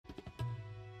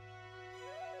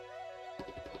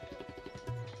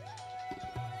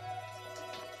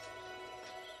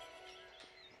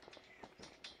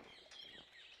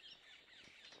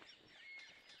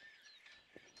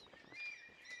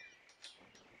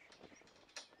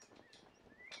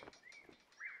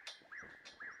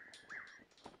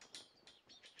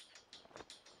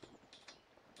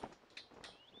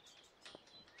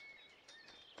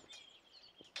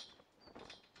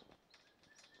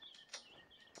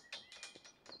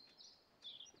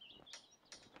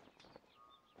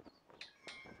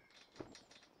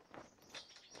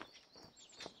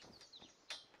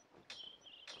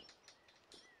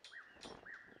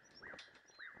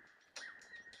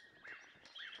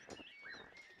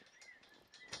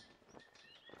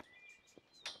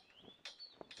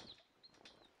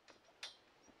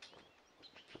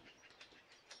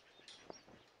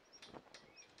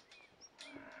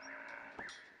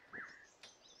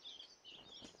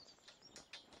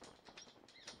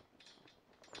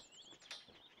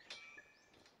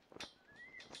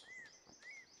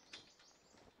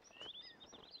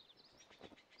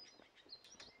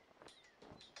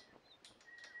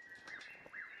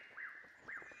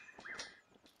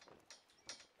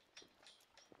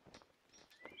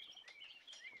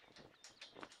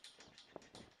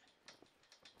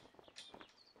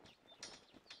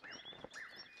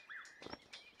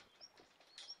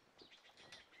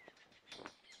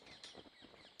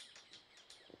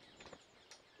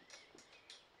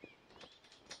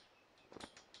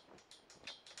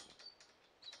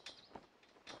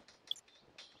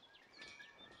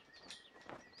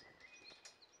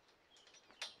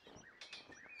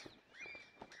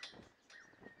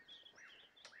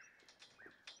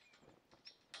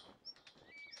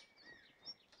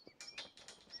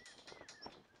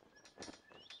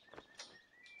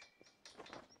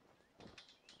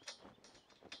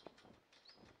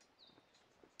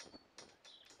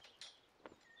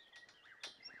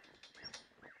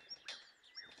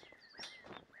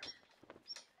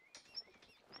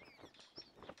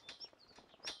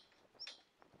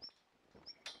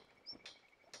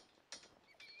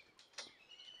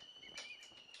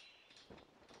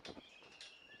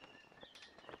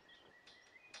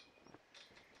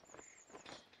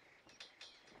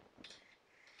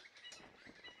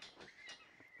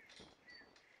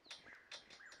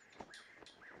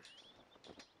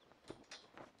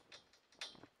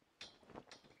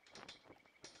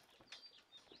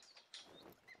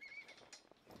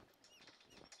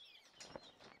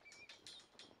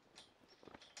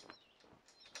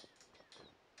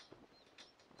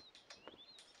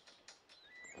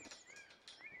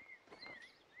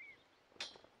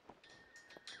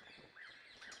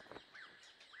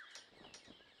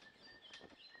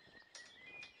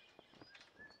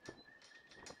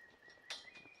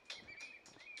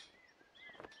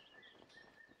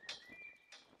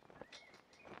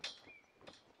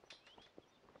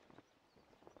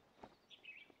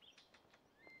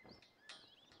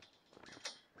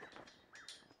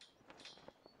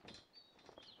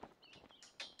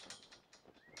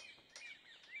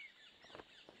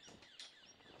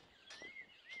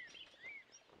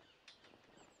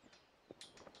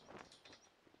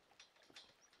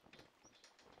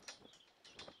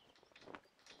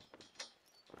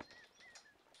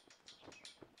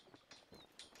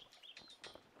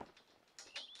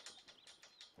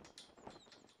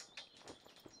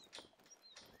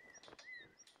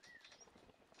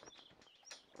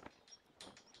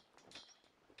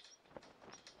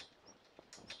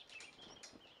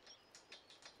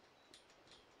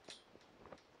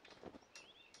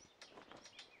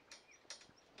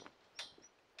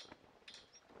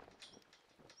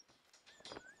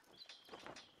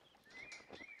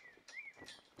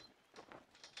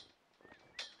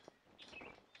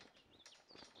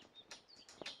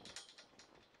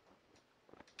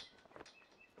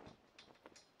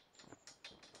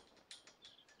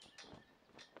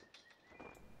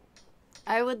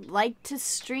I would like to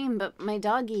stream, but my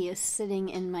doggy is sitting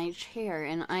in my chair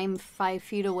and I'm 5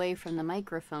 feet away from the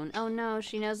microphone. Oh no,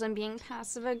 she knows I'm being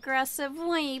passive aggressive.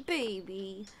 Wait,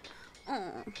 baby.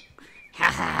 Oh.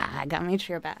 Haha, I got my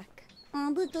chair back.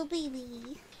 Oh, little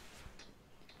baby.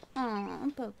 Oh,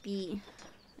 puppy.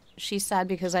 She's sad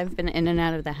because I've been in and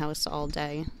out of the house all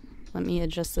day. Let me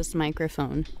adjust this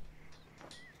microphone.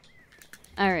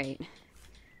 Alright.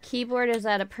 Keyboard is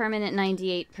at a permanent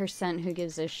 98%. Who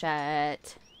gives a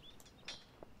shit?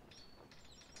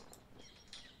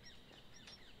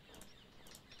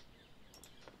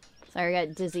 Sorry, I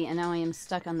got dizzy and now I am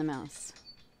stuck on the mouse.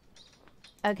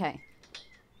 Okay.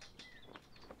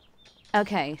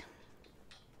 Okay.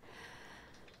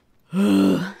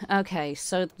 Okay,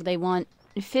 so they want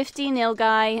 50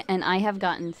 nilgai, and I have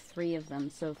gotten 3 of them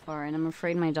so far, and I'm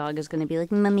afraid my dog is going to be like,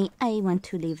 Mummy, I want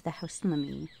to leave the house,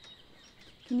 Mummy.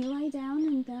 Can you lie down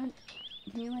and don't...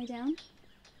 Can you lie down?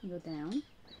 Go down?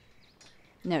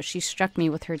 No, she struck me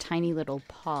with her tiny little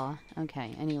paw.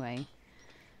 Okay, anyway.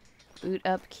 Boot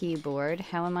up keyboard.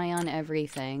 How am I on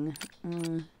everything?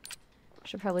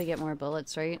 Should probably get more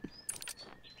bullets, right?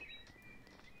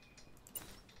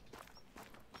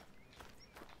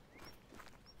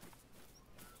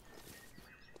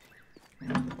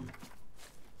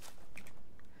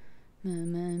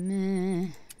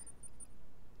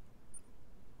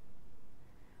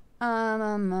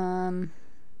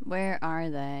 Where are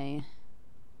they?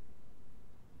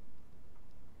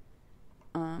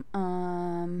 I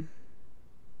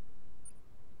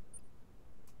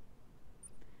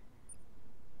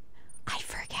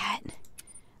forget.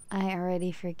 I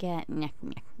already forget.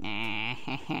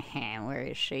 Where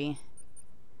is she?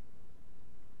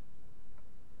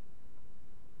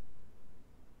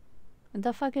 What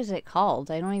the fuck is it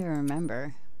called? I don't even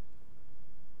remember.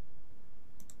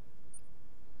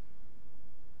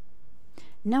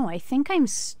 No, I think I'm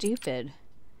stupid.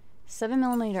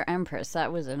 7mm Empress,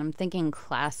 that was it. I'm thinking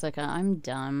Classica. I'm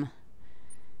dumb.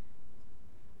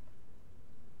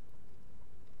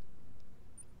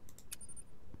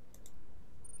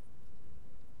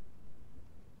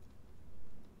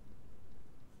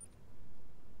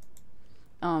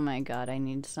 Oh my god, I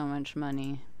need so much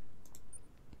money.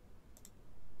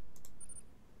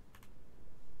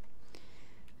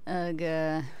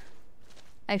 Ugh.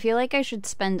 I feel like I should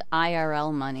spend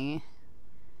IRL money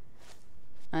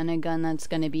on a gun that's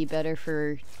gonna be better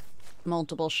for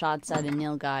multiple shots at a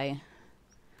nilgai.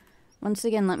 Once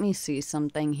again, let me see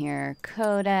something here.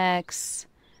 Codex.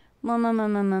 Go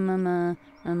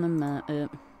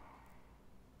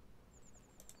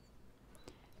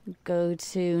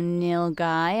to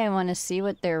nilgai. I want to see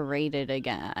what they're rated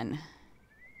again.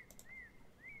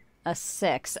 A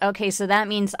 6. Okay, so that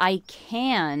means I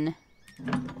can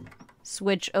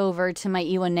switch over to my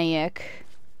Iwanaic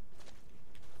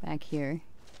back here.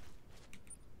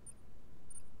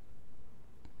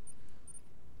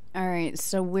 Alright,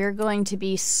 so we're going to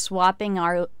be swapping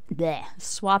out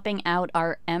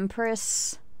our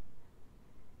Empress.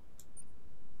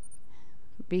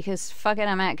 Because fuck it,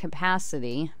 I'm at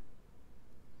capacity.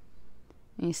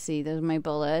 Let me see, those are my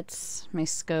bullets, my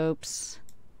scopes.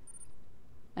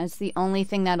 That's the only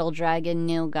thing that'll drag in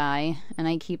nilgai, and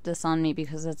I keep this on me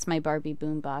because it's my Barbie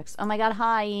boombox. Oh my god,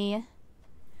 hi!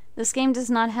 This game does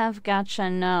not have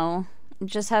gacha, no. It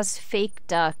just has fake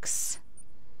ducks.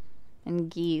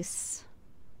 And geese.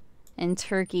 And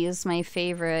turkey is my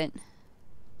favorite.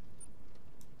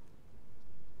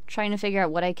 Trying to figure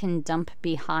out what I can dump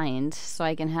behind so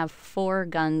I can have 4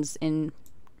 guns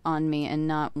on me and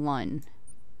not 1.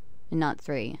 And not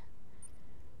 3.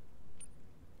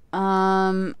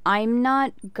 I'm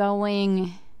not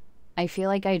going... I feel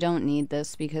like I don't need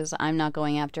this because I'm not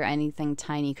going after anything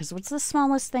tiny. Because what's the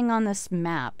smallest thing on this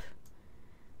map?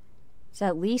 It's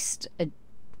at least a...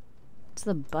 It's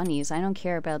the bunnies. I don't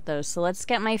care about those. So let's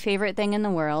get my favorite thing in the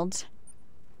world.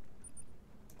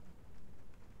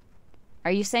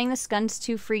 Are you saying this gun's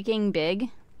too freaking big?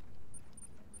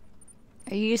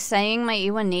 Are you saying my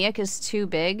Iwanaic is too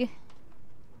big?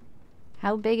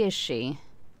 How big is she?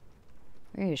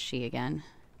 Where is she again?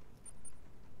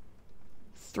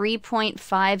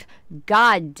 3.5.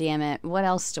 God damn it. What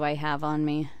else do I have on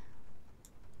me?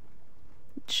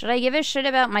 Should I give a shit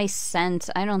about my scent?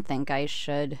 I don't think I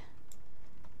should.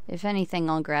 If anything,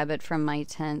 I'll grab it from my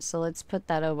tent. So let's put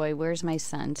that away. Where's my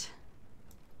scent?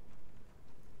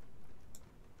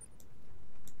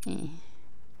 Okay,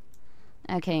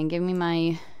 and give me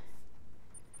my...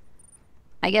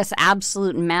 I guess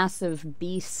absolute massive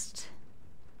beast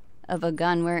of a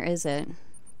gun. Where is it?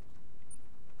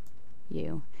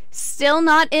 You. Still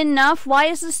not enough? Why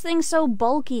is this thing so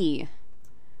bulky?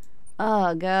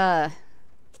 Ugh.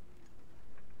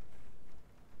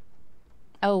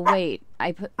 Oh, wait.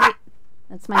 Wait.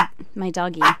 That's my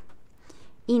doggy.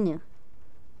 Inu.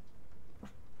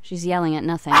 She's yelling at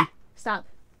nothing. Stop.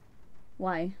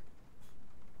 Why?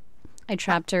 I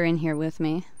trapped her in here with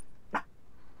me.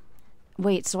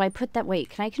 Wait, so I put that... Wait,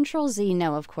 can I control Z?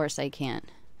 No, of course I can't.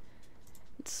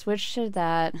 Switch to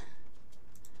that.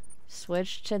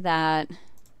 Switch to that.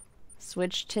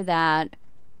 Switch to that.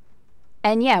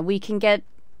 And yeah, we can get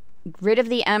rid of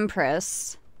the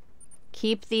Empress.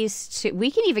 Keep these two.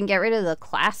 We can even get rid of the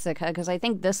Classica, because I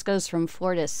think this goes from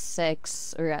 4 to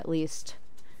 6, or at least...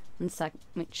 One sec.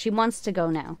 Wait, she wants to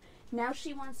go now. Now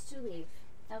she wants to leave.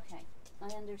 Okay, I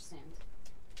understand.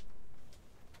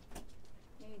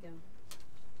 There you go.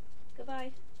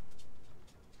 Goodbye.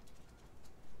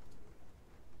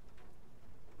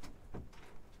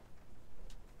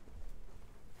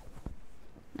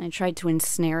 I tried to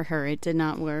ensnare her. It did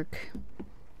not work.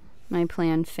 My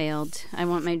plan failed. I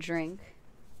want my drink.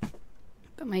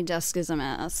 But my desk is a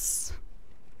mess.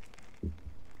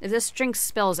 If this drink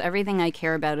spills, everything I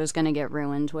care about is going to get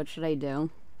ruined. What should I do?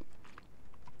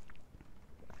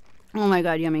 Oh my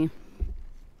god, yummy.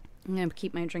 I'm going to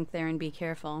keep my drink there and be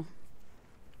careful.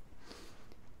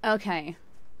 Okay.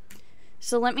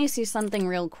 So let me see something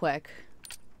real quick.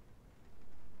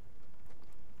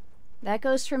 That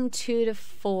goes from 2 to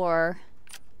 4.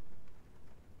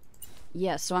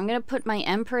 Yeah, so I'm going to put my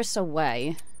Empress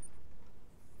away.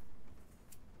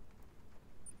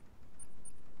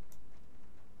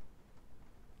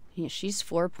 Yeah, she's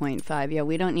 4.5. Yeah,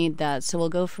 we don't need that. So we'll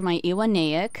go for my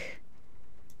Iwanaic,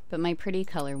 but my pretty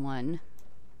color one.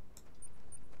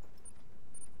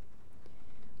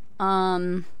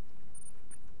 Hold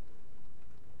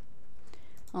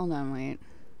on, wait.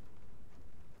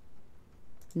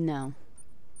 No.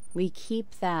 We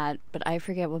keep that, but I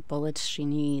forget what bullets she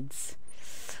needs.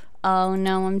 Oh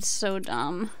no, I'm so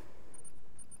dumb.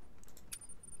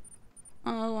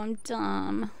 Oh, I'm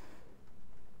dumb.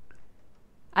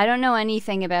 I don't know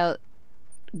anything about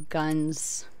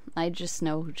guns. I just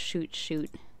know shoot, shoot.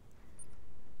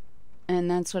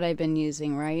 And that's what I've been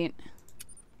using, right?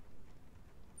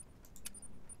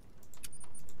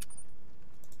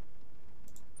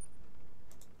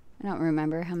 I don't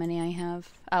remember how many I have.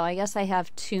 Oh, I guess I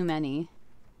have too many.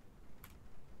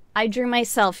 I drew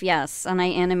myself, yes. And I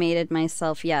animated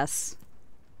myself, yes.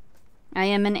 I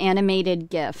am an animated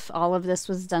GIF. All of this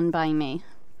was done by me.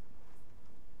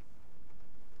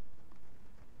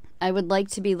 I would like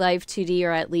to be live 2D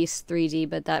or at least 3D,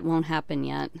 but that won't happen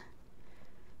yet.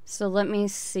 So let me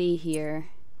see here.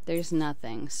 There's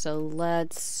nothing. So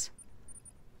let's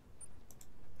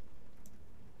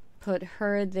put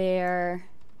her there.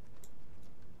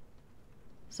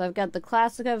 So I've got the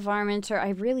Classica Varminter. I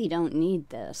really don't need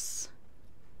this.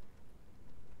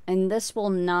 And this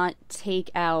will not take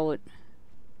out...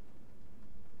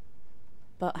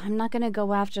 But I'm not going to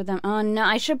go after them. Oh no,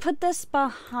 I should put this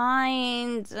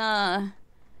behind. I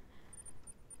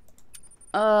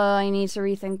need to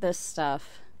rethink this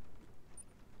stuff.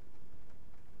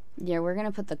 Yeah, we're going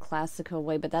to put the Classica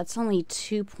away, but that's only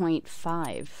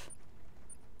 2.5.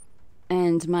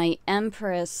 And my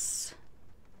Empress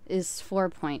is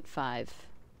 4.5.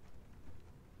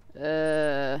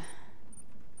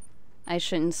 I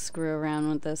shouldn't screw around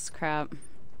with this crap.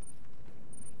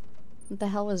 What the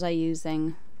hell was I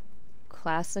using?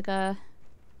 Classica?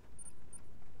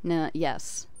 No,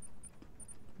 yes.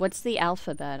 What's the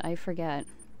alphabet? I forget.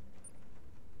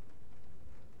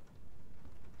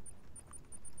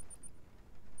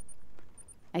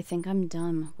 I think I'm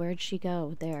dumb. Where'd she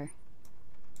go? There.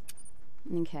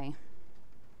 Okay.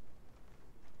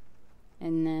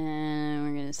 And then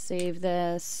we're gonna save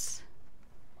this.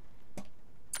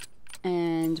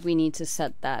 And we need to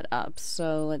set that up.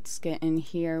 So let's get in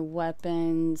here.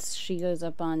 Weapons. She goes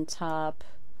up on top.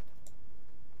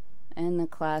 And the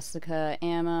Classica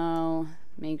ammo.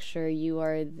 Make sure you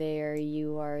are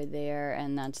there,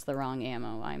 and that's the wrong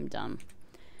ammo. I'm dumb.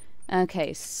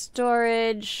 Okay,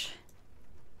 storage.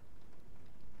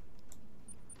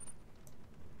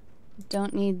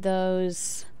 Don't need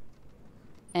those.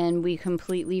 And we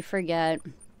completely forget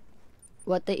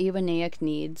what the Iwanaic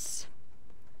needs.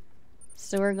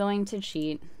 So we're going to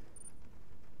cheat.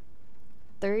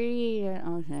 30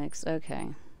 Onyx, okay.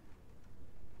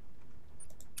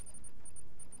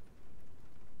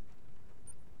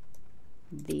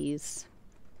 These.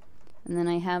 And then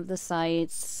I have the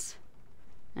sights.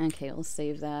 Okay, we'll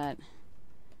save that.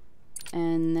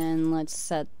 And then let's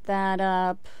set that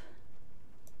up.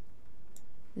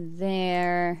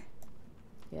 There.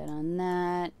 Get on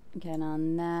that. Get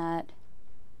on that.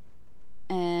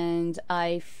 And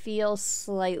I feel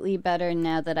slightly better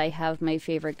now that I have my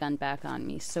favorite gun back on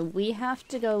me. So we have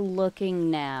to go looking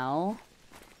now.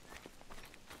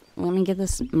 Let me get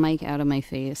this mic out of my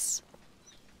face.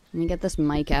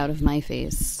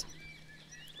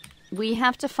 We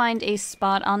have to find a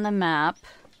spot on the map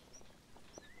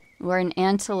where an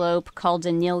antelope called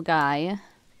a nilgai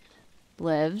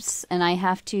lives, and I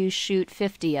have to shoot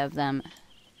 50 of them.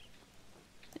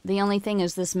 The only thing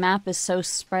is this map is so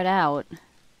spread out.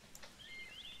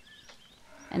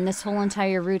 And this whole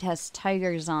entire route has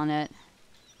tigers on it.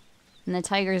 And the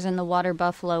tigers and the water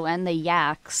buffalo and the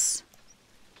yaks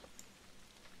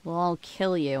will all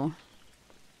kill you.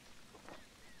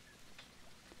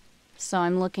 So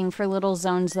I'm looking for little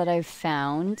zones that I've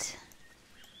found.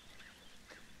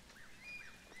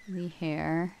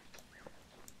 Here.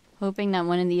 Hoping that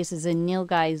one of these is a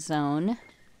nilgai zone.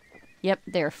 Yep,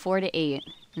 there, 4 to 8.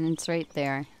 And it's right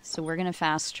there. So we're gonna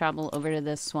fast travel over to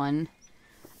this one.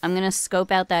 I'm gonna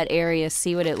scope out that area,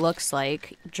 see what it looks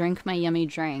like. Drink my yummy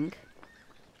drink.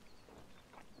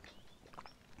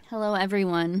 Hello,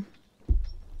 everyone.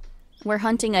 We're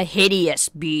hunting a hideous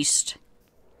beast.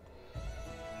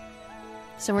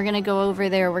 So we're gonna go over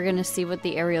there, we're gonna see what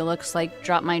the area looks like,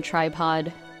 drop my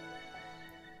tripod,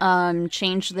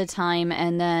 change the time,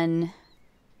 and then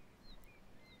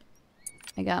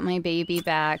I got my baby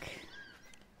back.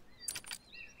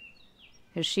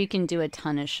 Because she can do a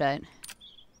ton of shit.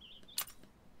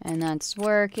 And that's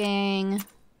working.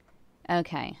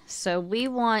 Okay, so we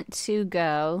want to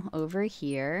go over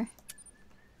here.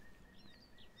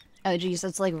 Oh geez,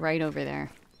 it's like right over there.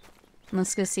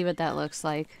 Let's go see what that looks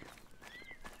like.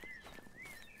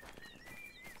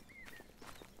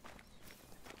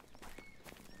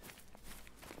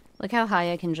 Look how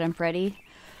high I can jump. Ready?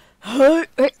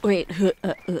 Wait.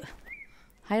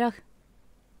 Hi, dog.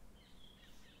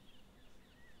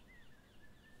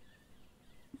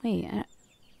 Wait,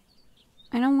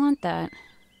 I don't want that.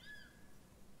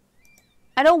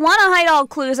 I don't want to hide all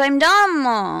clues. I'm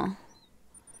dumb.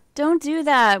 Don't do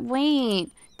that.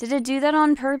 Wait. Did it do that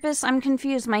on purpose? I'm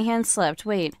confused. My hand slipped.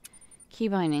 Wait. Key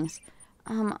bindings.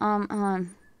 Am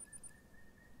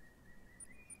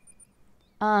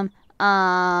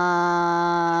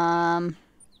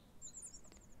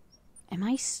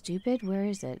I stupid? Where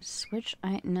is it? Switch.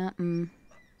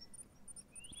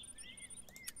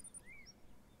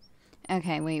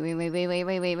 Okay,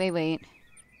 wait.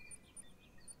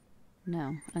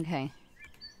 No, okay.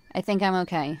 I think I'm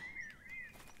okay.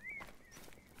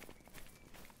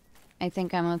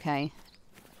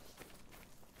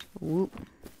 Whoop.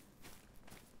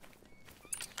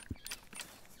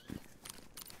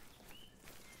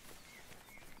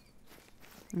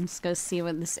 Let's go see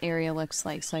what this area looks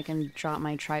like so I can drop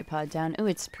my tripod down. Ooh,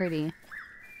 it's pretty.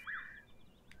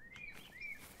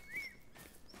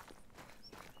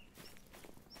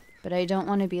 But I don't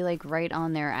want to be, like, right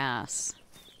on their ass.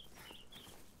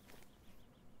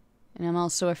 And I'm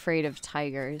also afraid of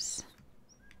tigers.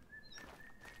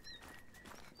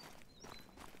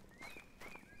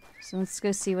 So let's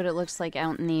go see what it looks like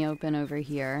out in the open over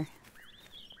here.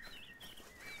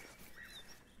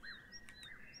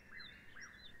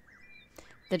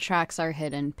 The tracks are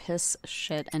hidden. Piss,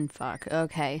 shit, and fuck.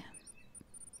 Okay.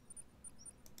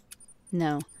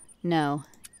 No. No.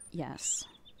 Yes.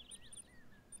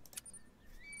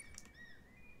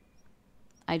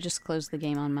 I just closed the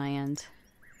game on my end.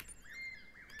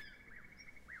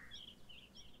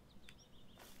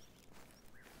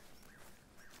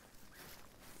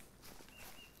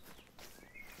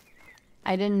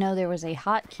 I didn't know there was a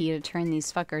hotkey to turn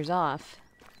these fuckers off.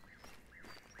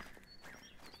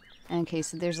 Okay,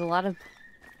 so there's a lot of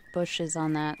bushes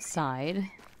on that side.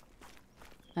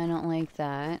 I don't like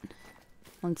that.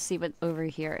 Let's see what over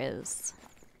here is.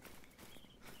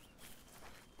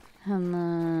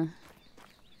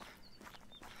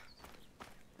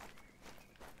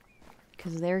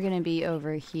 Because they're going to be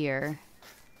over here.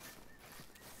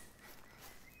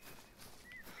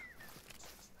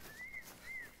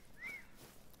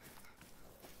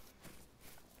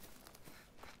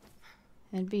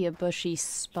 It'd be a bushy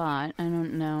spot. I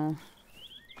don't know.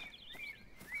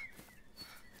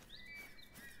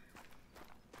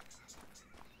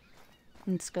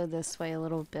 Let's go this way a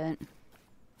little bit.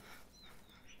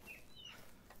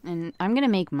 And I'm going to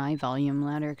make my volume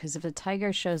louder, because if a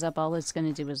tiger shows up, all it's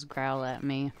going to do is growl at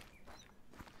me.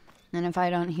 And if I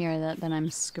don't hear that, then I'm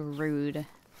screwed.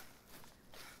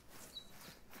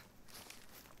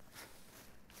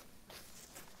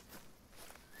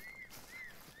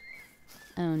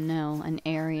 Oh no, an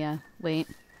area. Wait.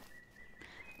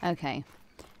 Okay.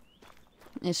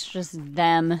 It's just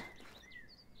them.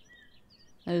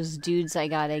 Those dudes I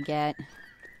gotta get.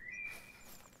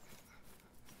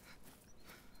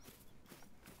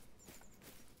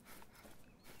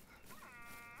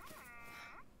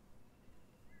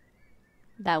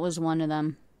 That was one of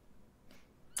them.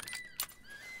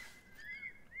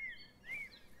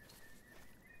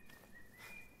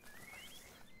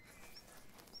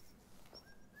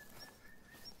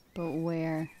 But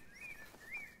where?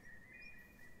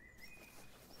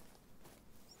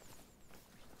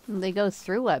 They go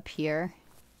through up here.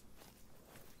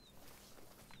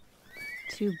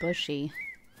 Too bushy.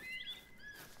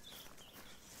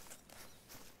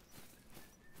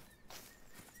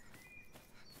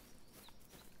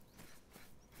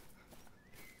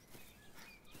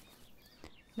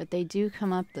 But they do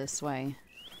come up this way.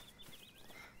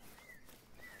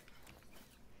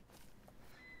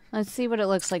 Let's see what it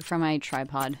looks like from my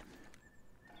tripod.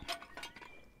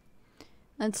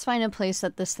 Let's find a place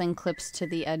that this thing clips to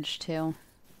the edge to.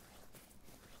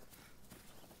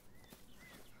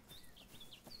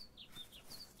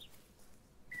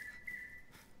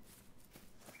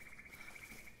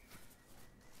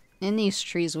 And these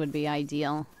trees would be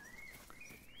ideal.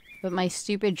 But my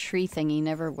stupid tree thingy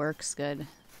never works good.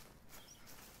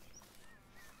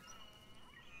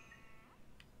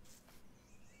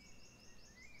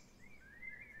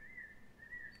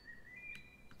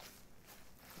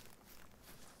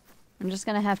 I'm just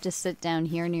gonna have to sit down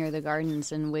here near the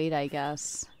gardens and wait, I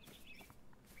guess.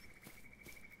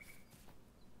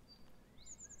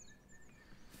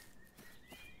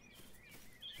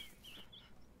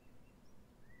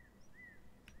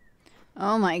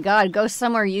 Oh my god, go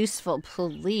somewhere useful,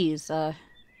 please. I'm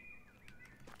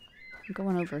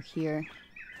going over here.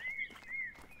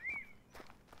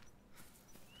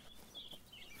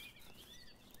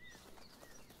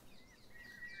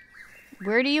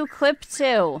 Where do you clip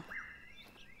to?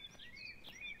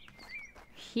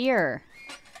 Here.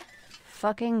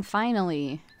 Fucking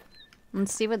finally.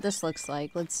 Let's see what this looks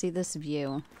like. Let's see this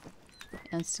view.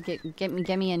 Let's get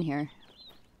me in here.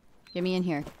 Get me in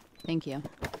here. Thank you.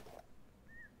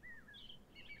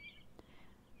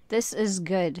 This is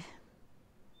good.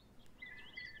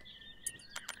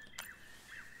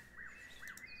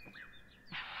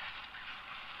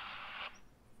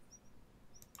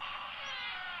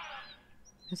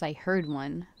 Because I heard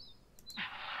one.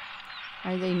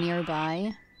 Are they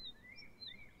nearby?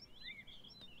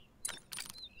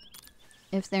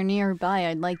 If they're nearby,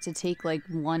 I'd like to take like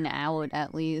one out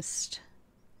at least.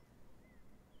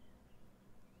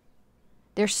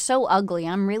 They're so ugly.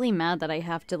 I'm really mad that I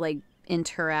have to like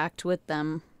interact with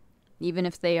them, even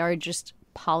if they are just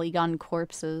polygon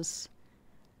corpses.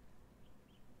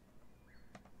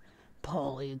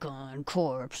 Polygon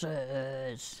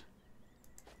corpses.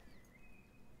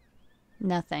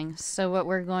 Nothing. So what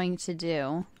we're going to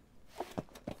do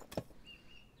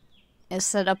is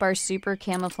set up our super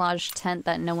camouflage tent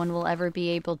that no one will ever be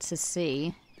able to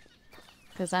see.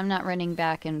 Because I'm not running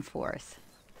back and forth.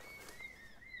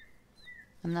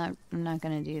 I'm not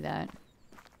gonna do that.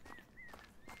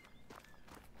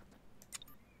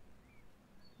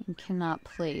 You cannot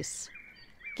place.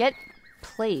 Get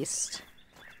placed.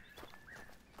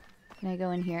 Can I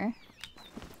go in here?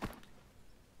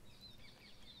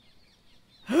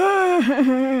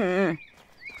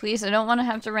 Please, I don't want to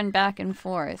have to run back and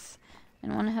forth. I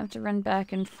don't want to have to run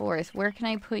back and forth. Where can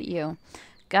I put you?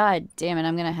 God damn it,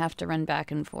 I'm gonna have to run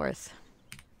back and forth.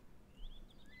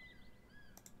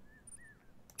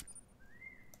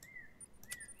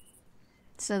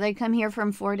 So they come here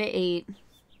from 4 to 8.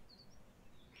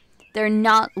 They're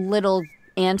not little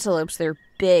antelopes, they're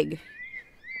big.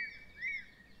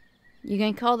 You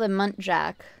can call them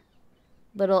muntjac.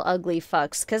 Little ugly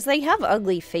fucks. Because they have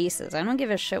ugly faces. I don't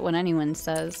give a shit what anyone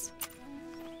says.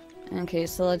 Okay,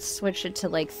 so let's switch it to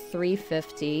like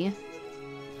 350.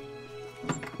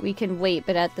 We can wait,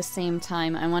 but at the same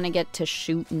time, I want to get to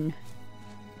shooting.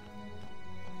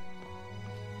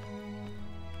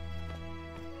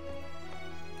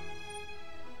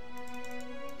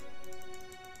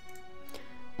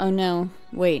 Oh no,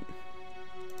 wait.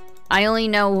 I only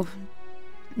know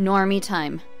normie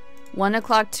time. 1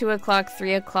 o'clock, 2 o'clock,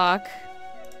 3 o'clock.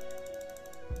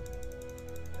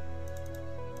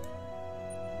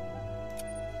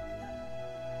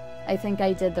 I think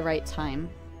I did the right time.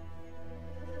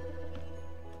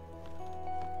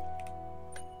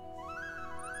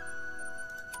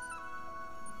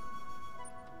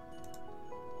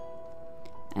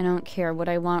 I don't care what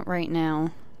I want right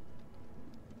now.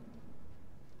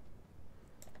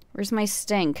 Where's my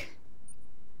stink?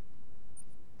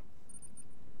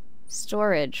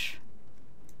 Storage.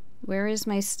 Where is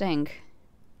my stink?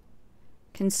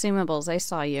 Consumables, I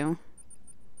saw you.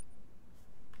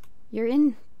 You're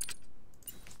in...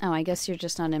 Oh, I guess you're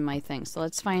just not in my thing. So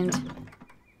let's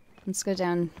go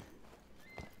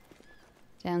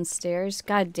downstairs.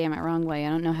 God damn it, wrong way. I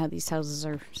don't know how these houses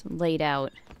are laid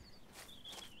out.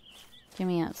 Get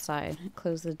me outside.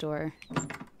 Close the door.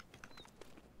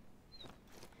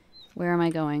 Where am I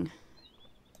going?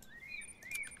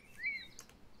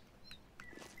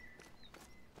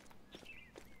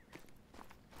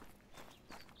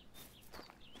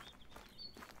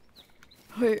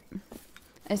 Hurt.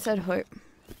 I said hurt.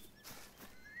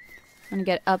 I'm gonna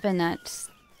get up in that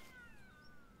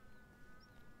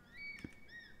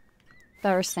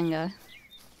Barasinga.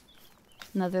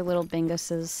 Another little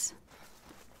binguses.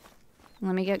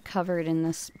 Let me get covered in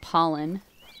this pollen.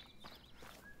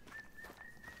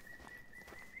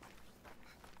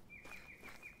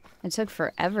 It took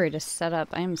forever to set up.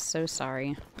 I am so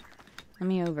sorry. Let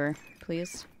me over,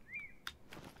 please.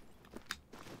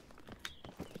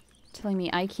 Telling me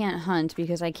I can't hunt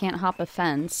because I can't hop a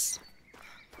fence.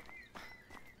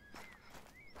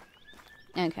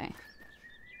 Okay.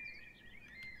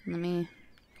 Let me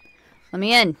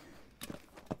in.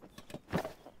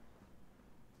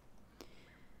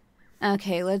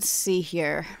 Okay, let's see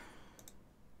here.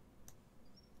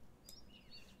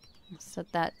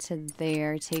 Set that to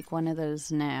there. Take one of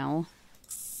those now.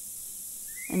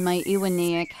 And my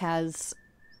Iwaniak has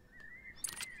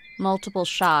multiple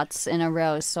shots in a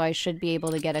row, so I should be able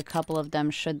to get a couple of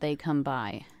them should they come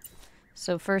by.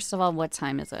 So first of all, what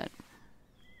time is it?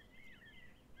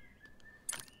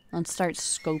 Let's start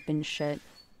scoping shit.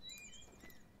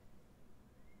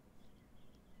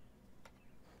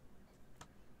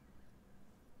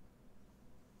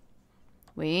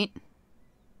 Wait.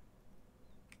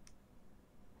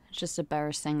 It's just a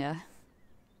Barasinga.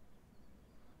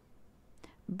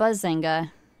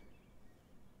 Buzzinga.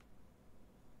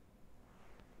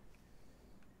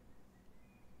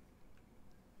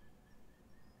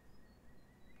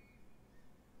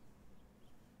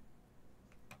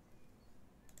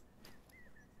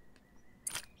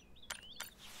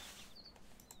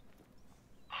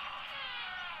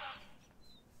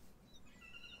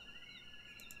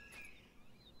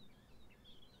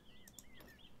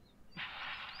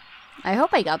 I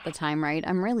hope I got the time right.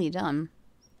 I'm really dumb.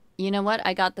 You know what?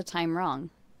 I got the time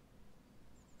wrong.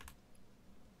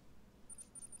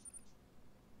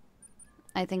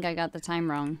 I think I got the time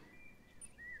wrong.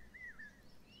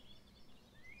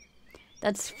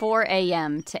 That's 4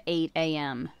 a.m. to 8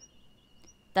 a.m.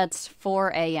 That's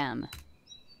 4 a.m.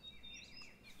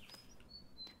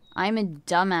 I'm a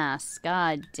dumbass.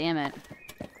 God damn it.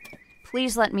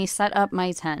 Please let me set up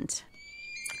my tent.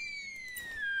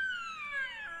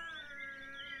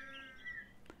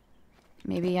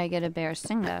 Maybe I get a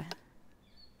Barasinga.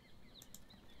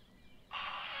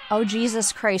 Oh,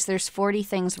 Jesus Christ, there's 40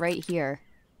 things right here.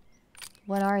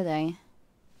 What are they?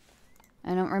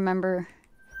 I don't remember.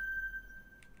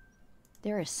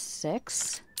 There are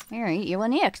 6? Alright,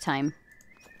 Iwaniak time.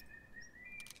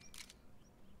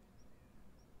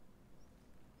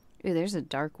 Ooh, there's a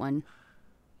dark one.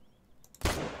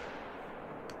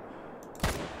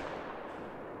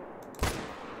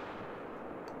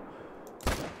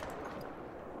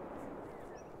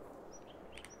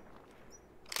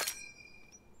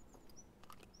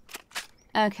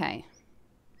 Okay.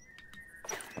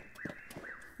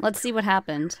 Let's see what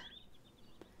happened.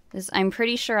 I'm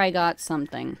pretty sure I got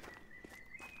something.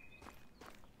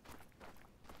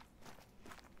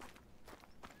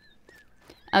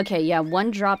 Okay, yeah,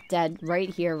 one dropped dead right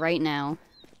here, right now.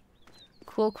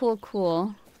 Cool, cool,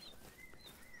 cool.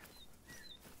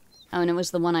 Oh, and it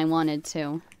was the one I wanted,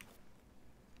 too.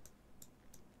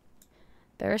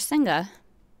 Barasinga.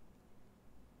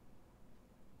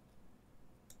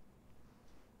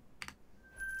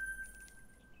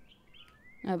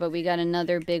 Oh, but we got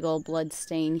another big old blood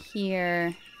stain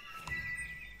here.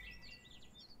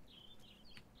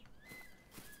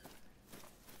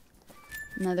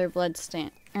 Another blood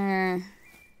stain. And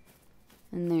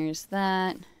there's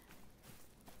that.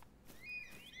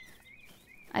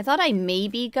 I thought I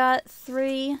maybe got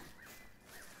 3.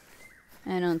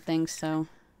 I don't think so.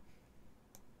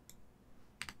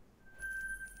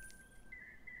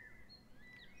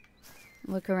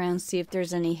 Look around, see if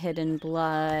there's any hidden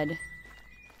blood.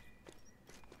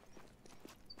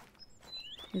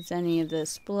 Is any of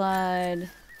this blood?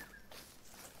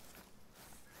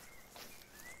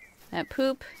 That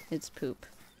poop? It's poop.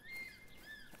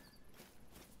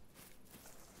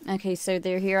 Okay, so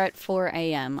they're here at 4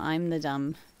 a.m. I'm the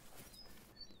dumb.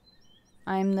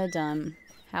 I'm the dumb.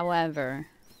 However,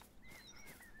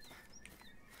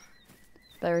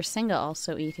 Barasinga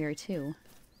also eat here too.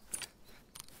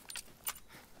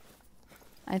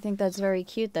 I think that's very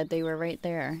cute that they were right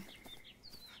there.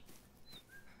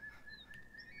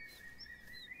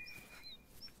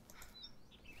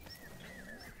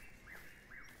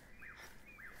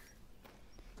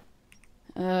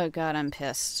 Oh god, I'm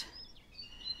pissed.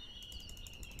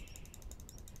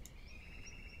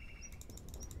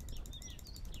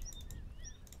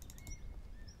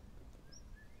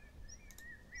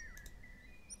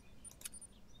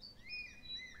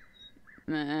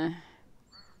 Meh.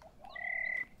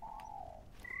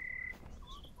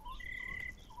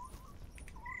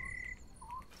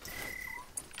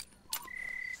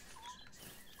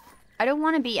 I don't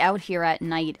want to be out here at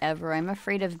night ever. I'm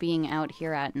afraid of being out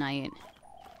here at night.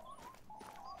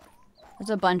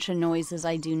 There's a bunch of noises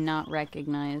I do not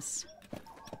recognize.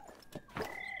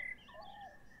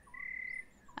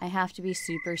 I have to be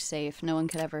super safe. No one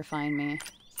could ever find me.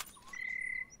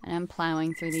 And I'm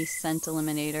plowing through these scent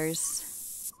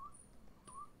eliminators.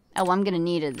 Oh, I'm gonna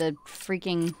need it. The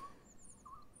freaking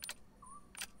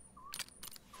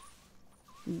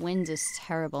wind is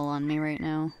terrible on me right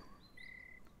now.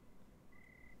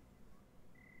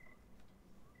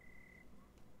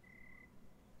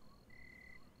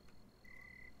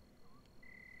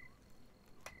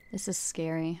 This is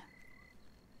scary.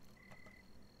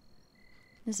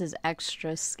 This is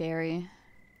extra scary.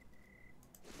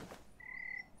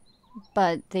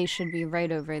 But they should be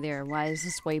right over there. Why is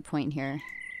this waypoint here?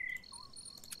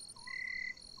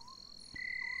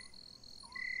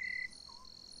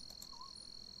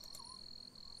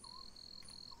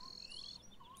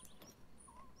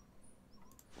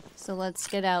 So let's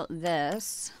get out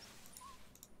this.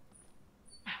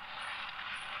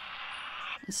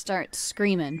 And start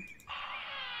screaming.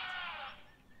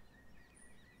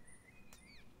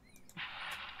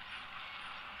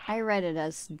 I read it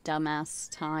as dumbass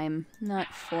time,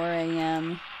 not 4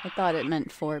 a.m. I thought it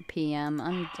meant 4 p.m.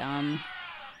 I'm dumb.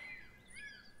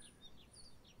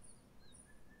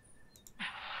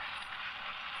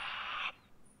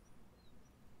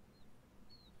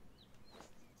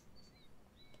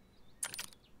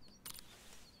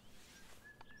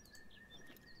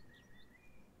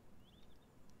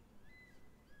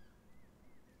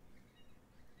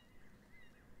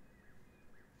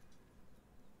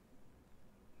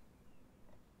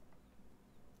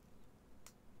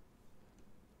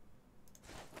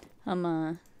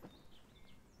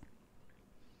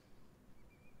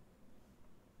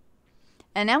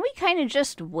 And now we kind of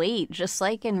just wait, just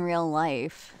like in real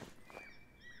life.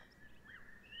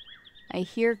 I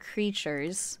hear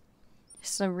creatures.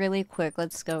 So really quick,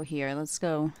 let's go here. Let's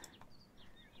go.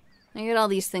 Look at all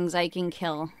these things I can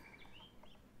kill.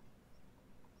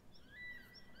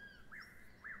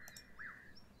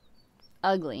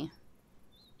 Ugly.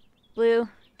 Blue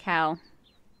cow.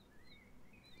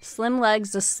 Slim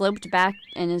legs, a sloped back,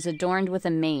 and is adorned with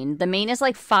a mane. The mane is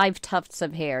like 5 tufts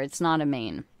of hair. It's not a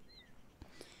mane.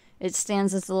 It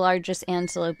stands as the largest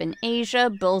antelope in Asia.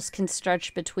 Bulls can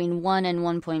stretch between 1 and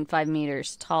 1.5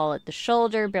 meters tall at the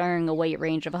shoulder, bearing a weight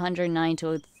range of 109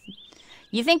 to...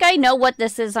 You think I know what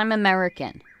this is? I'm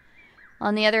American.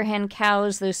 On the other hand,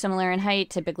 cows, though similar in height,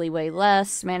 typically weigh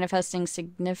less, manifesting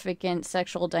significant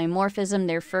sexual dimorphism.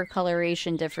 Their fur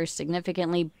coloration differs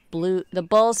significantly. The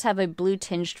bulls have a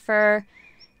blue-tinged fur.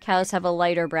 Cows have a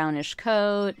lighter brownish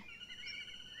coat.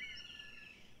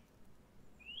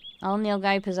 All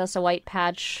nilgai possess a white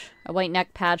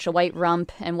neck patch, a white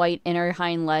rump, and white inner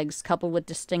hind legs, coupled with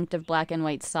distinctive black and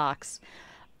white socks.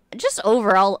 Just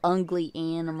overall ugly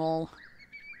animal.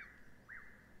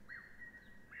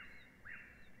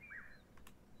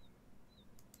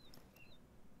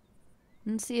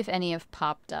 Let's see if any have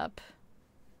popped up.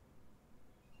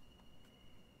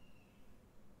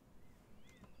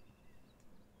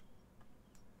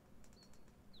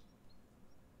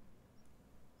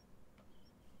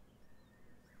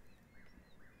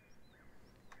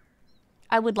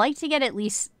 I would like to get at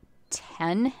least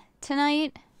 10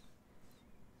 tonight.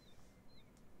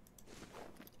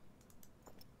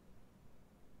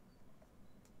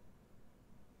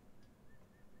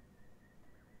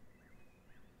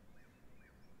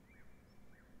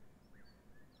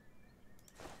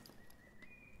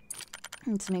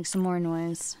 Let's make some more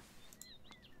noise.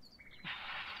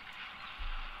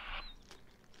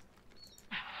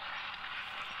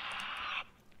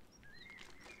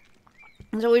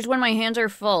 It's always when my hands are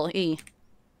full. E.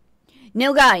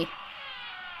 Nilgai!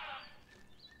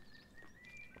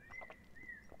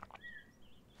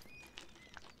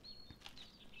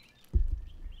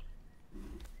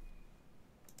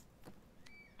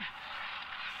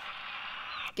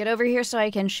 Get over here so I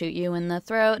can shoot you in the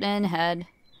throat and head.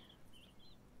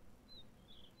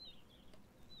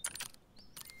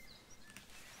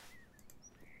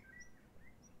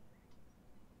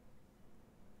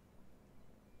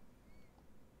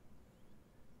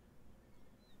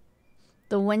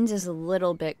 The wind is a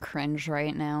little bit cringe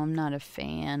right now. I'm not a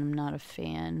fan. I'm not a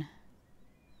fan.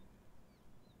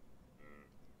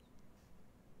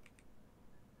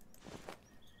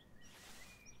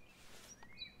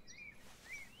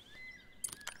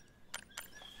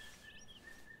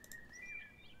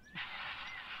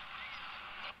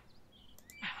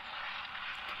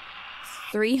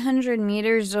 It's 300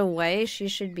 meters away. She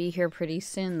should be here pretty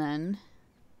soon then.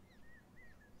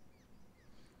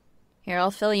 Here,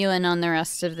 I'll fill you in on the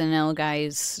rest of the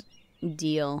nilgai's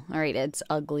deal. Alright, it's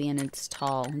ugly and it's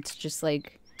tall. It's just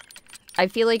like... I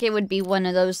feel like it would be one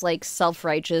of those, like,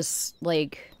 self-righteous,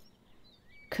 like,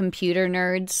 computer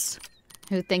nerds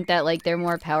who think that, like, they're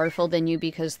more powerful than you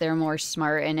because they're more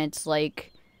smart, and it's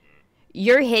like...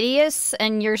 You're hideous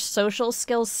and your social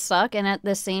skills suck, and at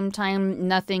the same time,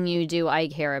 nothing you do I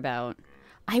care about.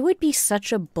 I would be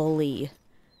such a bully.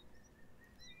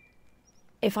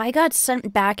 If I got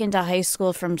sent back into high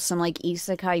school from some, like,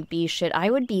 isekai B shit,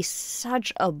 I would be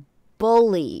such a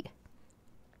bully.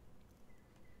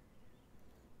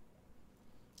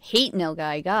 Hate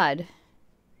nilgai, God.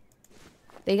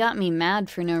 They got me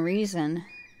mad for no reason.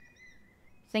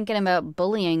 Thinking about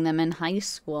bullying them in high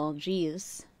school,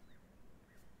 jeez.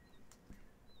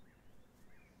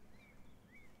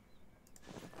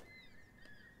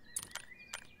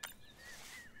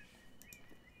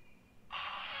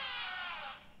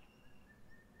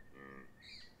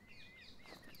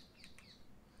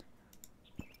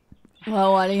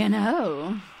 Well, what do you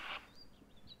know?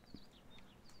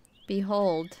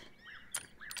 Behold.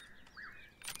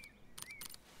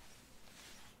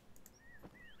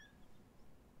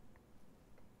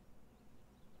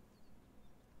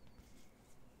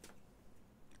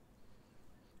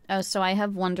 Oh, so I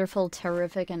have wonderful,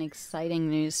 terrific, and exciting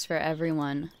news for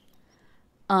everyone.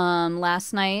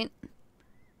 Last night,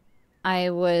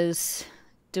 I was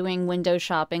doing window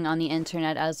shopping on the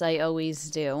internet, as I always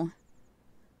do.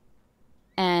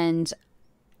 And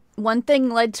one thing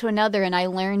led to another, and I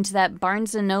learned that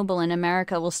Barnes & Noble in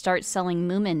America will start selling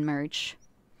Moomin merch.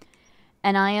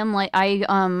 And I am like,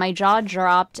 my jaw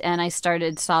dropped and I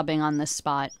started sobbing on the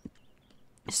spot.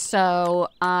 So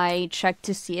I checked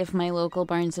to see if my local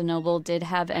Barnes & Noble did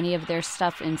have any of their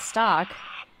stuff in stock,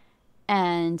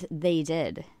 and they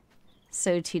did.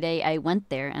 So today I went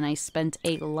there and I spent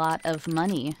a lot of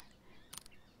money.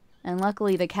 And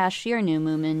luckily the cashier knew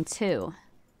Moomin too.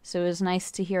 So it was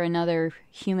nice to hear another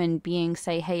human being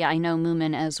say, hey, I know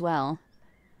Moomin as well.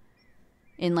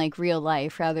 In, like, real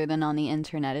life rather than on the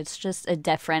internet. It's just a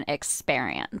different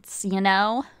experience, you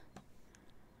know?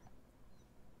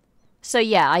 So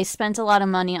yeah, I spent a lot of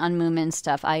money on Moomin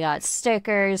stuff. I got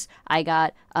stickers, I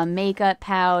got a makeup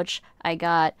pouch, I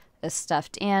got a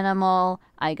stuffed animal,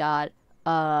 I got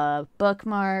a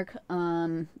bookmark,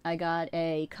 I got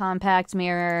a compact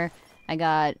mirror, I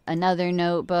got another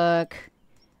notebook,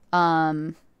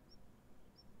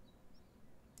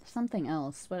 something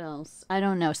else. What else? I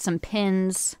don't know. Some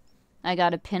pins. I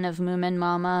got a pin of Moomin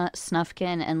Mama,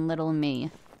 Snufkin, and Little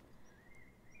Me.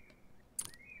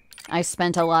 I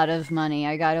spent a lot of money.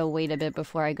 I gotta wait a bit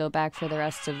before I go back for the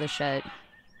rest of the shit.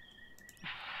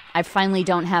 I finally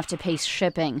don't have to pay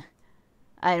shipping.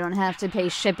 I don't have to pay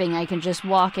shipping. I can just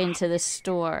walk into the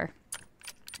store.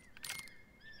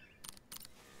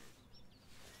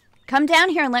 Come down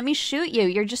here and let me shoot you.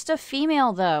 You're just a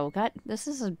female, though. God, this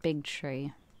is a big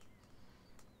tree.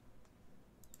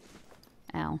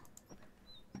 Ow.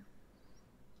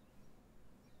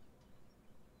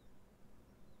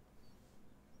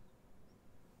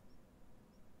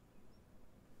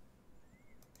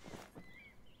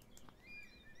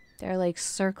 They're like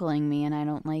circling me and I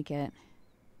don't like it.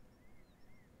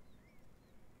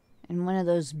 And one of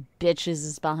those bitches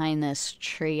is behind this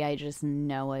tree. I just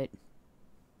know it.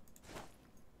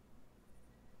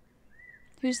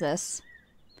 Who's this?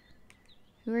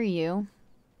 Who are you?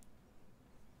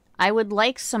 I would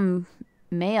like some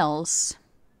males.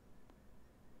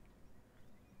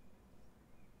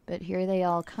 But here they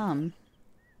all come.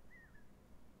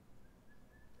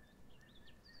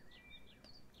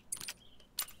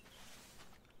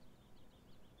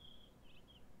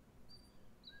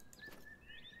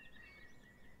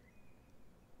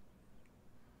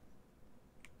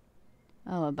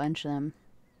 Oh, a bunch of them.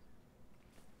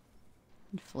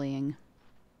 And fleeing.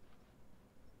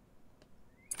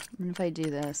 What if I do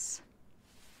this?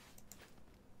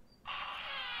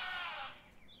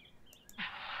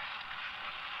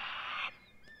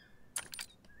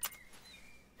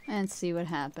 And see what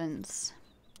happens.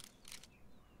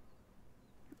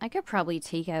 I could probably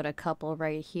take out a couple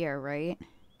right here, right?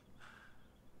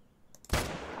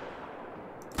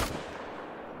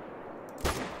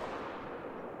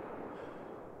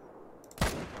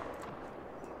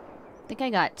 think I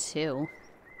got 2.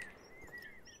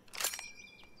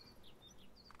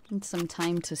 Need some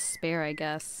time to spare, I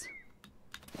guess.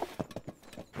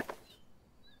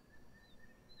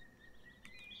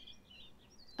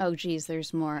 Oh, geez,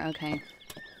 there's more. Okay.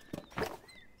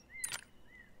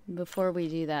 Before we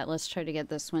do that, let's try to get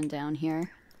this one down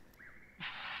here.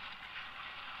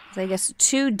 I guess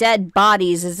 2 dead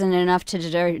bodies isn't enough to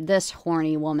deter this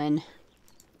horny woman.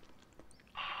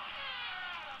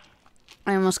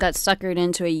 I almost got suckered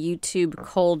into a YouTube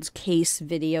cold case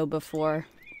video before.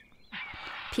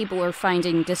 People were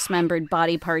finding dismembered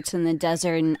body parts in the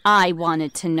desert, and I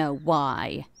wanted to know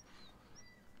why.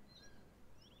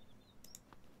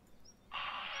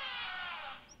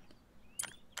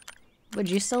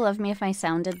 Would you still love me if I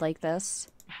sounded like this?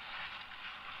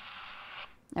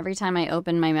 Every time I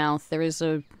opened my mouth, there was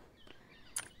a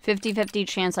 50-50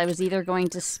 chance I was either going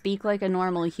to speak like a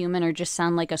normal human or just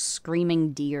sound like a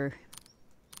screaming deer.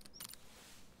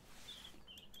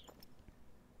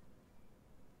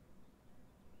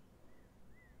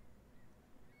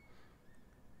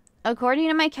 According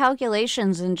to my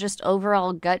calculations and just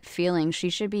overall gut feeling,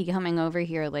 she should be coming over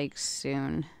here, like,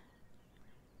 soon.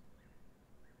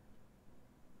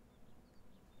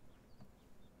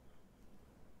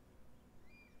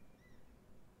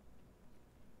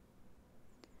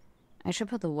 I should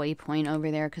put the waypoint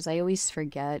over there, because I always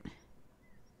forget.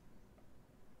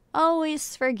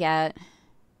 Always forget.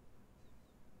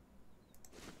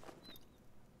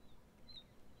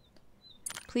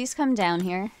 Please come down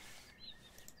here.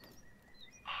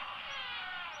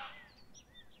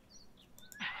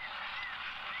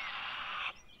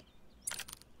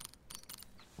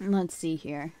 Let's see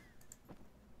here.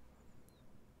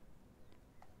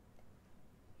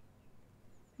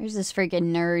 There's this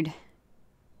friggin' nerd.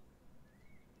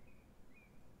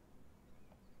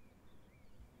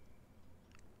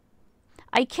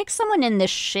 I kicked someone in the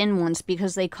shin once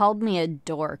because they called me a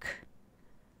dork.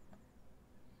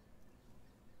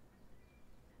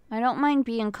 I don't mind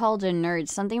being called a nerd.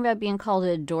 Something about being called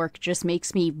a dork just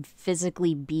makes me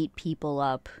physically beat people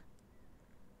up.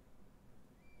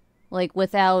 Like,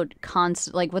 without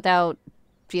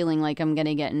feeling like I'm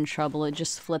gonna get in trouble, it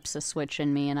just flips a switch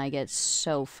in me and I get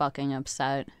so fucking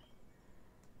upset.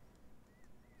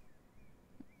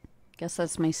 Guess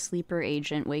that's my sleeper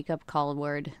agent wake-up call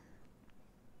word.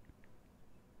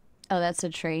 Oh, that's a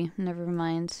tree. Never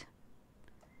mind.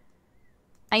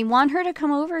 I want her to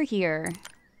come over here.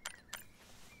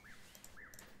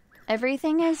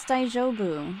 Everything is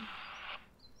daijobu.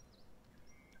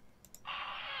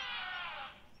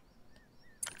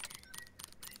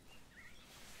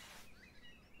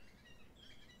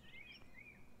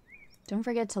 Don't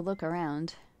forget to look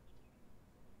around.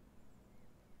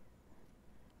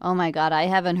 Oh my god, I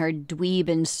haven't heard dweeb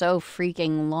in so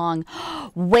freaking long.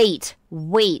 Wait.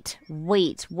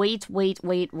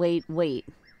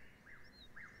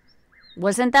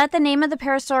 Wasn't that the name of the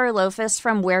Parasaurolophus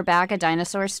from Where Back, A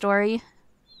Dinosaur Story?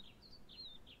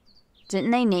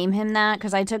 Didn't they name him that?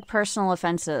 Because I took personal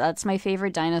offense to it. That's my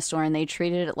favorite dinosaur, and they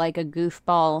treated it like a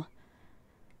goofball.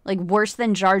 Like, worse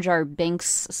than Jar Jar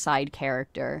Binks' side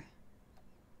character.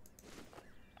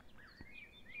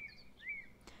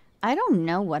 I don't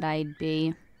know what I'd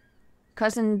be.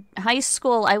 Because in high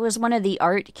school, I was one of the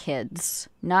art kids.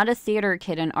 Not a theater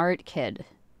kid, an art kid.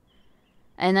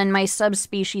 And then my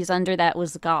subspecies under that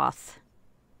was goth.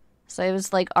 So I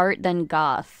was like art then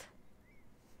goth.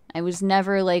 I was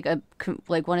never like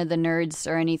one of the nerds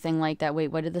or anything like that. Wait,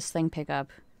 what did this thing pick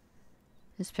up?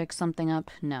 This picked something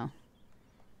up? No.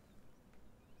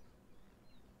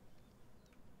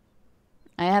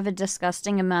 I have a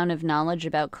disgusting amount of knowledge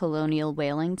about colonial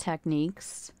whaling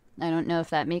techniques. I don't know if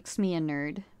that makes me a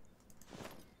nerd.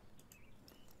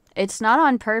 It's not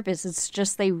on purpose, it's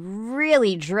just they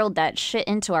really drilled that shit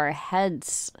into our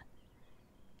heads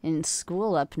in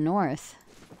school up north.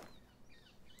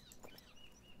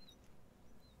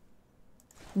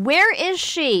 Where is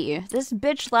she? This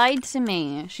bitch lied to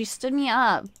me. She stood me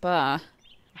up.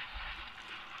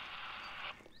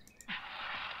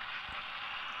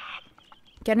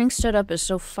 Getting stood up is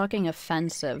so fucking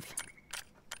offensive.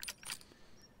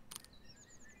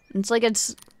 It's like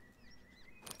it's...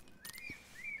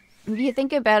 If you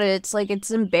think about it, it's like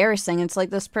it's embarrassing. It's like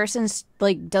this person's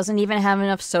like doesn't even have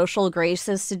enough social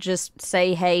graces to just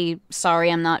say, hey,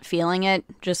 sorry, I'm not feeling it.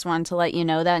 Just want to let you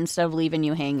know that instead of leaving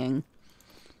you hanging.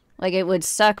 Like, it would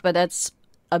suck, but that's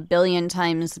a billion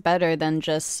times better than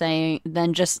just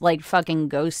like fucking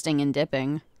ghosting and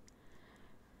dipping.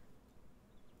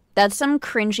 That's some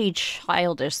cringy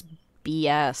childish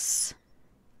BS.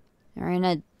 You're an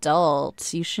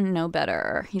adult. You should know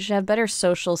better. You should have better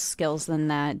social skills than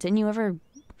that. Didn't you ever...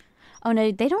 Oh,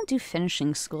 no, they don't do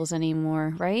finishing schools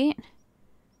anymore, right?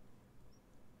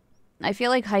 I feel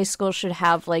like high school should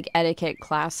have, like, etiquette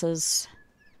classes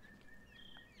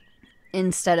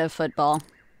instead of football.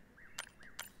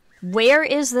 Where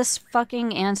is this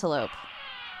fucking antelope?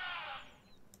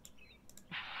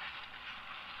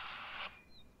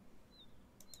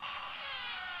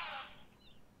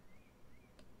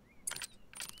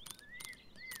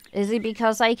 Is it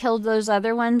because I killed those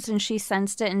other ones and she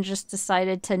sensed it and just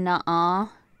decided to nuh-uh?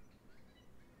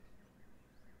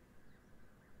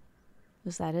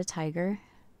 Was that a tiger?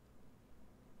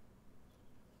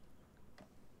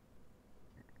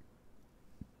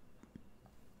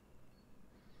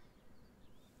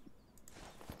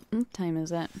 What time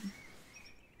is it?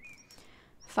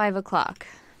 5 o'clock.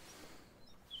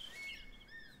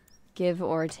 Give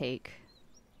or take.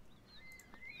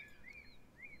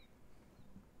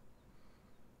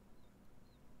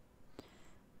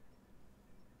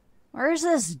 Where's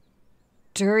this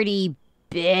dirty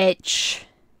bitch?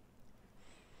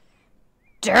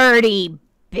 Dirty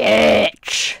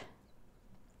bitch!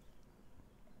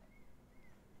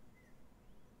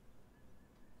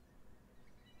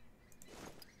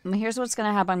 Here's what's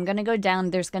gonna happen. I'm gonna go down,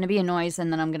 there's gonna be a noise,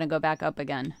 and then I'm gonna go back up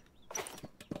again.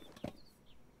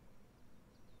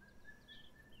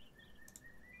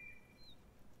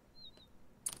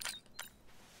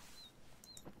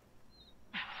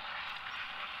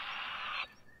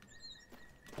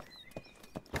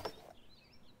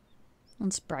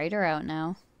 It's brighter out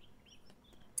now.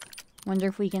 Wonder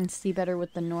if we can see better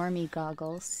with the normie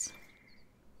goggles.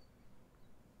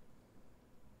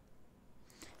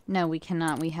 No, we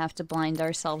cannot. We have to blind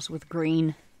ourselves with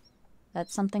green.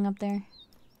 That's something up there?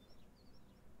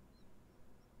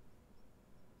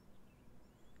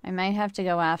 I might have to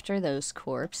go after those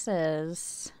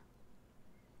corpses.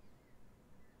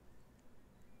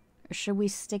 Or should we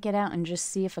stick it out and just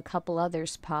see if a couple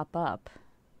others pop up?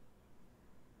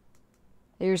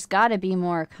 There's gotta be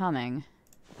more coming.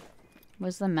 What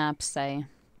does the map say?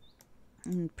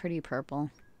 Pretty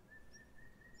purple.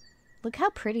 Look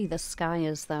how pretty the sky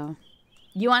is, though.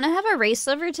 You want to have a race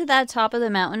over to that top of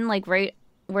the mountain, like right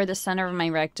where the center of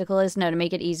my reticle is? No, to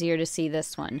make it easier to see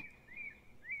this one.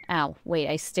 Ow, wait,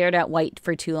 I stared at white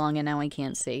for too long and now I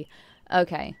can't see.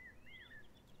 Okay.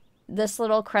 This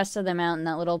little crest of the mountain,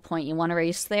 that little point, you want to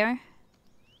race there?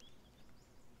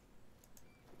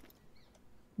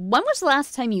 When was the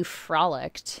last time you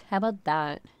frolicked? How about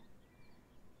that?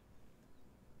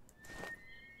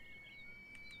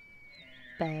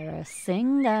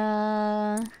 Barasinga.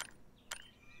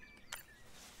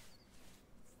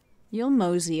 You'll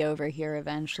mosey over here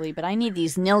eventually, but I need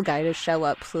these nilgai to show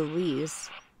up, please.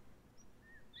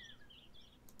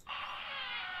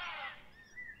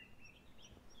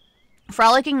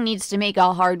 Frolicking needs to make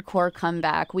a hardcore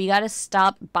comeback. We gotta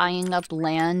stop buying up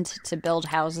land to build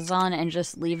houses on and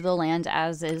just leave the land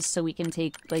as is so we can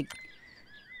take, like,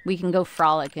 we can go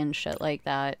frolic and shit like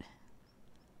that.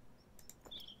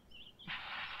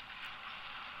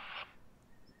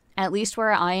 At least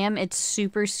where I am, it's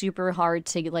super, super hard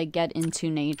to, like, get into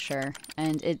nature.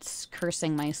 And it's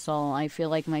cursing my soul. I feel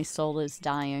like my soul is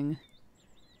dying.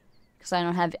 Because I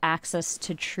don't have access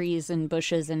to trees and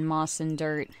bushes and moss and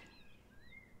dirt.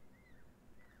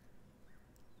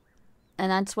 And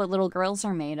that's what little girls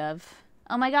are made of.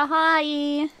 Oh my god,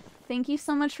 hi! Thank you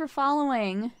so much for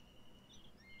following.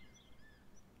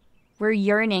 We're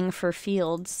yearning for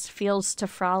fields. Fields to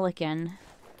frolic in.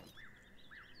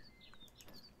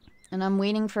 And I'm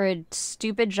waiting for a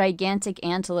stupid, gigantic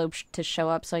antelope to show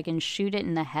up so I can shoot it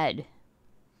in the head.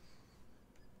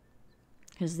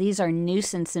 Because these are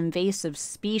nuisance invasive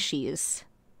species.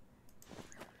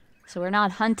 So we're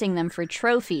not hunting them for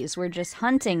trophies, we're just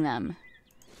hunting them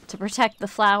to protect the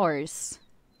flowers.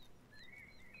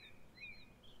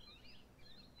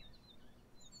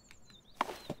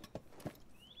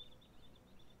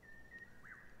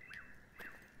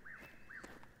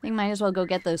 I think might as well go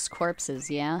get those corpses,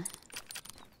 yeah?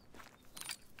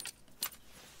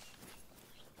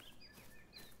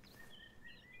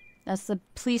 That's the...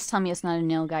 Please tell me it's not a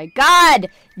nilgai. God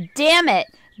damn it!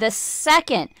 The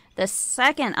second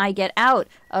I get out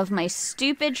of my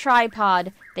stupid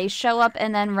tripod, they show up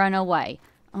and then run away.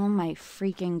 Oh my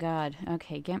freaking god.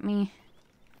 Okay, get me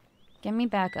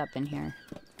back up in here.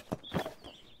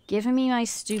 Give me my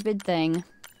stupid thing.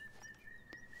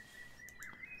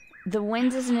 The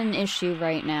wind isn't an issue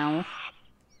right now.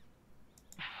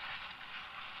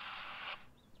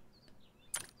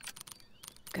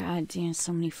 God damn,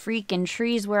 so many freaking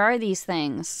trees. Where are these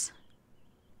things?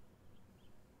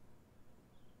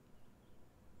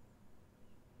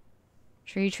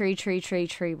 Tree, tree, tree, tree,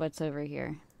 tree. What's over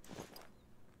here?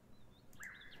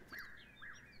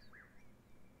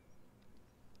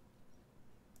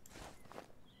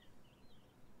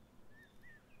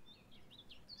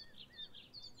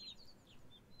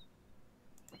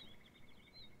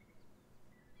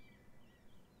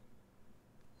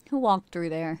 Who walked through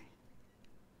there?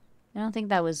 I don't think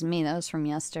that was me. That was from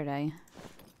yesterday.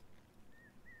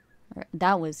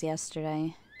 That was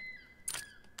yesterday.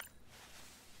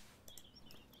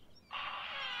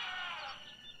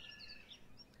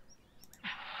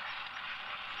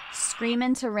 Scream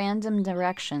into random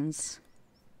directions.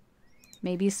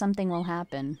 Maybe something will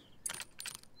happen.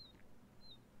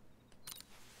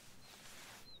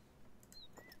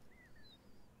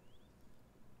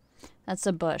 That's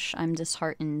a bush. I'm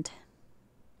disheartened.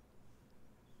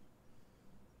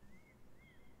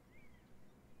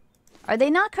 Are they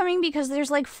not coming because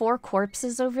there's like 4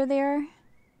 corpses over there?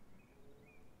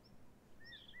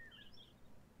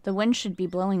 The wind should be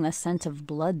blowing the scent of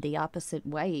blood the opposite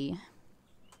way.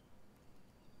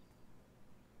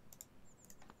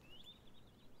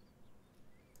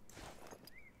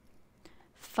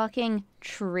 Fucking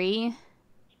tree.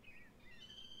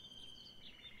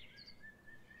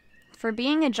 For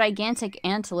being a gigantic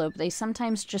antelope, they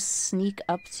sometimes just sneak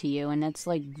up to you, and it's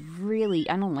like really,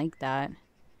 I don't like that.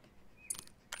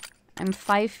 I'm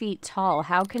 5 feet tall.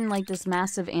 How can like this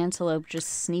massive antelope just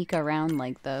sneak around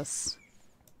like this?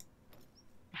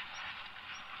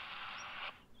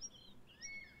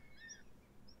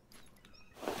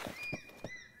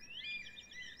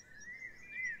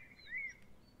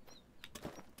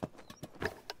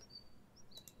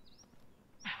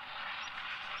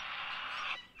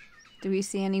 Do we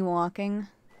see any walking?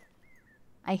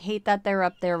 I hate that they're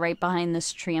up there right behind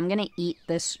this tree. I'm gonna eat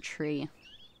this tree.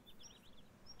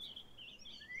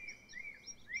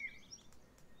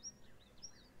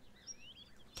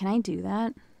 Can I do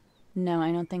that? No,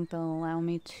 I don't think they'll allow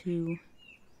me to.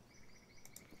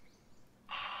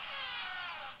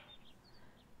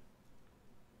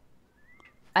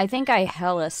 I think I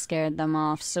hella scared them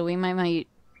off, so we might.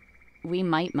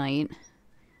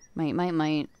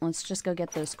 Let's just go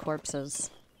get those corpses.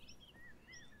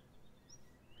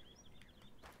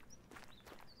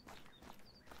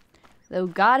 Though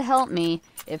God help me,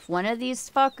 if one of these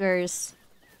fuckers...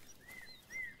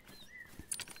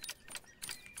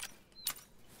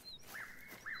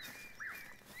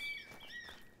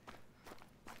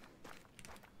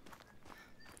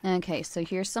 Okay, so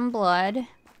here's some blood.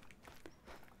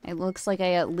 It looks like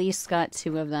I at least got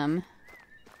 2 of them.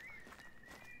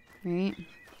 Right?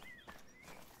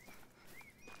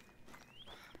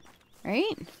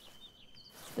 Right?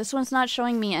 This one's not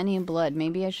showing me any blood.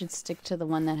 Maybe I should stick to the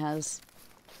one that has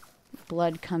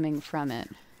blood coming from it.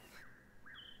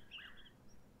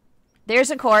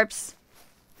 There's a corpse.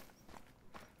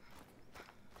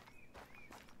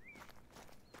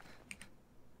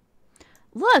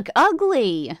 Look,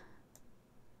 ugly.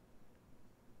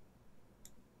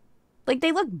 Like,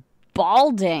 they look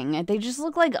balding. They just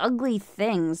look like ugly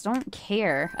things. Don't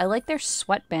care. I like their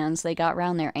sweatbands they got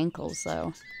around their ankles,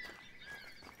 though.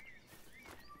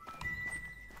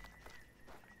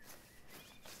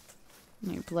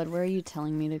 Your blood, where are you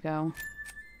telling me to go?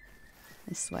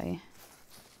 This way.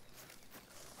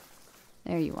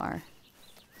 There you are.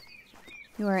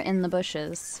 You are in the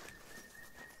bushes.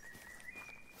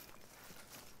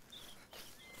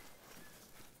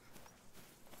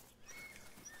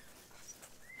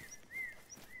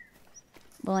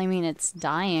 Well, I mean, it's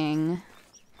dying.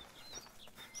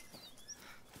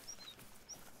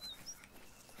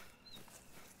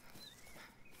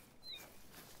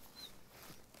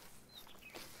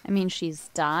 I mean, she's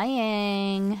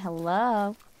dying.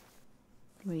 Hello?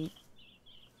 Wait.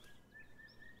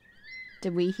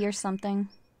 Did we hear something?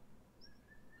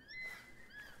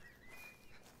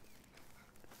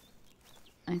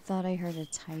 I thought I heard a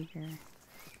tiger.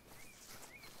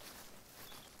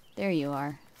 There you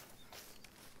are.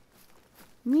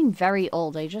 I mean, very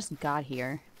old. I just got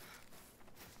here.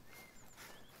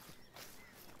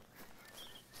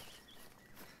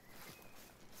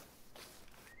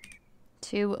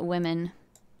 Two women.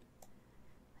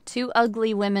 2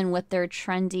 ugly women with their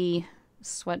trendy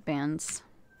sweatbands.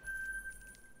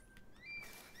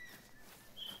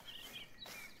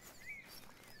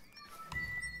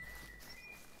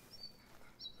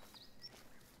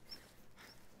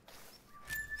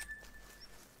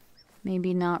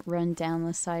 Maybe not run down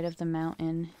the side of the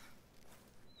mountain.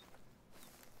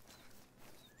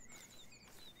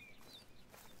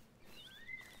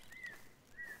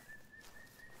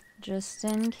 Just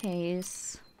in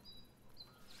case.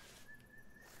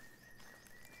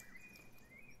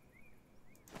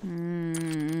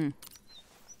 Hmm.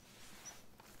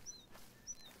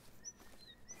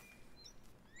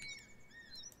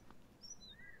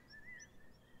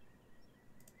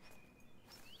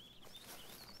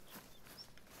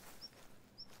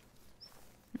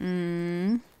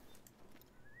 Hmm.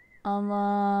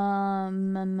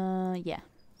 Yeah.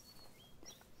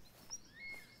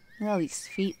 Look at all these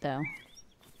feet, though.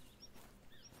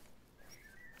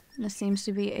 This seems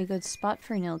to be a good spot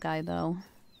for nilgai, though.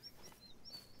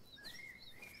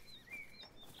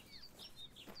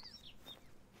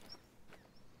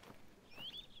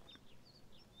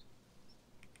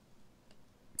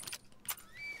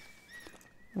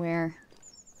 Where?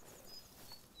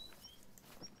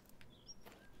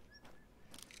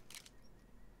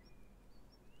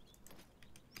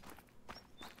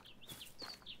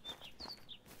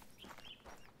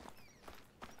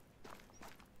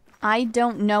 I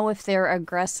don't know if they're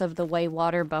aggressive the way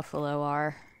water buffalo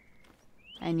are.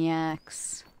 And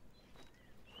yaks.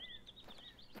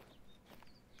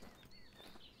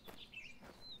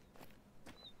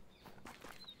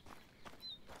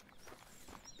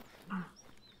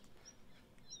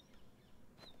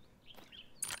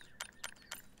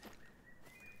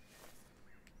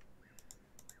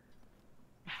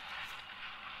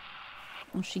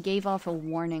 Well, she gave off a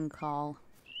warning call.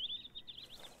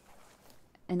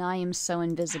 And I am so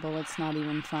invisible, it's not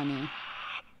even funny.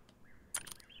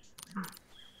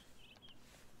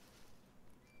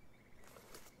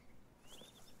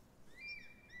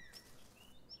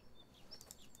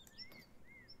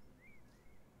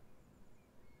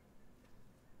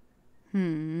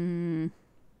 Hmm.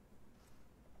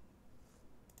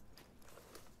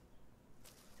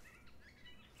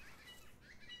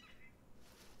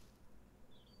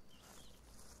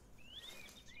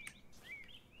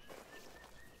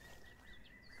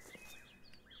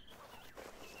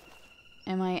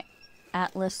 Am I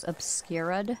Atlas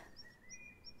Obscurad?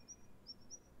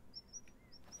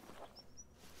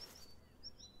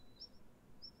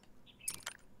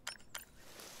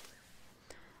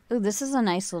 Ooh, this is a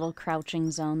nice little crouching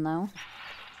zone, though.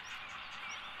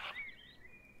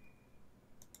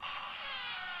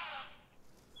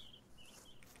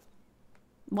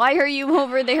 Why are you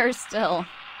over there still?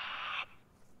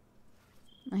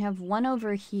 I have one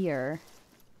over here.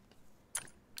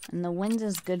 And the wind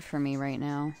is good for me right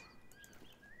now.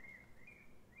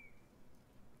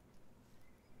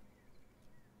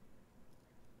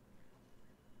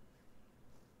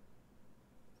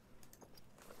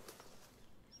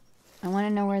 I want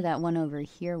to know where that one over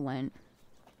here went.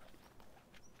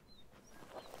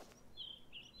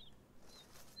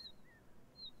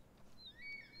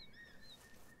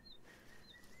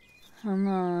 I'm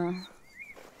gonna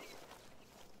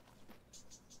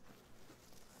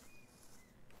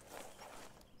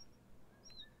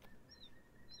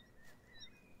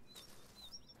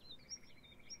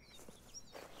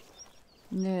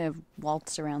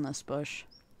waltz around this bush.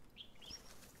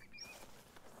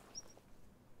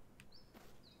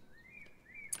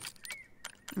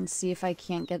 And see if I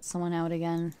can't get someone out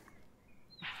again.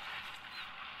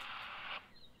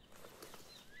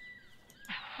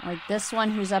 Like this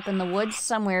one who's up in the woods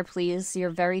somewhere, please. You're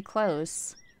very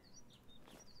close.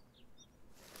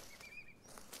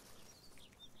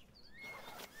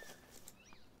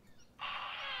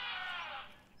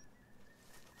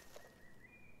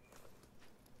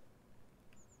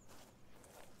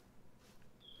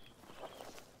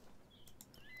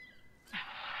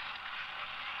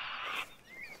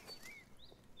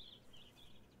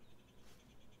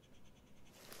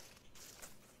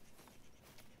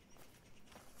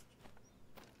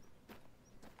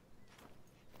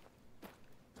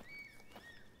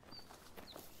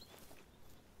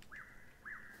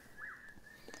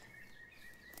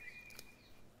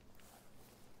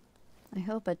 I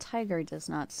hope a tiger does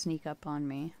not sneak up on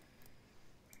me.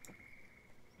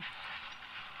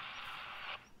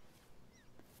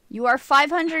 You are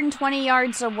 520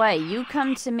 yards away. You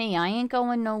come to me. I ain't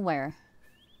going nowhere.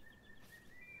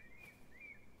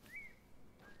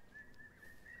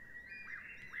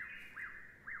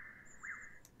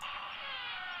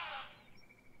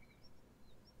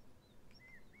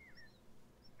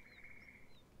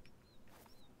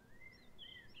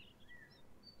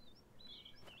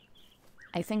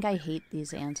 I think I hate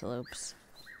these antelopes.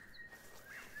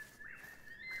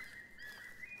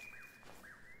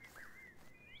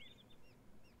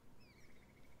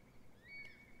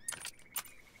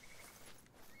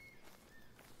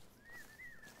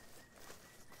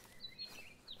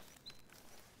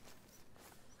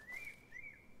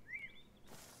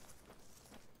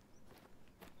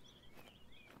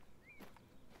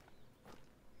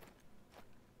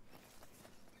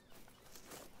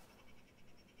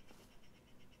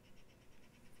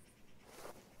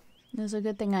 It's a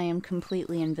good thing I am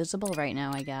completely invisible right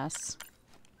now, I guess.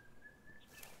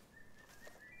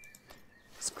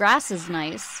 This grass is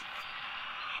nice.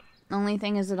 The only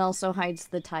thing is it also hides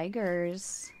the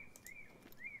tigers.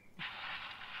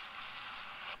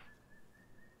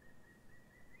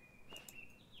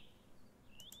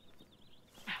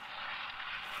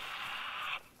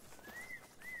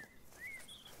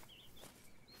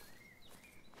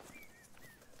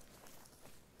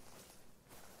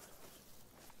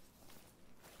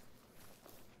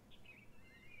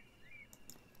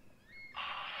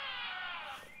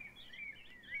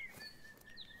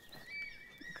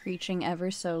 Reaching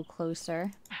ever so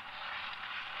closer.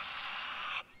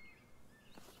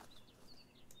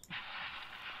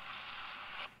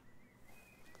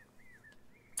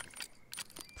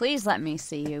 Please let me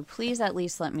see you. Please at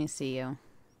least let me see you.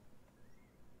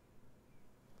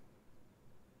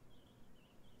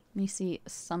 Let me see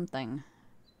something.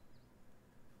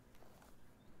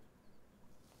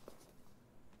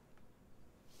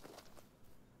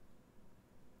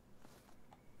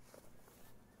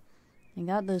 I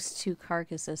got those 2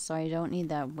 carcasses, so I don't need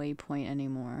that waypoint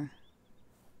anymore.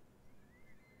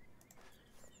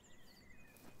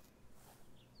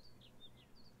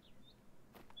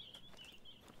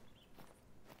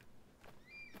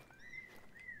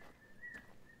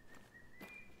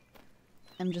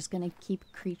 I'm just gonna keep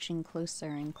creeping closer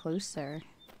and closer.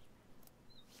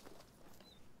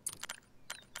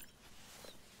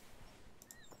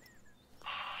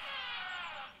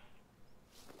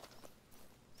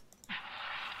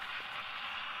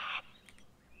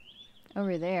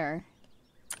 Over there.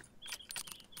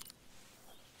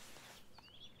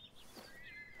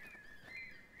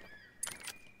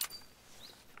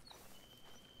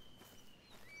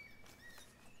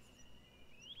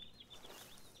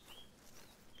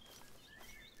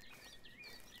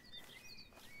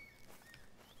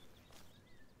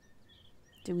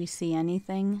 Do we see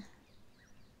anything?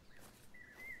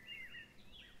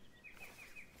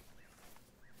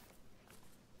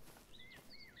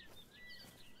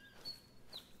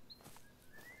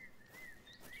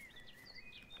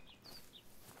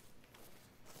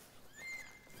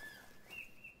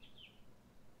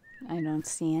 I don't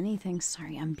see anything.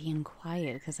 Sorry, I'm being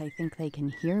quiet because I think they can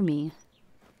hear me.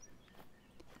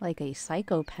 Like a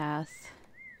psychopath.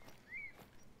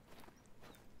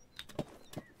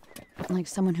 Like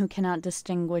someone who cannot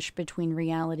distinguish between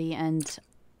reality and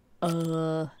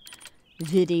a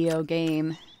video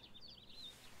game.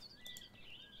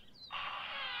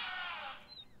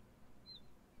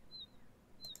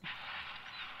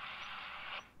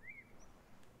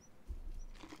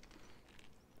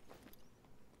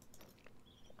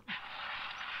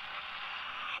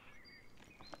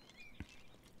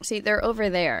 See, they're over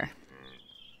there.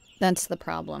 That's the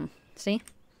problem. See?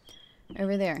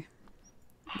 Over there.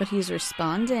 But he's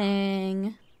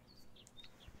responding.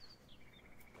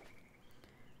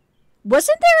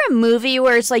 Wasn't there a movie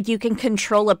where it's like you can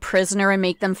control a prisoner and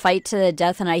make them fight to the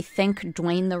death, and I think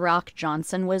Dwayne "The Rock"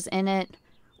 Johnson was in it?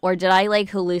 Or did I, like,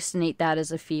 hallucinate that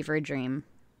as a fever dream?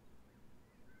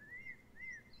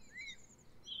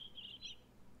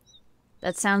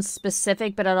 That sounds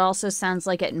specific, but it also sounds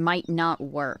like it might not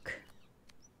work.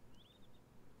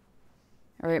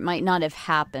 Or it might not have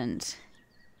happened.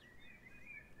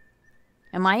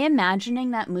 Am I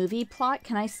imagining that movie plot?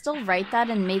 Can I still write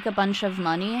that and make a bunch of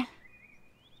money?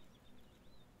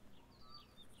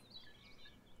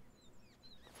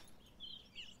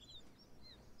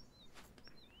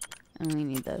 I only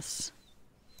need this.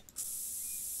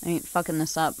 I ain't fucking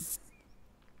this up.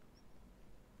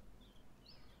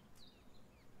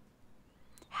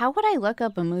 How would I look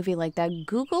up a movie like that?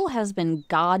 Google has been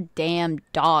goddamn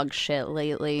dog shit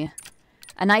lately.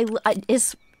 And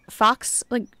is Fox,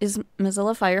 like, is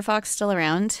Mozilla Firefox still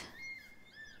around?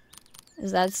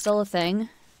 Is that still a thing?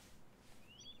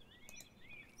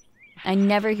 I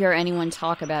never hear anyone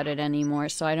talk about it anymore,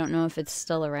 so I don't know if it's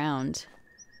still around.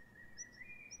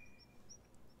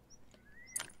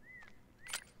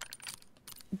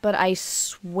 But I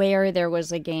swear there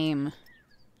was a game.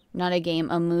 Not a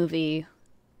game, a movie.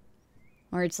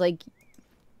 Where it's like...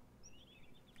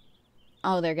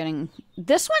 Oh, they're getting...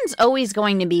 This one's always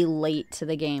going to be late to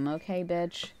the game, okay,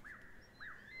 bitch?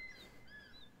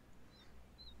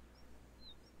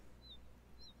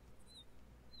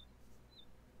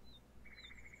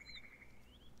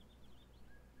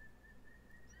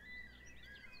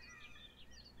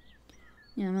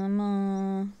 Yeah,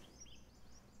 mama.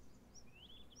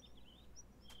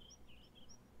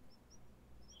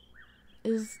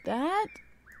 Is that...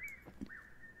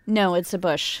 No, it's a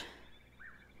bush.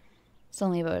 It's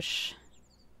only a bush.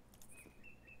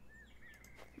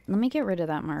 let me get rid of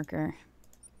that marker.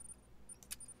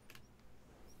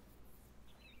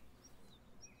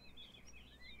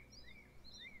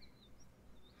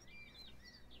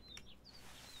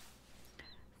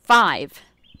 Five.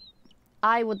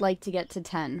 I would like to get to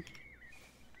 10.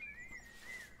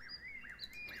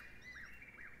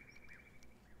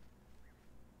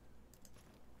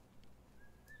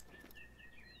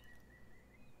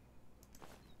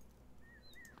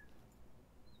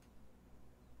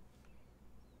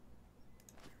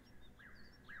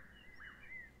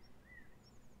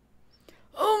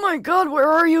 Oh my god, where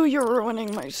are you? You're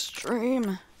ruining my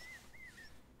stream.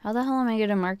 How the hell am I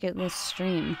gonna market this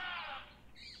stream?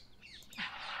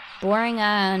 Boring,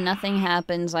 nothing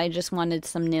happens. I just wanted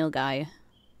some nilgai.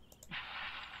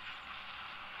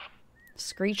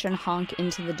 Screech and honk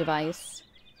into the device.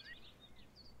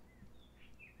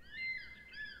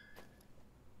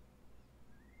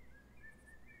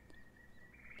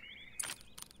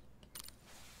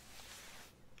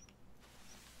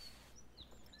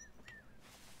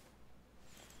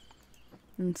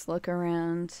 Let's look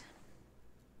around.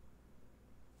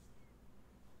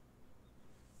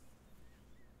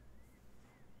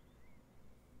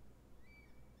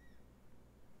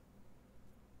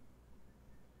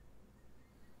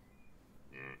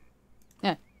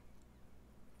 Yeah.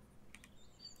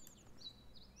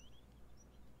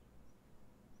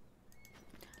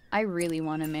 I really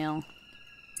want a mail.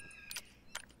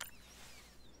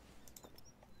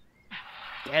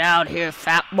 Get out here,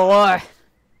 fat boy.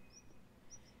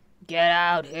 Get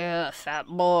out here, fat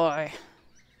boy.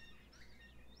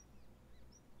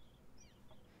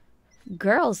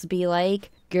 Girls be like,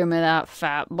 give me that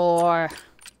fat boy.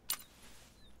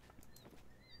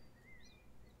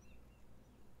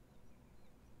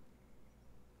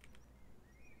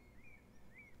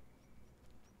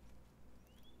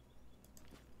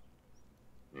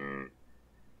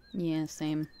 Yeah,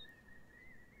 same.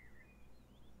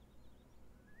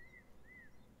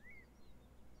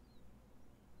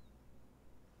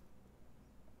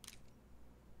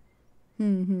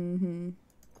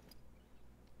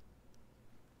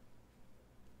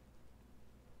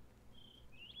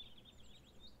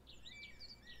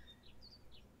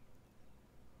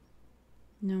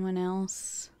 No one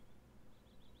else.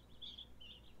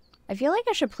 I feel like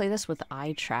I should play this with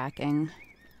eye tracking.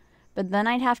 But then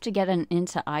I'd have to get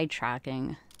into eye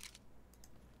tracking.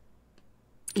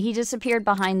 He disappeared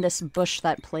behind this bush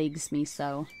that plagues me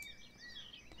so.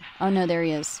 Oh no, there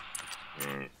he is.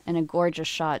 And a gorgeous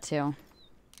shot too.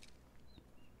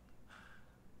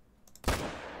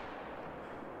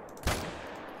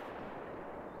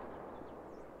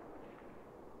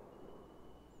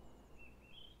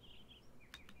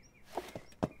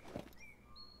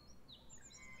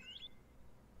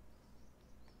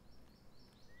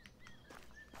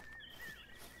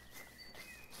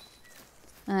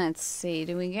 Let's see,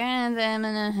 do we get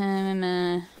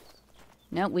them?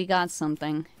 Nope, we got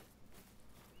something.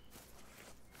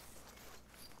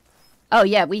 Oh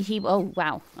yeah, oh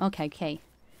wow. Okay.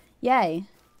 Yay.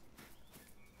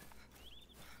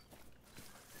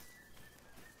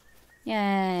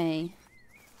 Yay.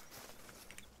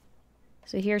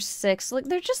 So here's 6. Look,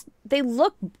 they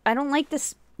look, I don't like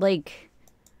this, like,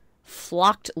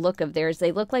 flocked look of theirs.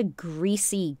 They look like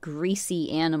greasy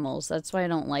animals. That's why I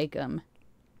don't like them.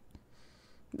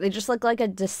 They just look like a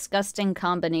disgusting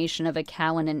combination of a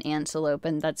cow and an antelope,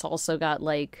 and that's also got,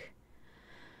 like,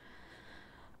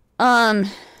 not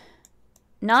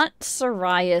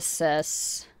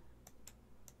psoriasis.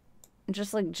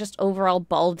 Just overall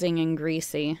balding and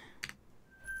greasy.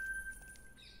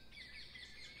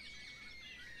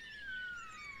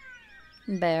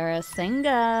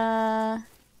 Barasinga.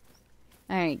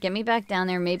 Alright, get me back down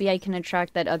there. Maybe I can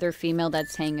attract that other female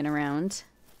that's hanging around.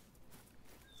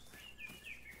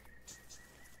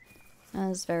 That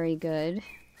was very good.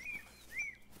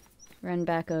 Run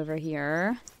back over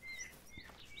here.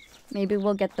 Maybe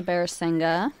we'll get the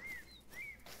Barasinga.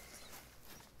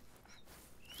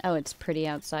 Oh, it's pretty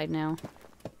outside now.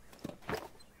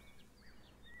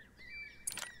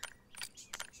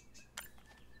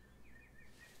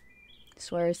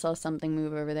 Swear I saw something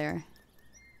move over there.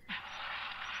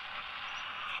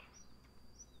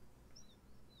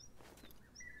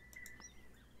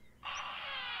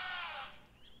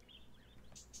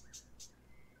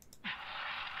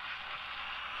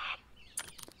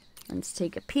 Let's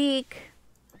take a peek.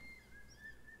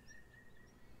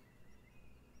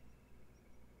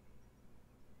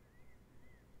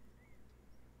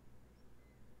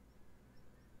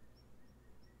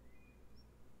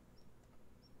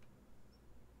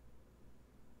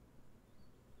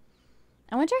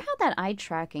 I wonder how that eye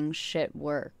tracking shit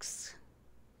works.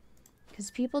 Because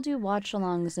people do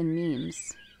watch-alongs and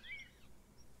memes.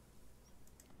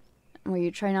 Where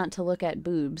you try not to look at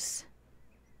boobs.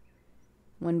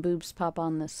 When boobs pop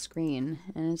on the screen.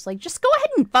 And it's like, just go ahead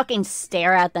and fucking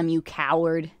stare at them, you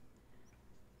coward.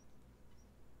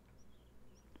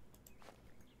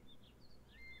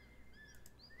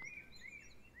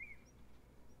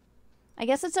 I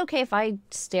guess it's okay if I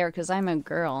stare because I'm a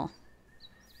girl.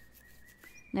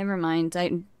 Never mind,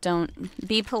 I don't...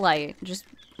 Be polite. Just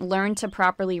learn to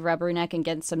properly rubberneck and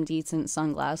get some decent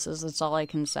sunglasses. That's all I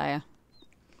can say.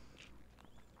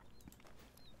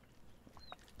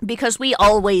 Because we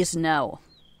always know.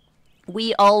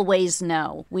 We always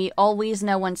know. We always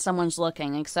know when someone's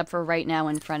looking, except for right now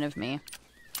in front of me.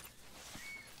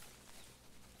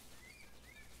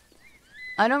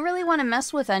 I don't really want to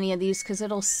mess with any of these because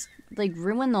it'll, like,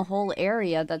 ruin the whole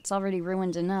area that's already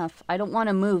ruined enough. I don't want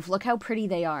to move. Look how pretty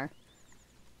they are.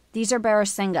 These are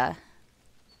Barasinga.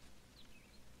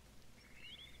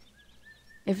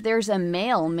 If there's a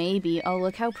male, maybe. Oh,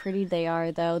 look how pretty they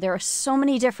are, though. There are so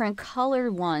many different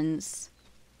colored ones.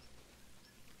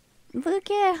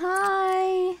 Look at,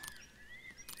 hi.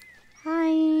 Hi.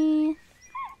 Woo.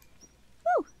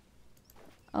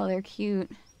 Oh, they're cute.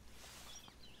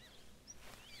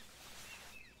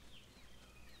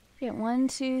 Get 1,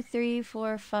 2, 3,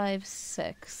 4, 5,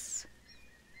 6.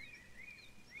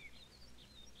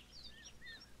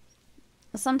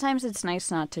 Sometimes it's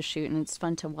nice not to shoot and it's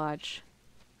fun to watch.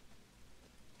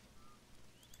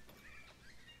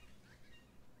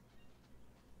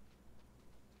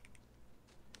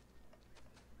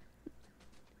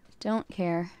 Don't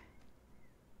care.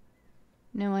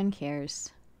 No one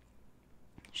cares.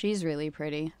 She's really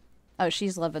pretty. Oh,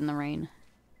 she's loving the rain.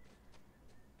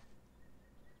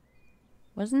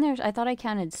 Wasn't there... I thought I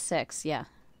counted 6, yeah.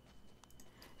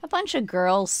 A bunch of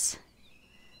girls.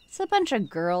 It's a bunch of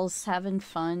girls having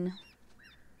fun.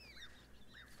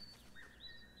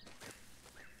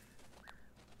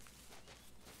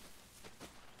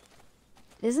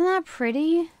 Isn't that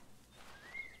pretty?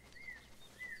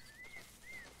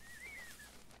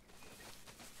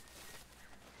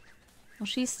 Well,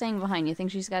 she's staying behind. You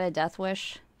think she's got a death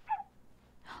wish?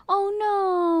 Oh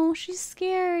no, she's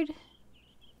scared.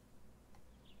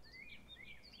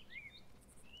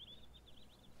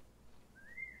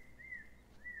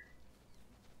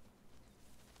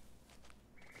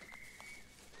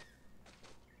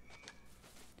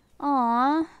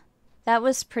 Aww. That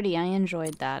was pretty. I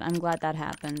enjoyed that. I'm glad that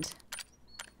happened.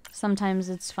 Sometimes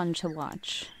it's fun to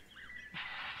watch.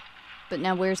 But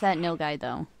now where's that nilgai,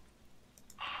 though?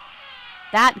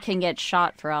 That can get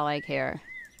shot for all I care.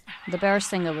 The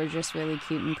Barasinga were just really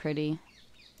cute and pretty.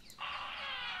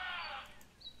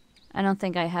 I don't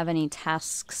think I have any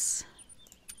tasks.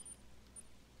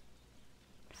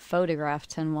 Photograph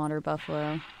 10 water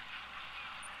buffalo.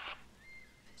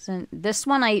 So this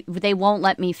one they won't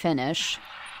let me finish.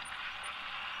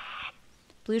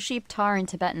 Blue sheep, tar, and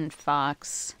Tibetan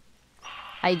fox.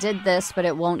 I did this, but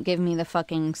it won't give me the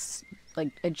fucking,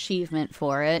 like, achievement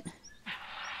for it.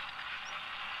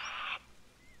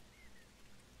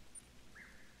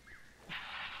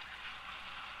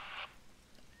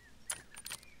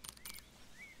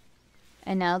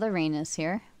 And now the rain is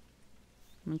here.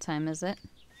 What time is it?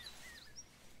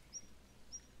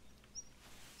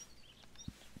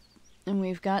 And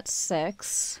we've got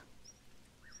 6.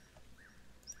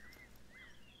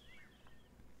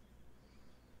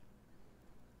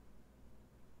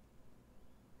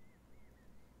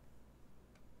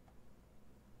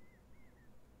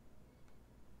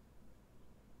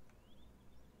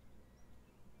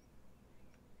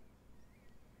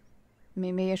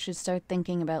 Maybe I should start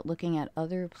thinking about looking at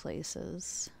other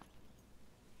places.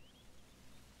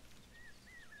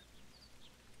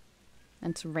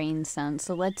 That's rain sound.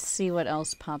 So let's see what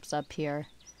else pops up here.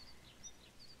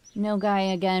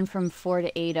 Nilgai again from 4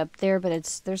 to 8 up there,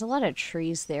 but there's a lot of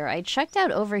trees there. I checked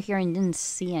out over here and didn't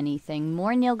see anything.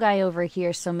 More nilgai over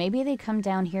here, so maybe they come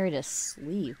down here to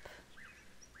sleep.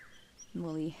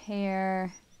 Woolly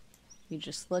hair. We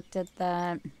just looked at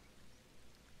that.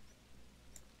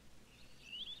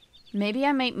 Maybe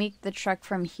I might make the trek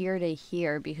from here to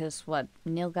here because what?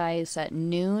 Nilgai is at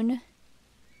noon?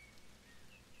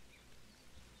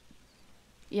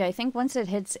 Yeah, I think once it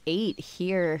hits 8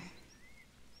 here.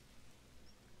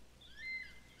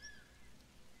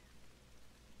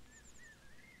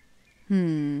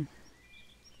 I'm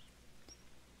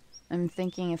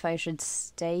thinking if I should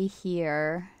stay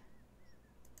here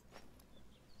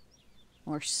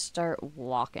or start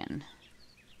walking.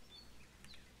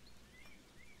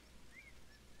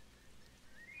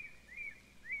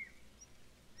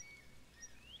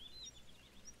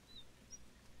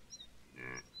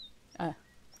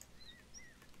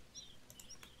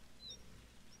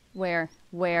 Where?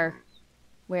 Where?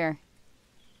 Where?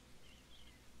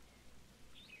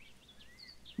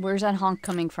 Where's that honk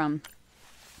coming from?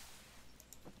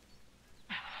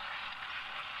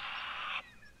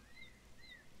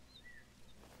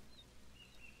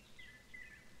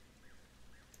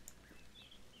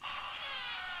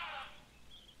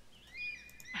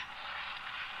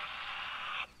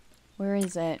 Where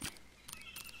is it?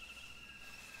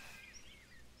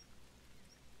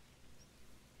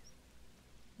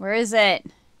 Where is it?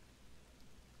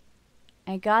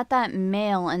 I got that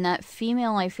male, and that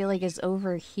female I feel like is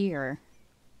over here.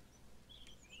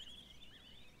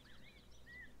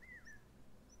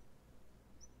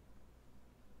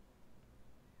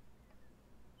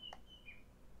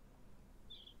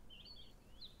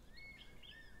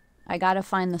 I gotta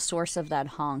find the source of that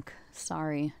honk.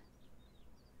 Sorry.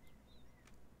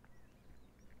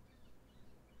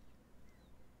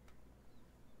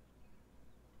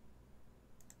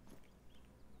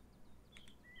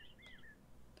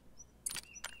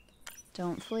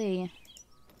 Don't flee.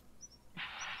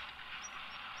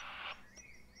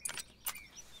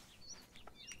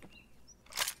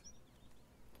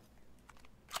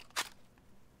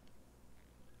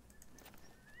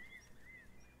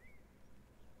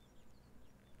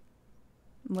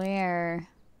 Where?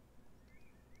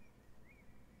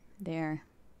 There.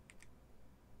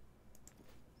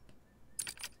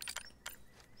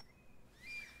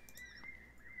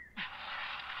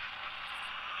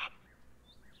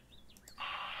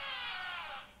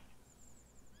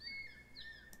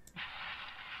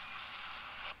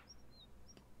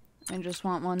 I just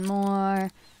want one more,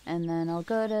 and then I'll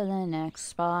go to the next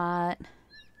spot.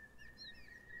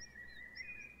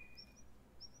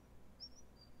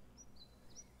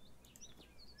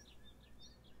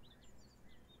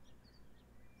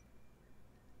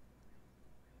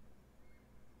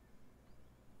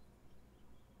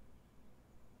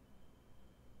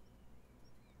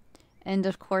 And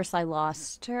of course I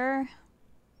lost her.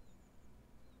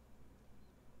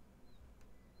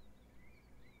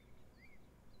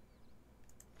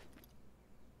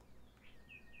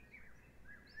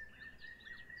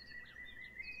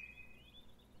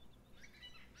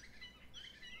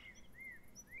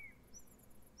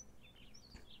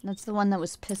 That's the one that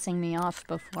was pissing me off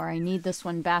before. I need this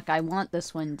one back. I want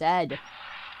this one dead.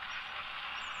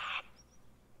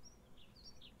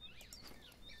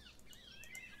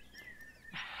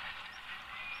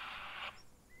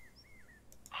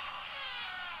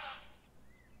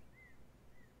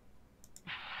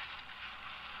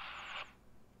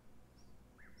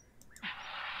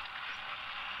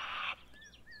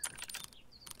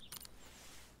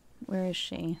 Where is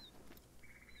she?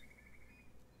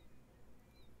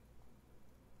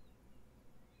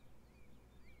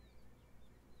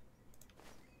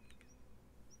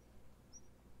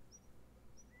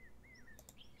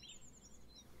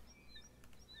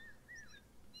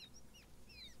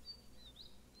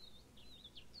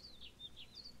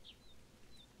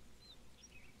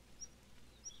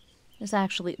 This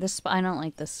actually, this spot, I don't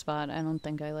like this spot. I don't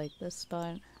think I like this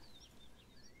spot.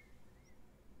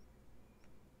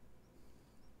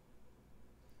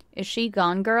 Is she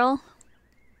gone, girl?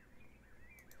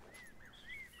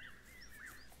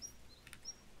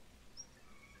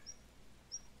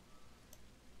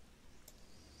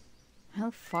 How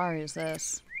far is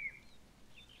this?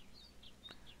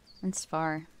 It's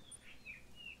far.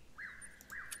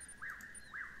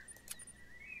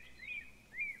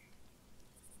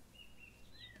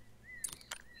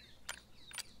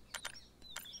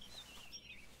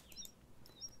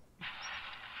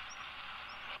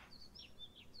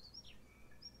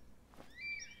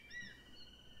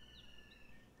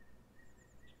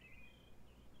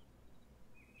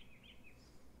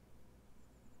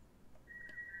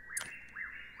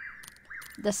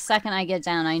 The second I get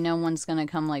down, I know one's gonna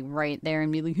come, like, right there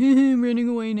and be like, I'm running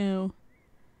away now.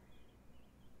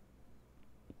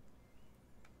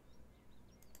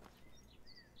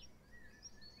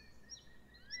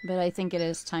 But I think it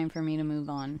is time for me to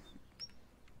move on.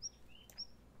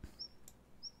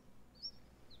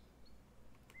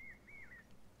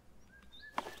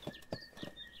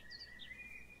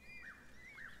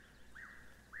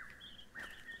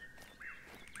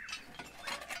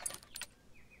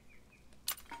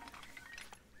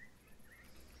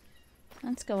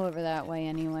 Let's go over that way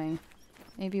anyway.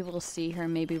 Maybe we'll see her.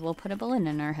 Maybe we'll put a balloon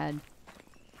in her head.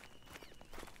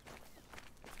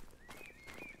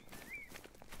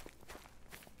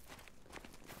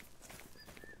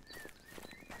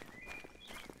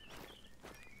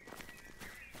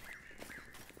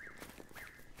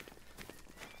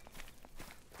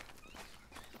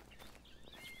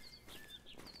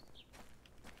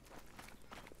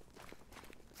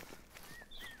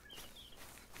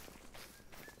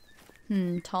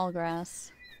 Tall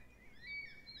grass.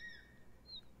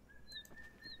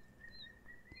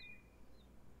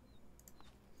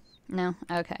 No?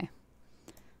 Okay.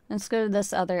 Let's go to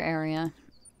this other area.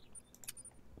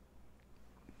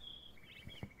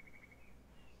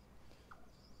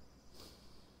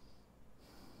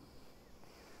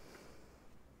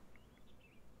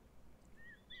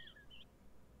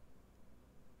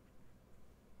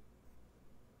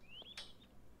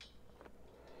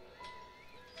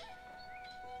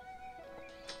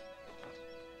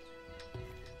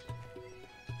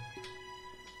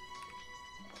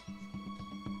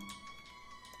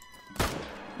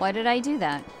 Why did I do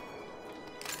that?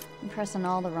 I'm pressing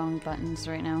all the wrong buttons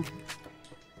right now.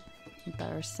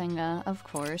 Barasinga, of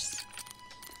course.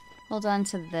 Hold on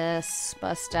to this.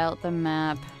 Bust out the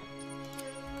map.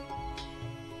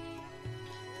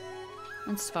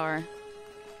 It's far.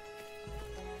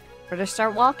 Better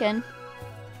start walking.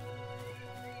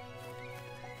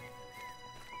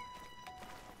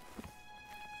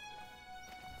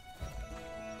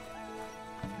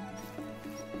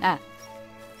 Ah.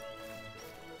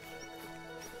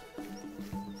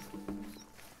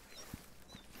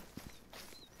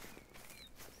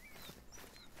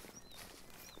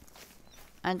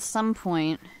 At some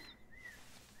point,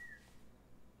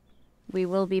 we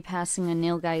will be passing a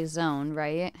nilgai zone,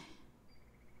 right?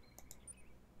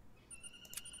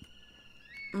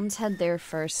 Let's head there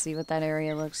first, see what that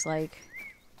area looks like.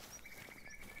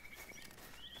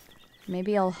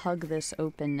 Maybe I'll hug this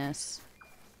openness.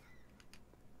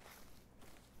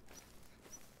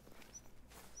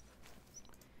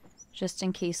 Just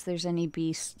in case there's any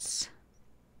beasts.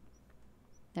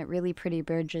 That really pretty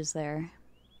bridge is there.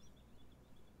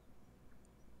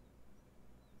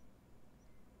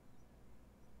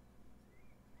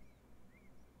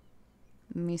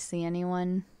 Let me see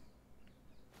anyone.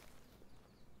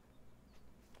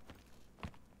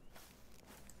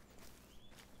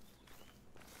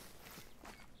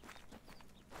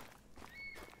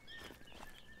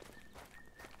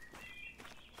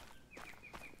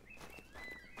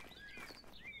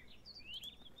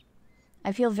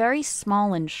 I feel very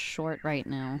small and short right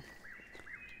now.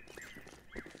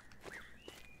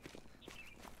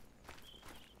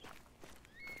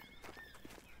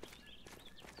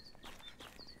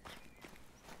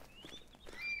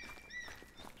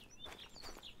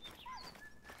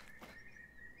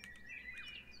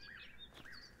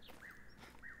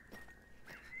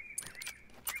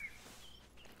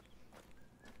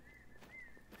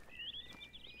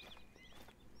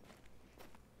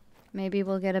 Maybe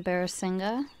we'll get a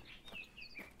Barasinga.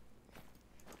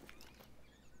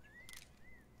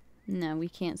 No, we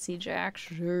can't see jack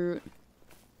shit.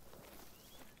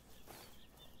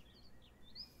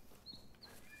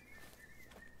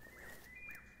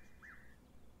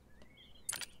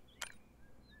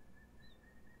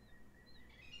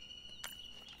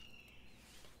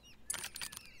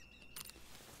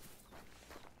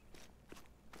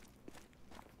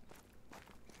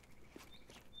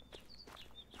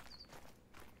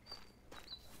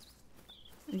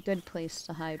 A good place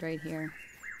to hide right here.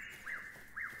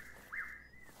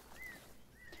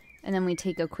 And then we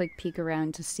take a quick peek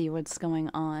around to see what's going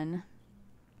on.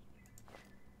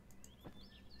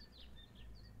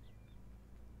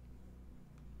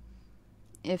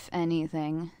 If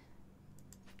anything.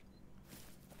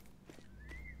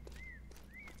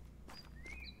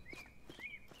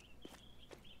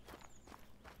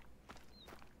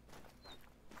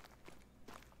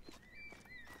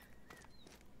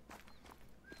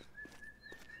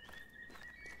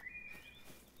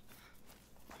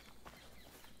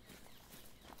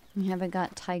 We haven't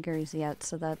got tigers yet,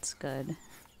 so that's good.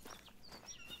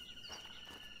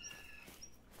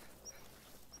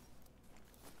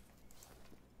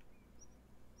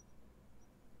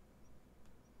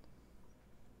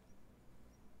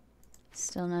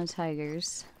 Still no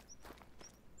tigers.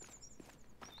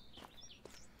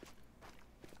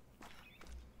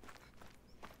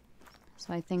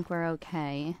 So I think we're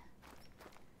okay.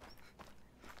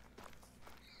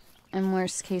 In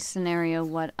worst case scenario,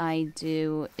 what I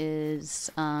do is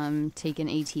take an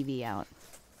ATV out.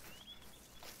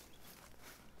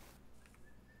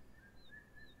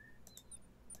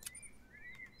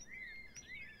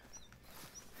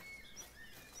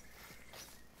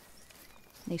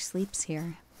 They sleeps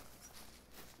here.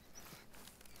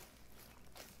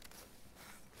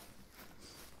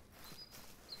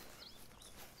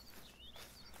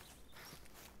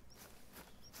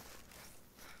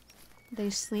 They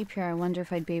sleep here. I wonder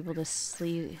if I'd be able to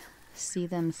see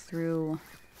them through.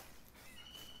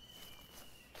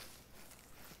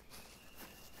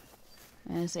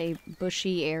 As a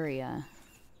bushy area.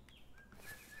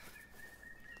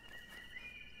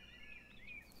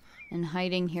 And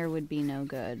hiding here would be no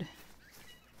good.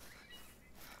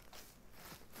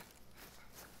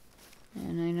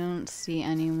 And I don't see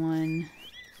anyone.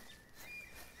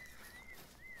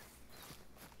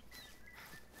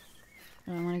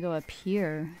 Oh, I want to go up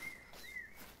here.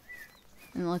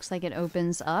 And it looks like it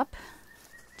opens up.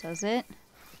 Does it?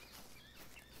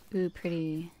 Ooh,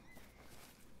 pretty.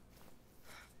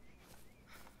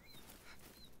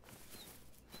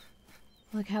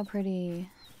 Look how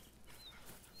pretty.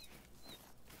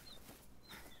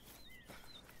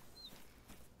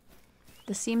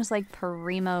 This seems like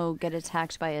Primo get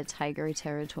attacked by a tiger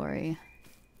territory.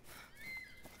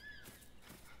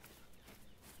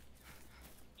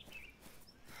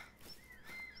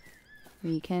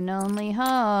 We can only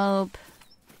hope.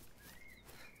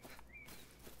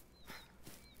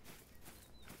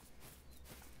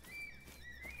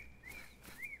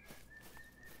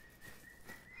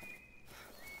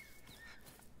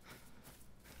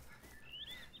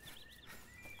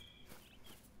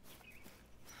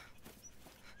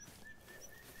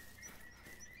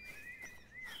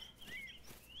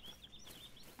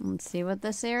 Let's see what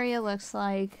this area looks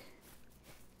like.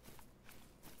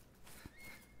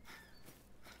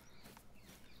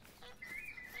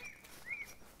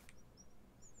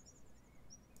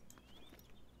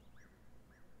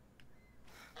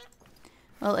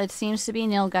 Well, it seems to be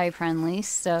nilgai friendly,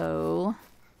 so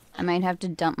I might have to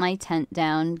dump my tent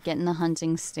down, get in the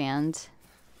hunting stand,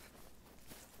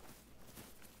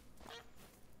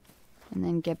 and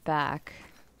then get back.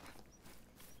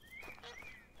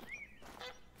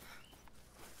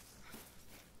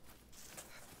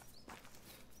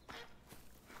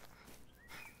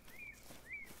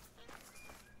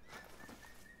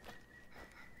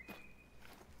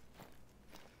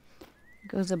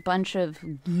 Goes a bunch of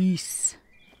geese.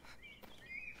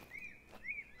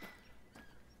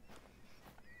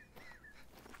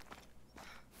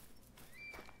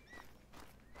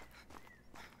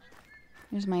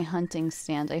 Here's my hunting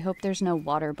stand. I hope there's no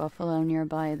water buffalo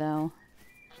nearby, though.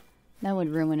 That would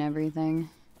ruin everything.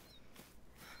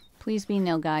 Please be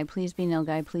nilgai. Please be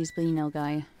nilgai. Please be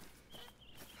nilgai.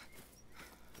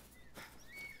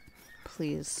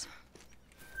 Please.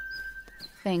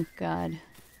 Thank God.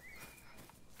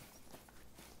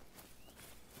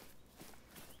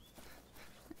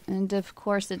 And of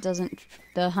course it doesn't,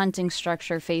 the hunting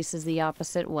structure faces the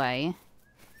opposite way.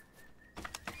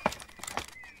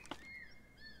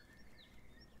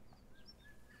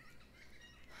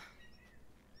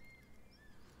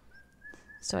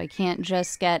 So I can't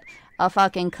just get a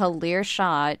fucking clear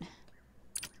shot.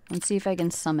 Let's see if I can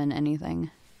summon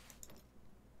anything.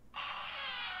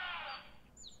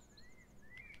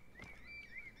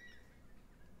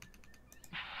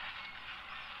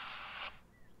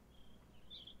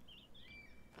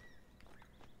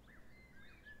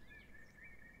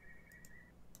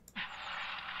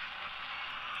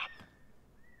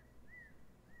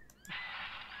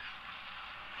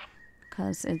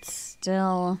 Because it's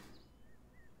still...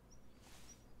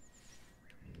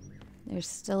 There's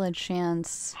still a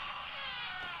chance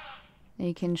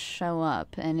they can show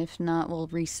up, and if not, we'll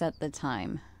reset the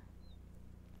time.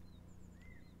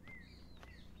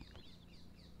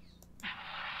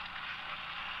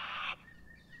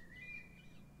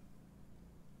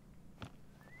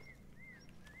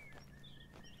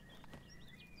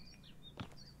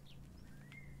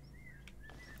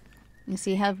 You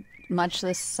see how much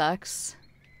this sucks?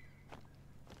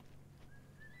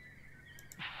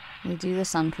 They do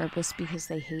this on purpose because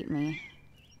they hate me.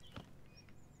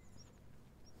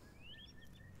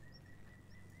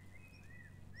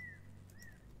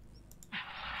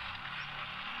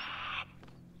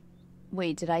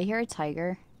 Wait, did I hear a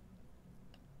tiger?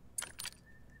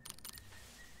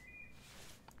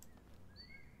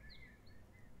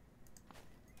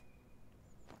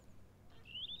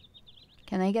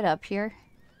 Can they get up here?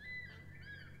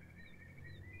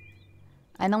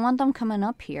 I don't want them coming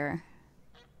up here.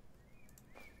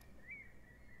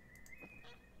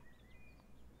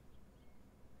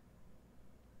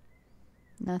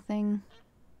 Nothing.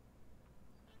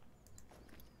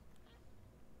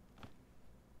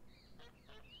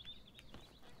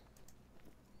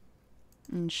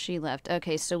 And she left.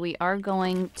 Okay, so we are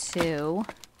going to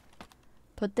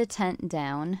put the tent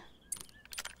down.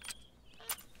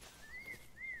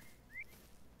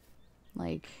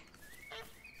 Like,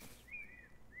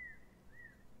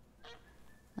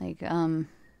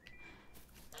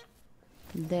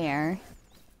 there.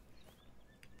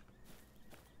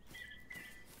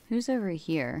 Who's over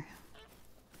here?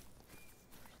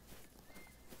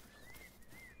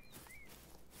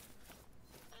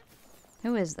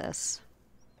 Who is this?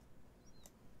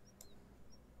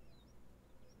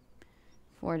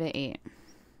 4 to 8.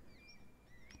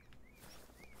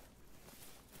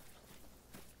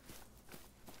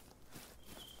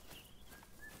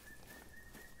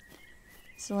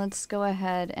 So let's go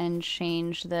ahead and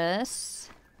change this.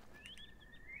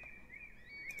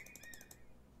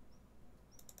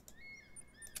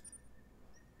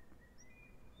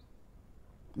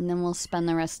 And then we'll spend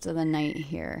the rest of the night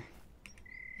here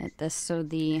at this so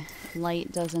the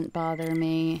light doesn't bother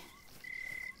me.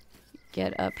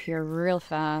 Get up here real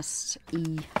fast.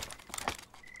 E.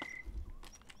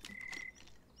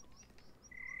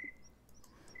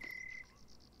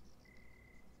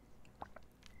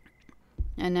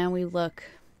 And now we look.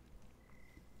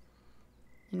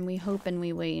 And we hope and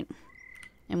we wait.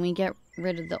 And we get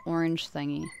rid of the orange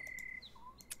thingy.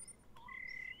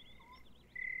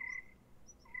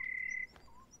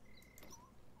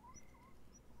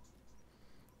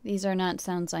 These are not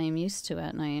sounds I am used to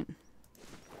at night.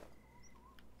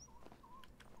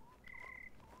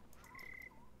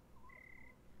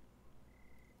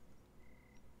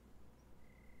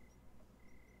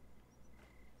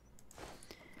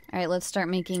 Alright, let's start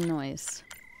making noise.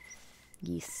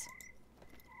 Geese.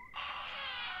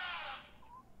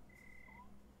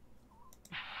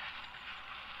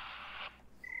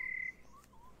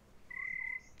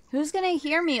 Who's gonna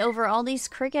hear me over all these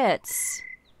crickets?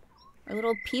 Or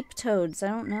little peep toads, I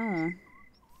don't know.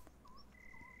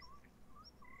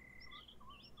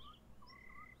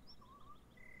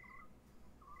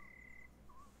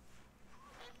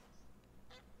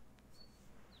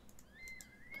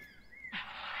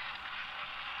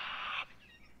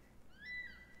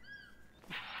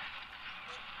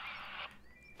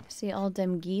 See all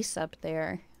them geese up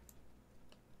there.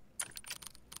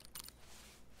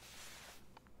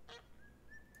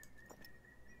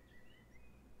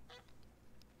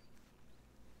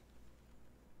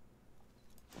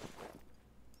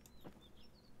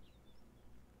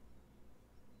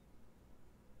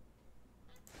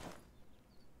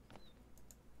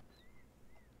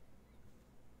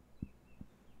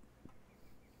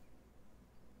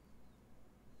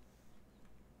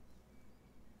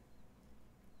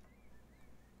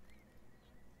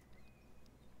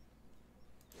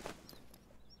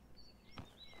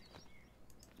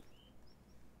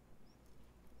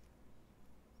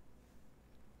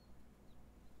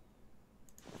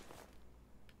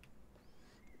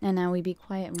 And now we be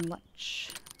quiet and watch.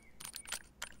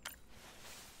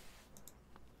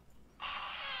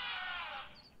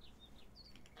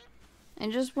 I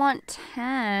just want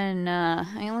 10.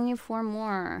 I only need 4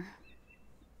 more.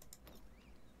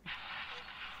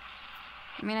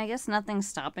 I mean, I guess nothing's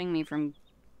stopping me from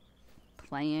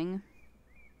playing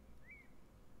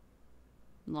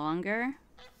longer.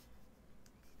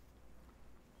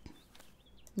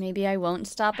 Maybe I won't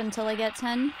stop until I get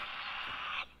 10.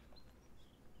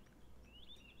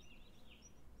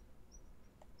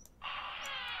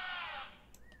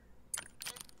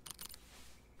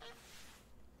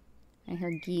 I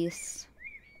hear geese.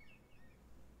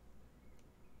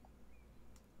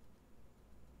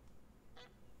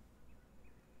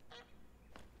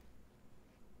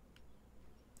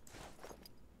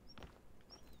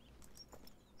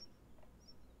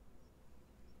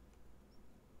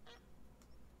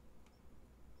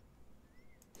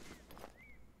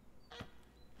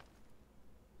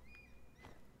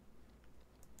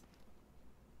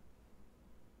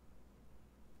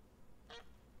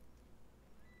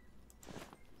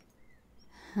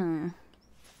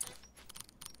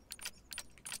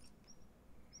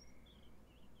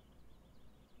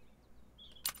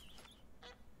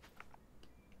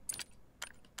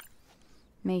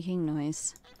 Making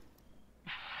noise.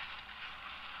 I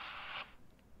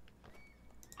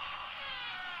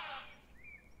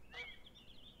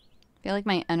feel like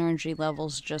my energy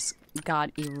levels just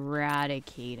got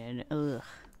eradicated. Ugh.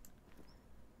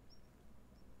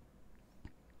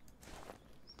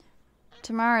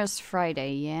 Tomorrow's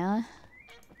Friday, yeah?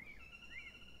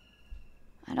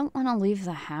 I don't want to leave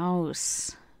the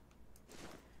house.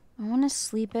 I want to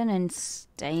sleep in and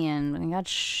stay in, but I got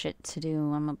shit to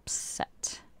do. I'm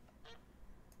upset.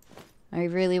 I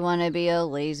really want to be a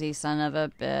lazy son of a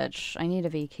bitch. I need a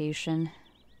vacation.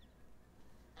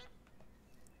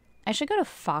 I should go to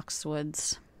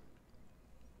Foxwoods.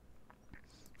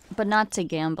 But not to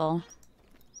gamble.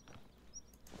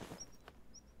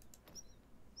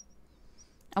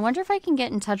 I wonder if I can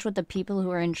get in touch with the people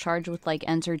who are in charge with, like,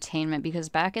 entertainment. Because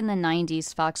back in the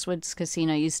 90s, Foxwoods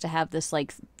Casino used to have this,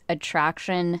 like,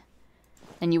 attraction.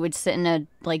 And you would sit in a,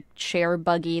 like, chair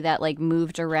buggy that, like,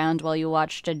 moved around while you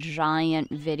watched a giant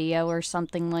video or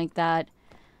something like that.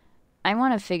 I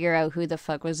want to figure out who the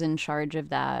fuck was in charge of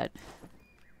that.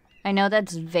 I know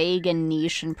that's vague and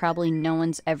niche and probably no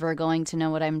one's ever going to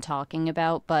know what I'm talking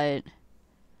about, but...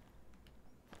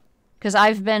 Because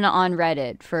I've been on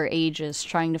Reddit for ages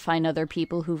trying to find other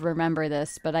people who remember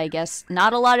this, but I guess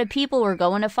not a lot of people were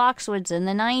going to Foxwoods in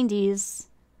the 90s.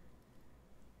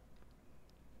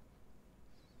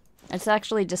 It's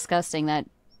actually disgusting that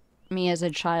me as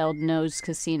a child knows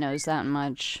casinos that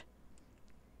much.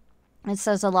 It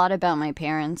says a lot about my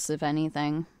parents, if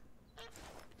anything.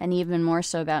 And even more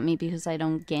so about me because I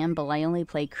don't gamble. I only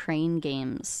play crane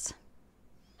games.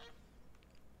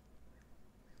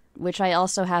 Which I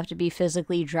also have to be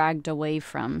physically dragged away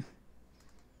from.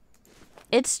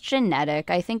 It's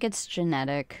genetic. I think it's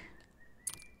genetic.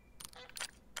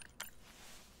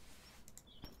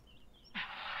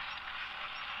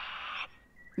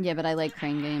 Yeah, but I like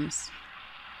crane games.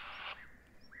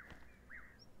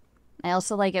 I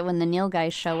also like it when the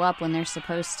nilgai show up when they're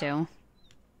supposed to.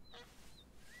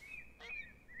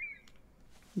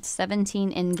 It's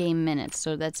 17 in-game minutes,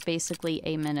 so that's basically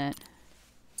a minute.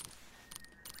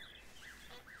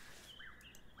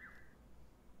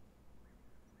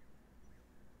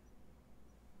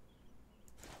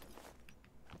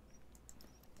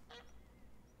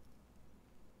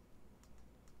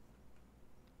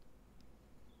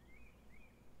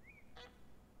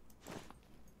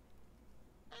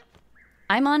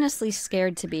 I'm honestly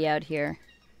scared to be out here.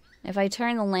 If I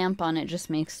turn the lamp on, it just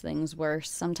makes things worse.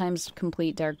 Sometimes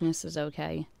complete darkness is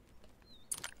okay.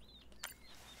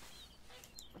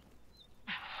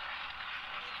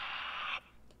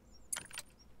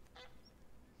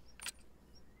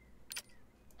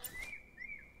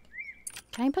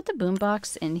 Can I put the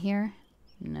boombox in here?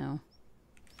 No.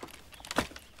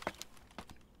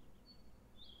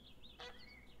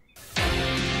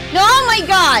 Oh my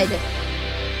god!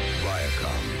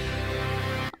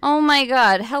 Oh my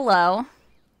god, hello.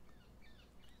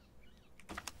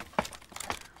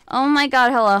 Oh my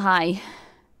god, hello, hi.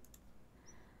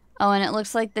 Oh, and it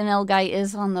looks like the nilgai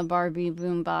is on the Barbie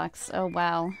boombox. Oh,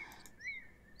 wow.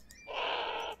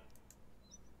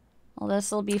 Well,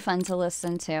 this'll be fun to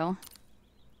listen to.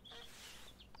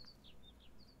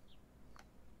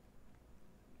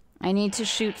 I need to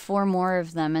shoot 4 more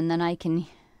of them, and then I can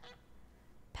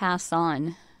pass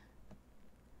on.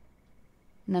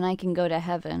 And then I can go to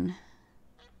heaven.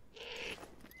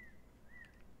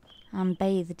 I'm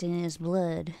bathed in his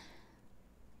blood.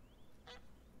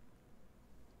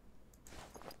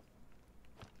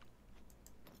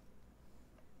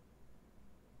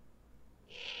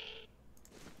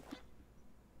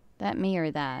 That me or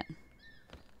that?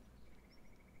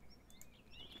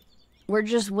 We're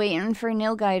just waiting for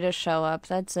nilgai to show up,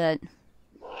 that's it.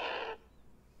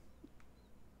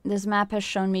 This map has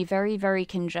shown me very, very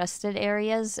congested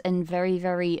areas and very,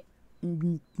 very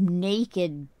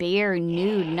naked, bare,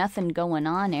 nude, nothing going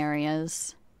on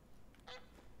areas.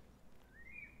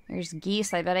 There's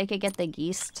geese. I bet I could get the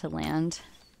geese to land.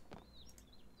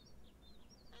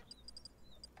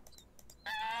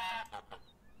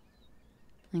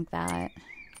 Like that.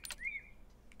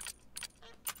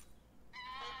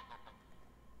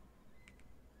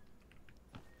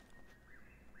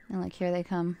 And like, here they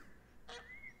come.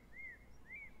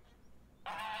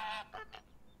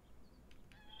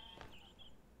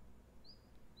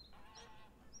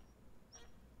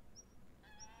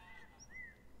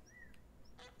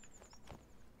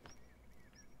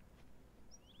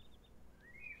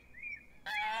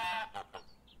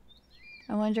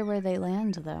 I wonder where they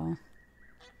land, though.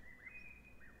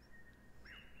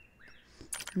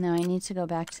 No, I need to go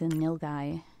back to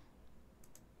nilgai.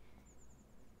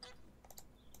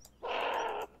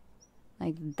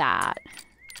 Like that.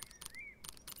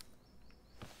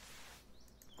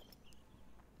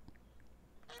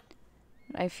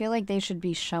 I feel like they should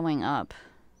be showing up.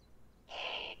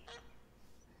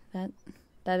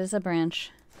 That is a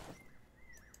branch.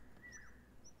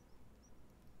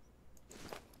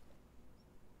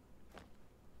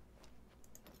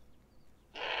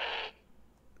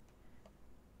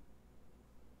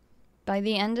 By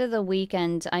the end of the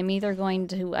weekend, I'm either going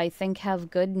to, I think,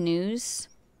 have good news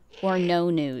or no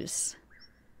news.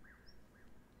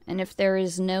 And if there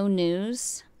is no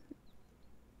news,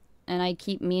 and I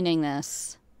keep meaning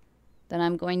this, then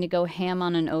I'm going to go ham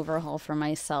on an overhaul for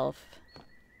myself.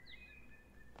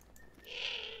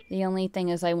 The only thing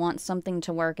is I want something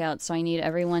to work out, so I need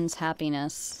everyone's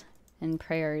happiness and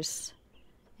prayers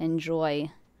and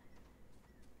joy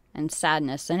and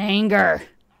sadness and anger.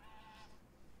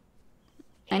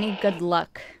 I need good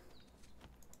luck.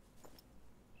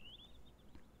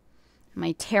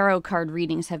 My tarot card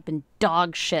readings have been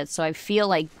dog shit, so I feel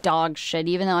like dog shit,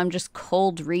 even though I'm just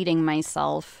cold reading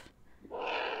myself.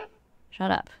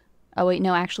 Shut up. Oh, wait,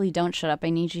 no, actually, don't shut up. I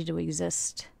need you to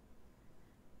exist.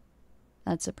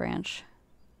 That's a branch.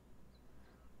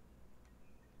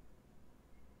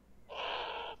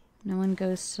 No one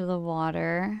goes to the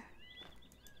water.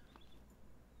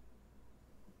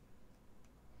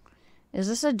 Is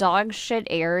this a dog shit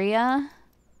area?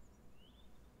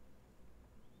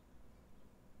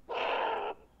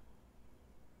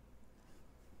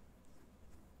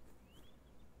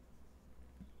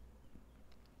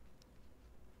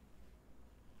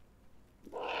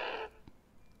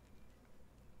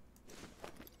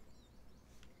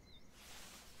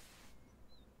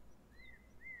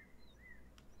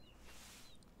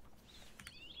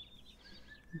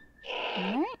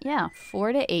 Alright, yeah,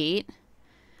 4 to 8.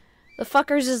 The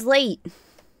fuckers is late.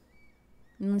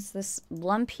 Unless this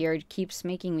lump here keeps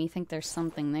making me think there's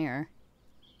something there.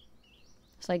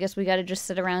 So I guess we gotta just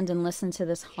sit around and listen to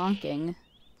this honking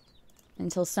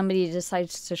until somebody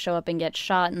decides to show up and get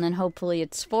shot, and then hopefully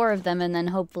it's 4 of them, and then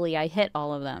hopefully I hit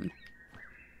all of them.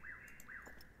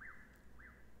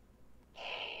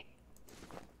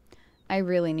 I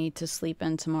really need to sleep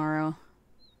in tomorrow.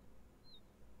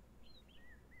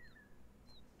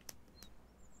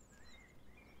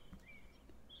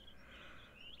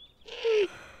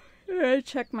 I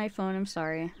check my phone, I'm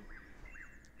sorry.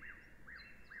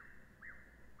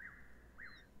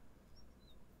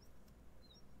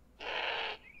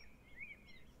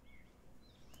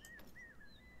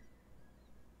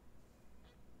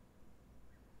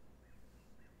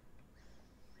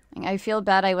 I feel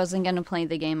bad I wasn't going to play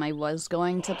the game I was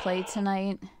going to play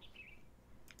tonight.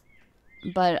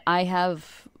 But I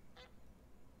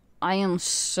am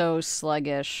so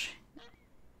sluggish.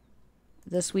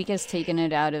 This week has taken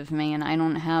it out of me, and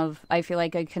I feel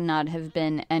like I could not have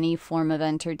been any form of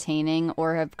entertaining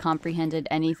or have comprehended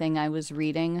anything I was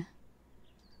reading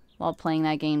while playing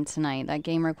that game tonight. That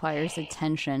game requires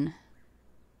attention.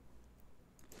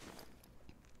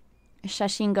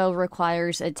 Shashingo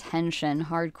requires attention,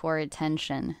 hardcore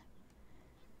attention.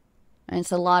 And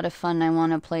it's a lot of fun. I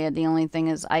want to play it. The only thing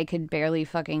is I could barely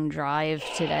fucking drive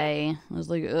today. I was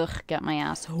like, ugh, get my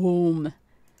ass home.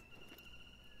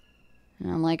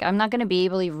 And I'm like, I'm not going to be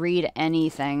able to read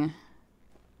anything.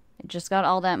 I just got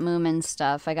all that Moomin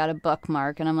stuff. I got a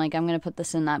bookmark, and I'm like, I'm going to put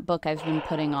this in that book I've been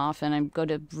putting off, and I go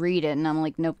to read it, and I'm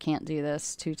like, nope, can't do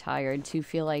this. Too tired, too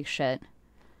feel like shit.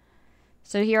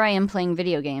 So here I am playing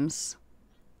video games.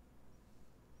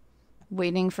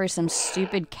 Waiting for some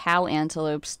stupid cow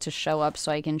antelopes to show up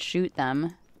so I can shoot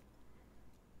them.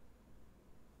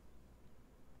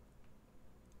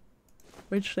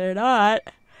 Which they're not.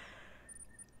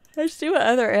 Let's see what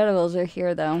other animals are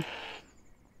here, though.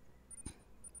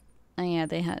 Oh yeah,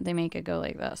 they make it go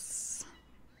like this.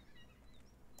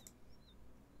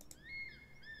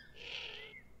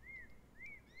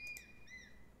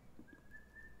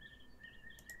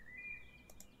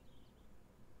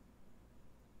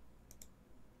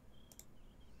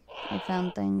 I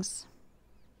found things.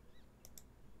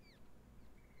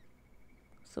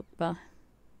 Super.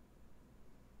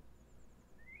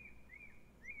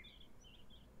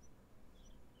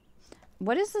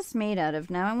 What is this made out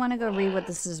of? Now I want to go read what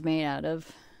this is made out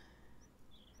of.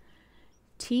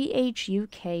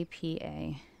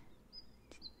 THUKPA.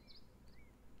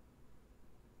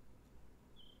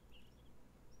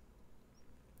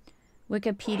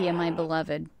 Wikipedia, my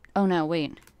beloved. Oh no,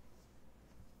 wait.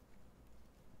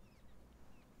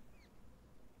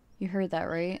 You heard that,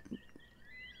 right?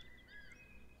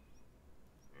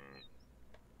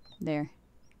 There.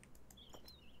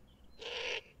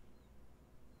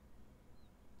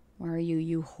 Where are you,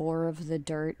 you whore of the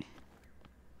dirt?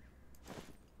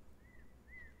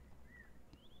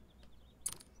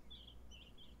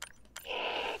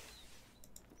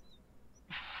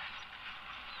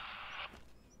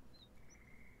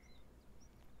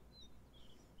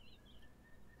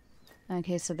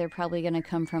 Okay, so they're probably gonna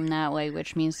come from that way,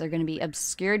 which means they're gonna be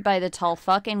obscured by the tall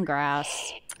fucking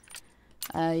grass.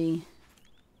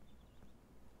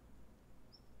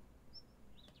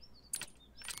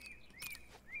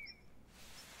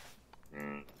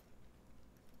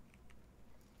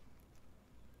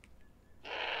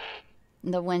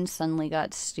 The wind suddenly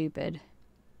got stupid.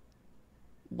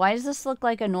 Why does this look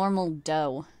like a normal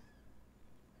doe?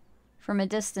 From a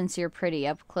distance, you're pretty.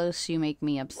 Up close, you make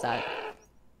me upset.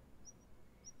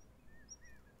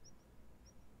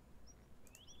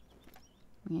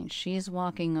 I mean, she's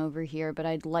walking over here, but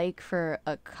I'd like for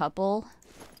a couple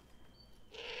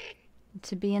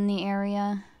to be in the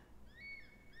area.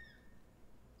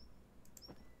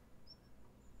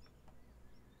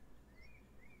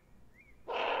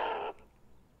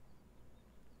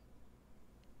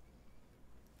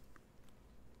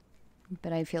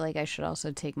 But I feel like I should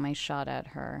also take my shot at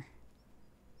her.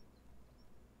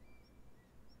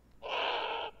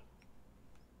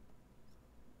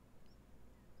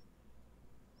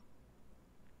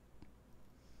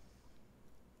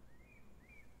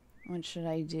 What should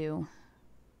I do?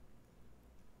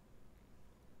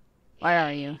 Where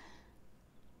are you?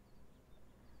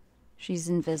 She's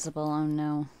invisible, oh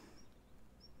no.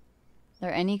 Are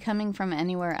there any coming from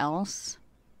anywhere else?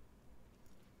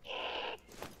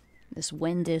 This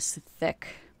wind is thick.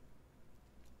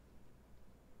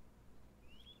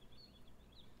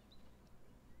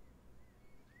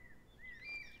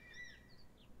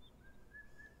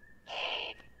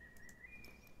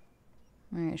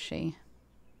 Where is she?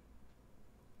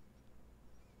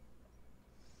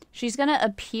 She's gonna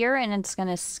appear and it's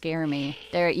gonna scare me.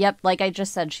 There, yep, like I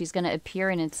just said, she's gonna appear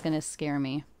and it's gonna scare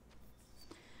me.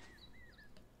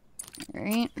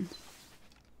 Alright.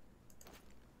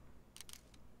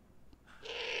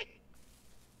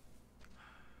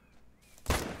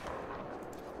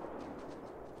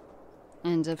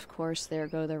 And of course, there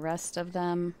go the rest of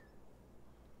them.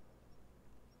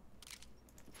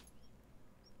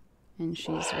 And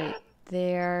she's right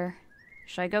there.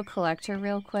 Should I go collect her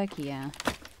real quick? Yeah.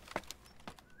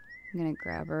 I'm gonna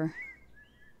grab her.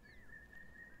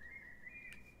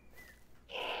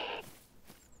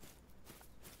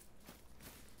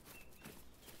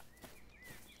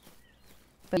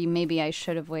 But maybe I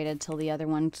should have waited till the other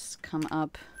ones come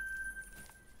up.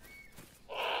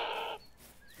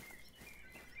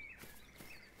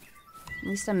 At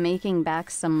least I'm making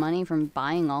back some money from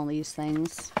buying all these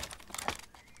things.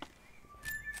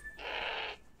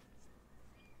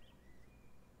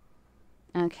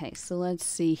 Okay, so let's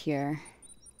see here.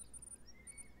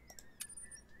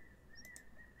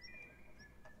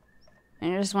 I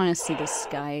just want to see the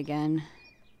sky again.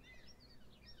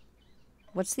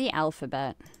 What's the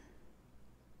alphabet?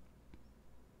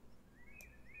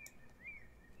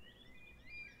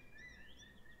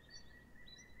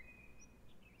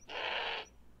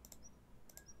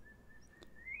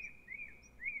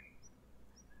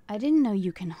 I didn't know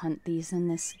you can hunt these in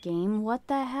this game. What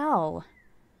the hell?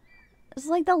 It's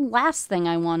like the last thing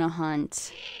I want to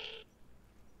hunt.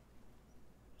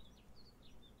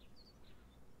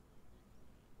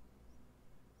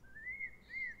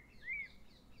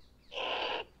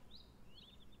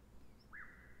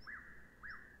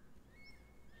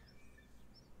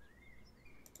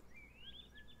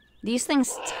 These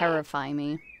things terrify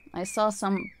me. I saw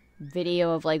some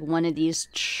video of like one of these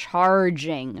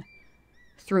charging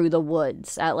through the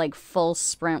woods at like full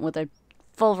sprint with a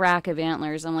full rack of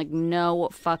antlers. I'm like, no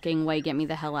fucking way, get me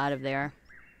the hell out of there.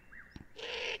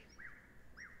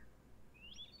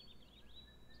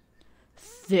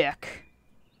 Thick.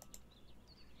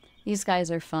 These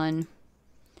guys are fun.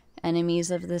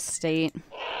 Enemies of the state.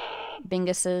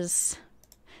 Binguses.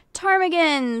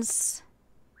 Ptarmigans!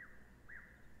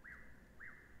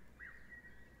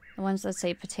 The ones that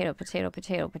say potato, potato,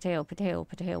 potato, potato, potato,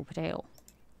 potato, potato.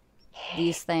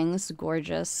 These things,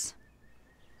 gorgeous.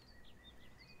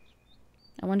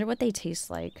 I wonder what they taste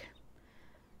like.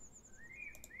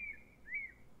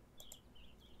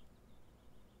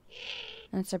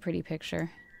 That's a pretty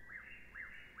picture.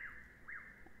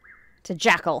 It's a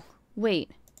jackal.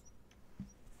 Wait.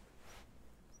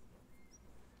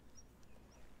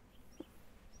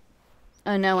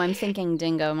 Oh no, I'm thinking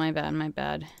dingo. My bad, my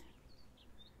bad.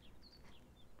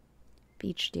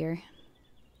 Beach deer.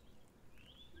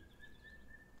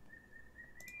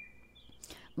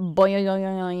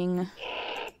 Boing.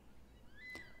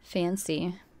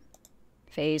 Fancy.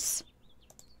 Face.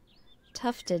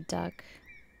 Tufted duck.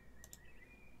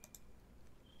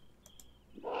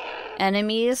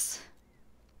 Enemies.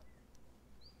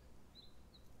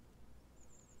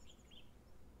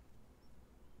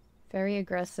 Very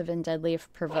aggressive and deadly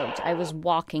if provoked. I was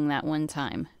walking that one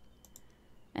time.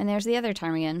 And there's the other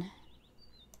ptarmigan.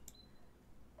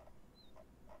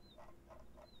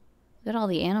 Look at all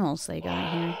the animals they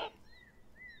got here.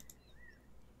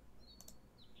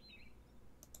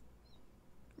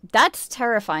 That's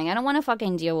terrifying. I don't want to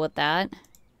fucking deal with that.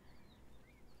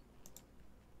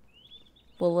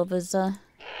 Bullivisa.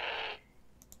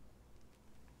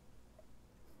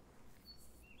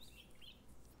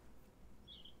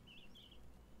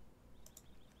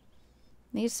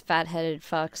 These fat-headed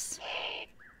fucks.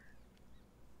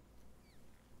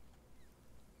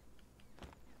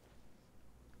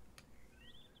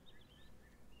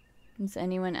 Has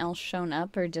anyone else shown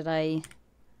up, or did I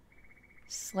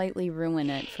slightly ruin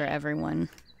it for everyone?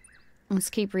 Let's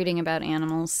keep reading about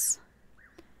animals.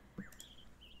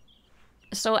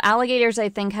 So alligators, I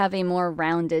think, have a more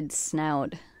rounded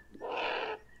snout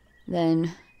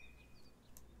Then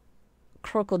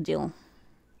crocodile.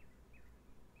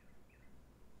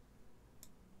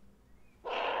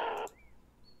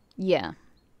 Yeah.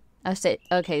 I say,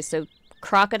 okay, so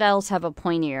crocodiles have a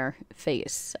pointier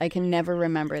face. I can never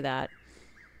remember that.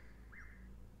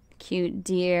 Cute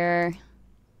deer.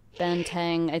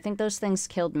 Benteng. I think those things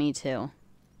killed me too.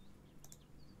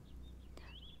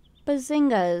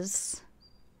 Bazingas.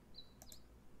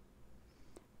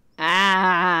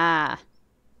 Ah!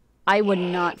 I would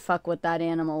not fuck with that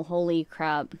animal. Holy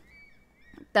crap.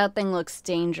 That thing looks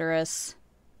dangerous.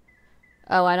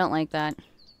 Oh, I don't like that.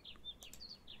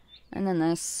 And then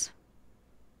this.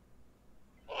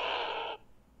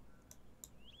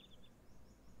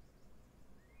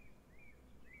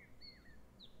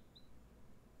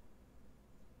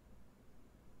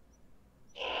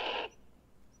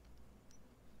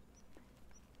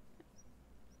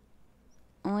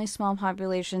 Only small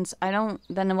populations. I don't...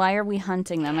 Then why are we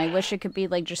hunting them? I wish it could be,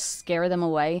 like, just scare them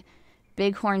away.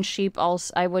 Bighorn sheep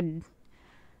also... I would...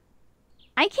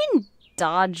 I can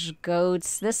dodge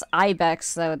goats. This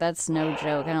ibex, though, that's no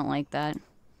joke. I don't like that.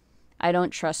 I don't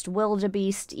trust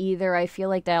wildebeest either. I feel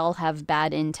like they all have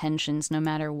bad intentions no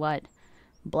matter what.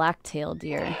 Black-tailed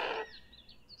deer.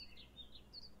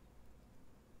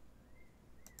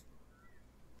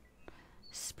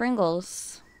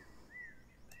 Springles.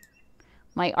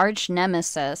 My arch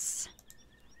nemesis.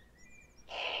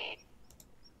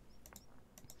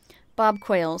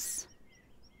 Bobquails.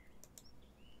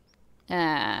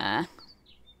 I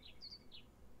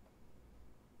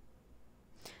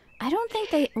don't think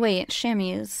they... Wait,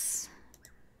 chamois.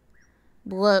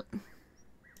 Bloop.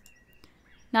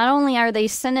 Not only are they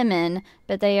cinnamon,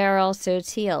 but they are also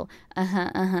teal.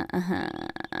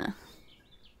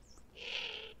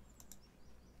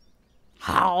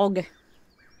 Hog.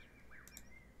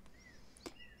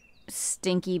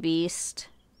 Stinky beast.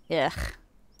 Ugh.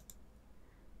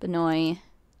 Benoy.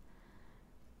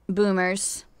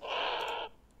 Boomers.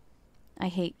 I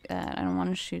hate that. I don't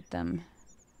want to shoot them.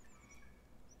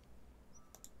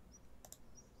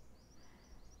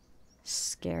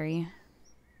 Scary.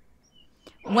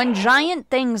 When giant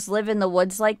things live in the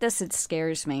woods like this, it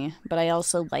scares me. But I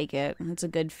also like it. It's a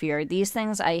good fear. These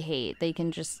things I hate. They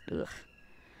can just... Ugh.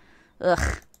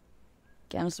 Ugh.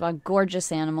 Games about gorgeous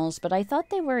animals, but I thought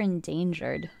they were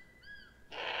endangered.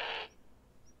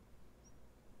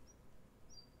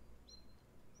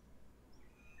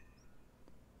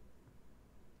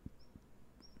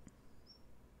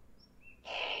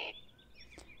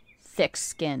 Thick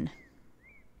skin.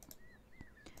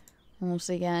 Almost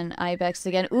again. Ibex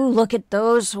again. Ooh, look at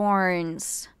those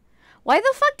horns. Why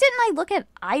the fuck didn't I look at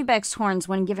ibex horns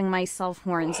when giving myself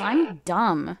horns? I'm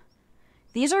dumb.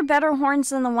 These are better horns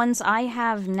than the ones I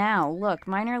have now. Look,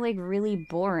 mine are like really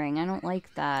boring. I don't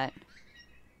like that.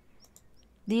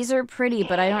 These are pretty,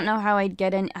 but I don't know how I'd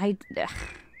get in. I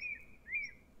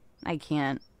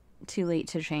can't. Too late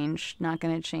to change. Not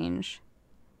gonna change.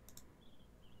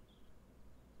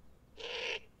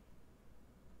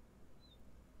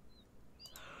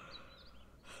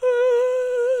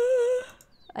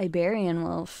 Iberian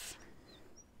wolf.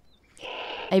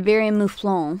 Iberian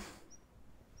mouflon.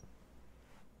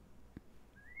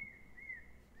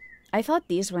 I thought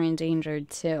these were endangered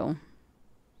too.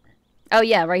 Oh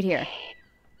yeah, right here.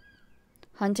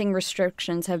 Hunting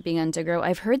restrictions have begun to grow.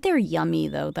 I've heard they're yummy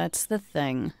though, that's the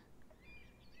thing.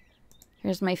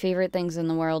 Here's my favorite things in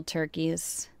the world,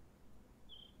 turkeys.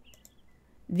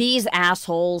 These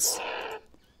assholes.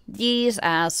 These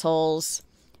assholes.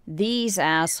 These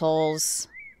assholes.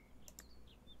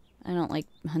 I don't like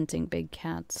hunting big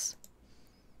cats.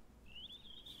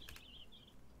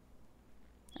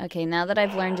 Okay, now that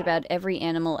I've learned about every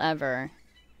animal ever,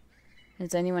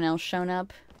 has anyone else shown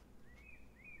up?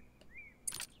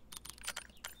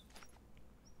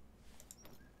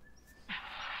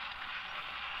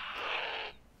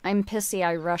 I'm pissy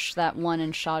I rushed that one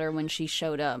and shot her when she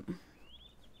showed up.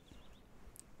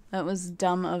 That was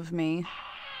dumb of me.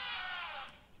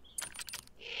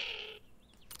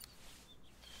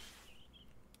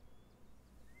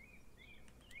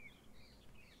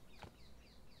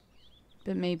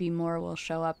 But maybe more will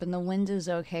show up, and the wind is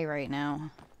okay right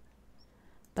now.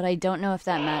 But I don't know if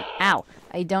that Ow!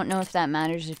 I don't know if that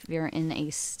matters if you're in a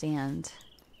stand.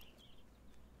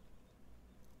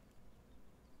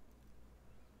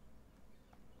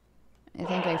 I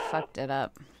think I fucked it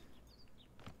up.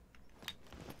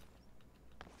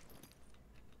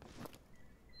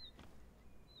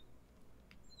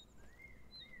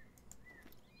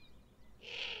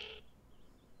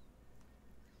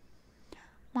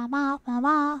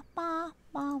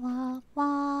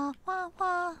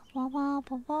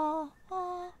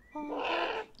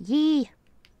 Yee.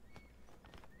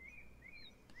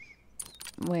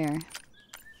 Where?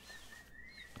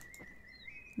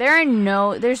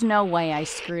 There's no way I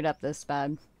screwed up this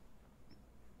bad.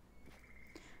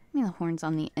 I mean, the horn's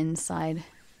on the inside.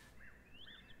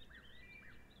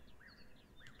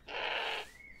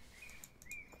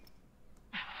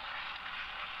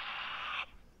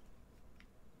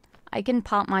 I can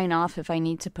pop mine off if I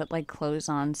need to put, like, clothes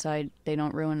on so they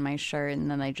don't ruin my shirt,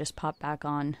 and then I just pop back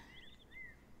on.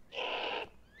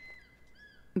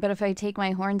 But if I take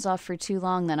my horns off for too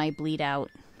long, then I bleed out.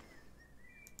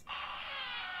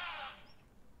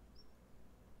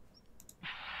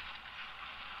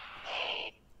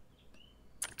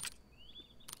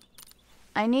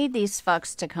 I need these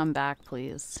fucks to come back,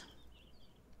 please.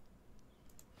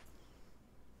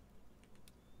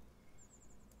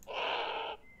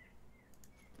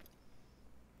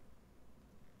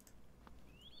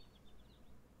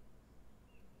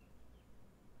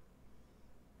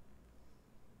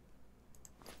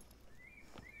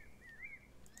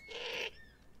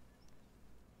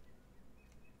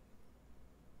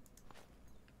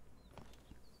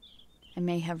 I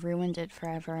may have ruined it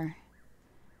forever.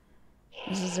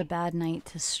 This is a bad night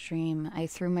to stream. I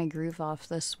threw my groove off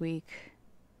this week.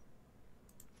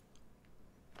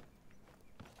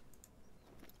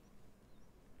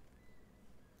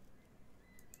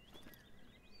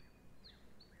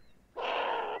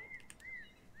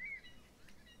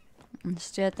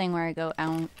 Let's do a thing where I go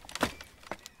out.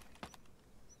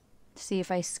 See if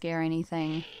I scare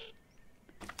anything.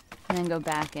 And then go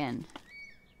back in.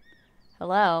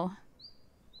 Hello?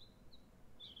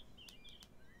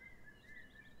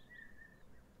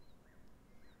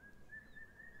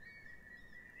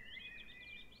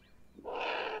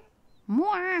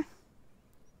 More.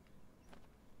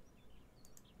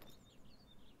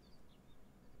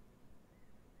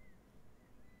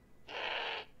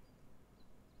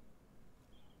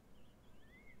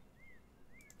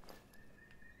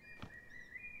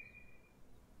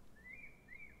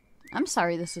 I'm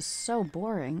sorry, this is so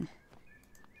boring.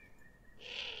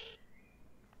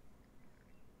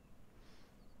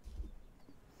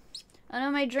 Oh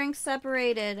no, my drink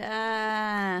separated.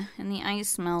 And the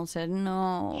ice melted.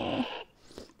 No.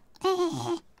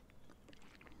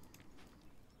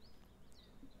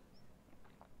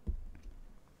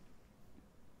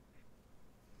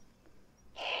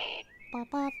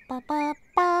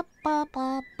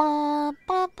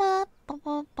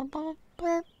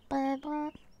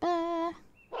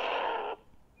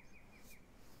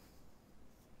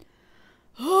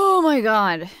 Oh my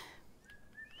god.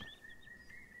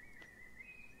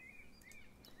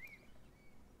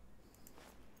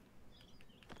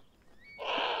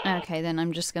 Okay, then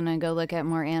I'm just gonna go look at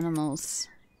more animals.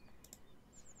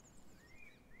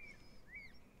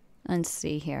 Let's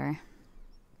see here.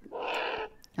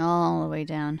 All the way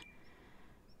down.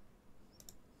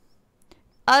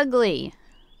 Ugly.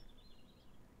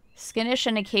 Skittish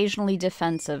and occasionally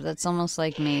defensive. That's almost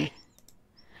like me.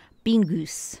 Bean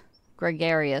goose.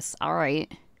 Gregarious.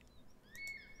 Alright.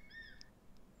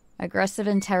 Aggressive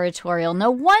and territorial.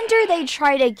 No wonder they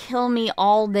try to kill me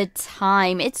all the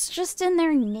time. It's just in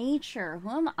their nature. Who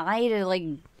am I to, like,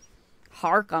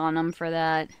 hark on them for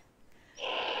that?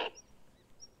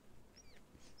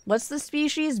 What's the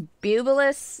species?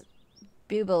 Bubulus?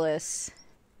 Bubulus.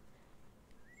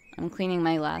 I'm cleaning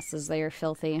my glasses. They are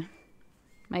filthy.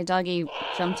 My doggy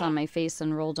jumped on my face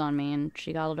and rolled on me, and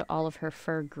she got all of her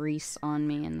fur grease on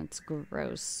me, and it's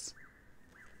gross.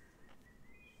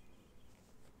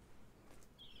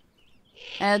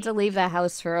 I had to leave the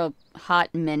house for a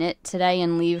hot minute today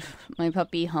and leave my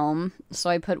puppy home, so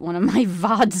I put one of my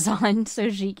VODs on so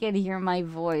she could hear my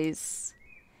voice.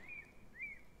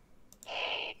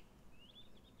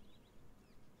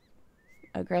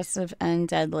 Aggressive and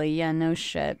deadly. Yeah, no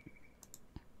shit.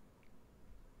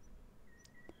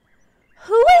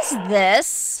 Who is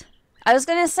this? I was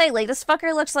gonna say, like, this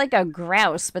fucker looks like a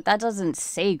grouse, but that doesn't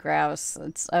say grouse.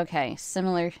 It's okay.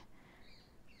 Similar.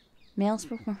 Males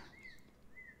before.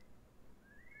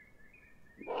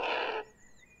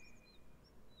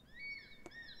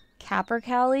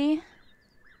 Capercaillie?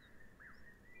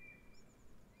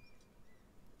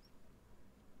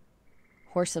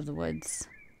 Horse of the woods.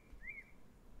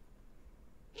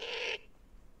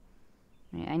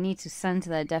 I need to send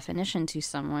that definition to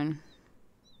someone.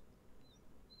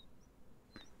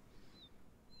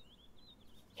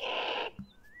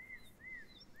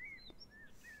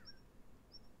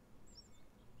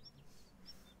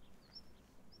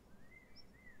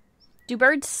 Do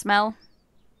birds smell?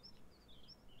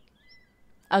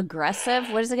 Aggressive?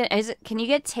 What is it? Can you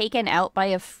get taken out by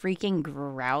a freaking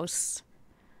grouse?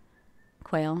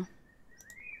 quail.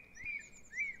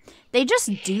 They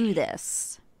just do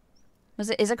this.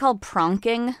 Is it called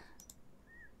pronking?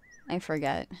 I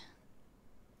forget.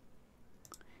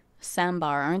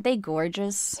 Sambar, aren't they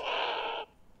gorgeous?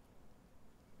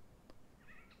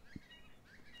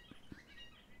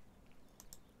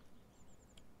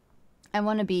 I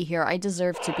want to be here. I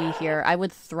deserve to be here. I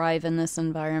would thrive in this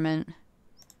environment.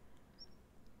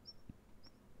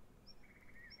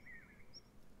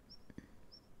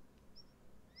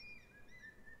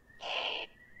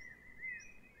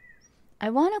 I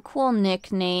want a cool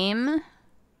nickname.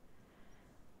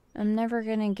 I'm never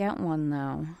gonna get one,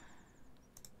 though.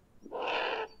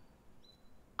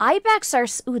 Ibex are...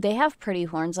 Ooh, they have pretty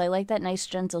horns. I like that nice,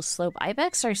 gentle slope.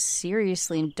 Ibex are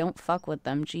seriously... Don't fuck with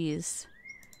them. Jeez.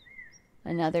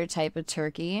 Another type of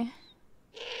turkey.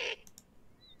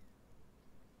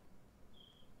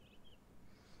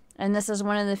 And this is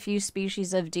one of the few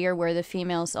species of deer where the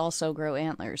females also grow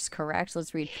antlers. Correct?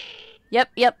 Let's read. Yep,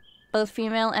 yep. Both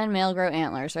female and male grow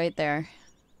antlers right there.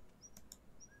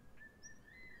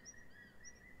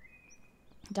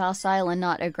 Docile and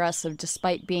not aggressive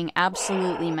despite being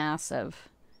absolutely massive.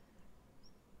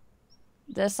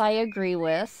 This I agree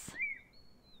with.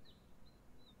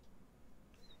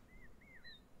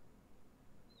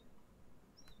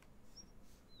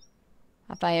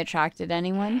 Have I attracted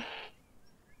anyone?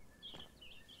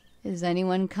 Has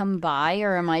anyone come by,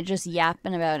 or am I just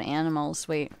yapping about animals?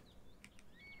 Wait.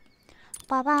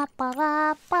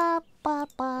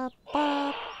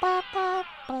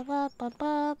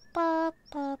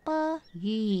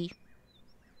 Yee.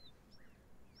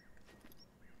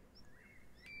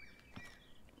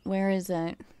 Where is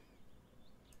it?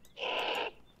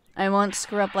 I won't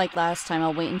screw up like last time.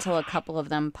 I'll wait until a couple of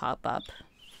them pop up.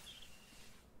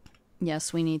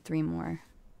 Yes, we need 3 more.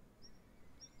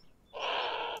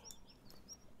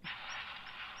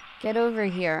 Get over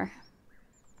here.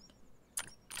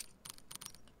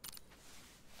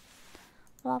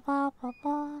 Blah, blah, blah,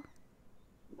 blah.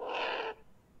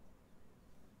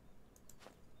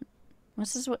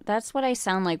 That's what I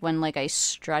sound like when, like, I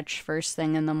stretch first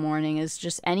thing in the morning, is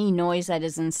just any noise that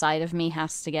is inside of me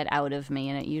has to get out of me,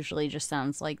 and it usually just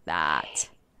sounds like that.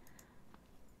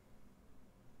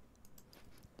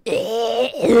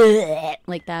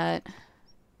 Like that.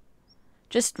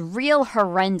 Just real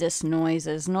horrendous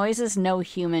noises. Noises no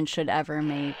human should ever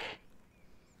make.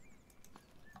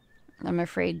 I'm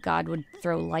afraid God would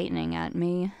throw lightning at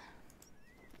me.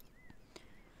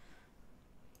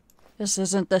 This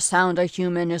isn't the sound a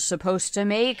human is supposed to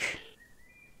make.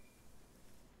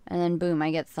 And then boom, I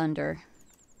get thunder.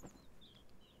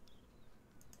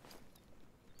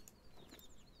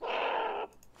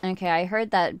 Okay, I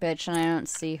heard that bitch and I don't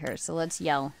see her, so let's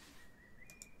yell.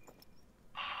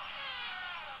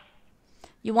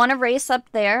 You want to race up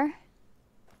there?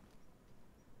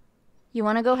 You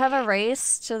want to go have a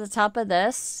race to the top of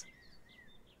this?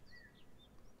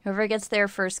 Whoever gets there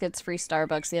first gets free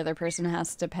Starbucks. The other person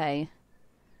has to pay.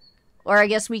 Or I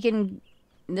guess we can...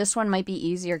 This one might be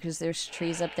easier because there's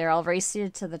trees up there. I'll race you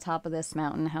to the top of this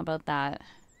mountain. How about that?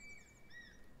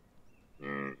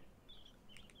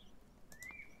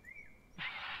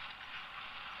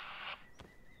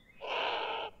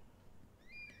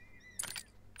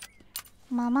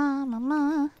 Mama,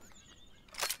 mama.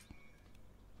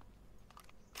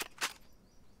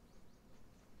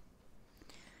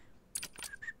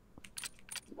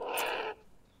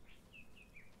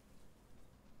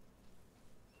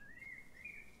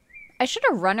 I should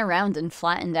have run around and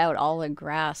flattened out all the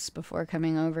grass before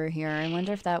coming over here. I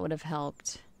wonder if that would have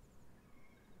helped.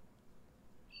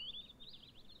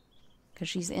 Because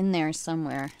she's in there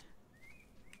somewhere.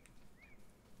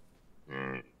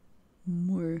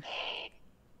 More.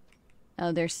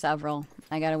 Oh, there's several.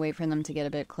 I gotta wait for them to get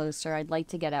a bit closer. I'd like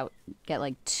to get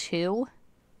like 2.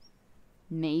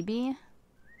 Maybe.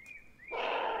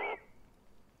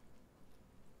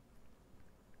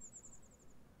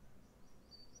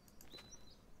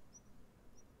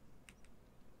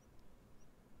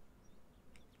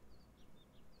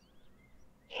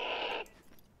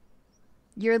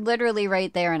 You're literally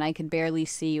right there, and I could barely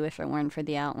see you if it weren't for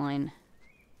the outline.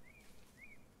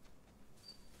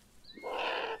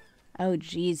 Oh,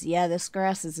 geez. Yeah, this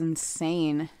grass is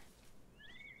insane.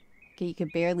 Okay, you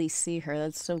could barely see her.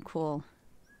 That's so cool.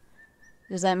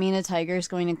 Does that mean a tiger is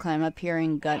going to climb up here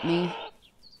and gut me?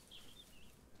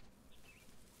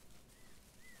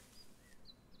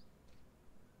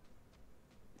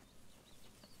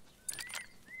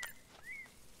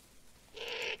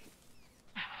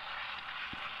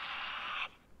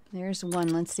 There's one.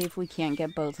 Let's see if we can't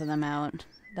get both of them out.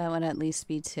 That would at least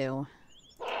be 2.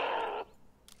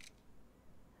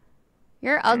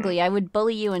 You're ugly. I would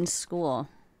bully you in school.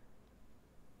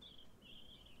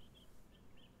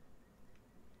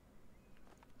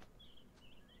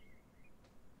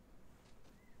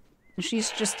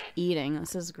 She's just eating.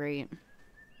 This is great.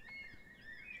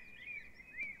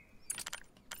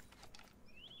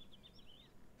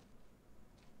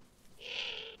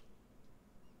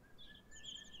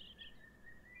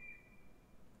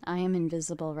 I am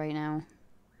invisible right now.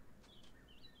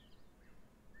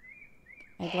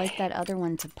 I'd like that other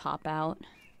one to pop out.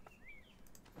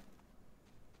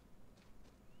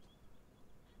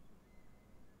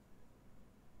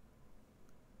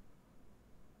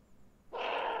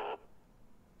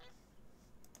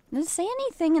 Does it say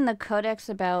anything in the codex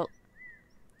about...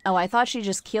 Oh, I thought she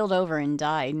just keeled over and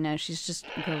died. No, she's just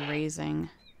grazing.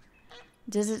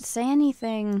 Does it say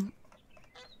anything...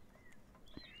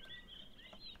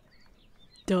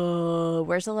 Duh.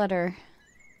 Where's the letter?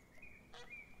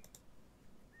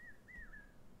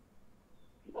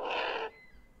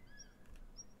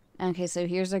 Okay, so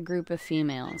here's a group of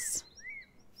females.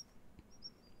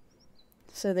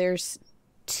 So there's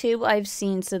 2 I've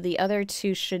seen, so the other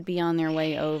 2 should be on their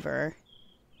way over.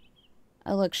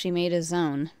 Oh, look, she made a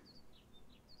zone.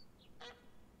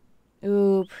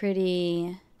 Ooh,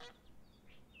 pretty.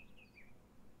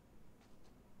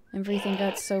 Everything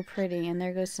got so pretty, and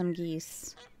there goes some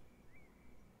geese.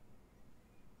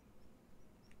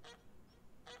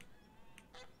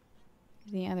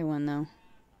 The other one, though.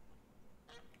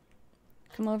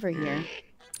 Come over here.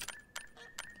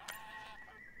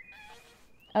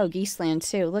 Oh, Geeseland,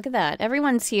 too. Look at that.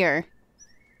 Everyone's here.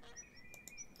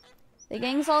 The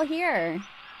gang's all here.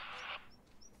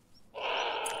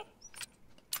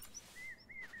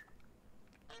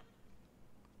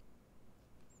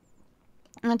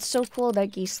 That's so cool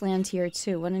that Geeseland's here,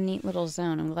 too. What a neat little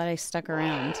zone. I'm glad I stuck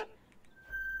around.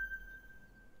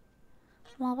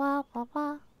 Wah, wah, wah,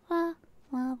 wah, wah,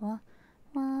 wah, wah,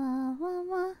 wah, wah,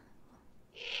 wah.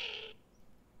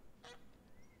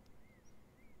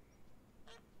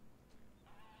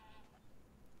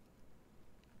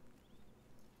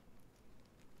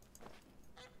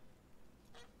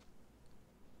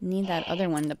 Need that other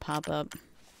one to pop up.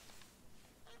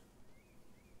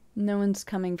 No one's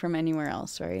coming from anywhere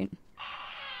else, right?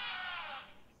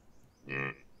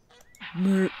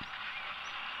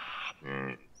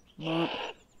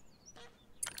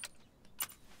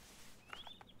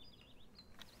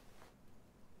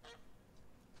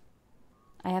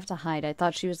 I have to hide. I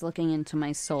thought she was looking into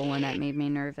my soul and that made me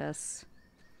nervous.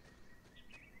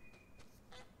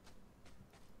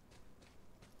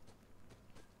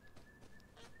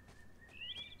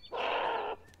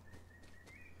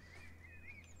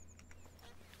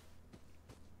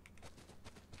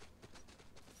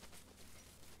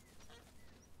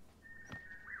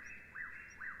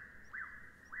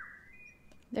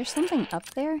 There's something up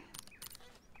there?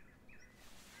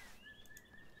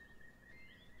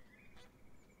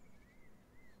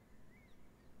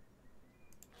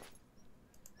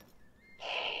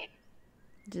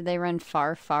 Did they run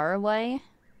far, far away?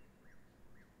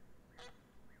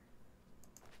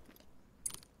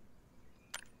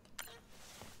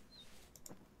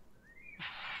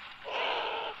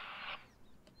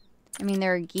 I mean,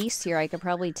 there are geese here. I could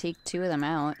probably take 2 of them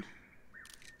out.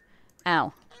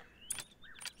 Ow.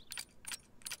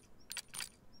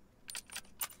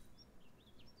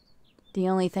 The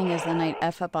only thing is then I'd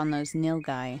F up on those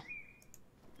nilgai.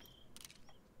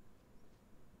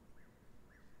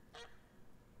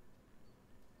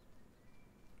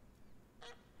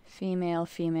 Female,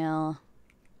 female,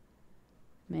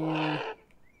 male,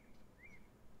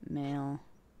 male.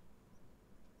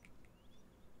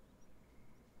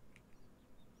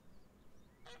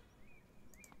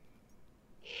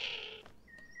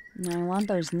 No, I want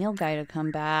those nilgai to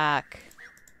come back.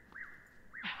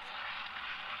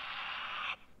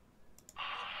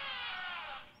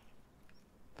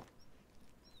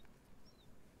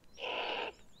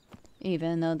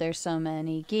 Even though there's so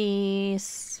many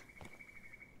geese.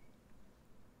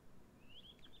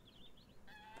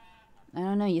 I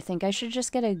don't know, you think I should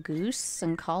just get a goose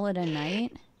and call it a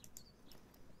night?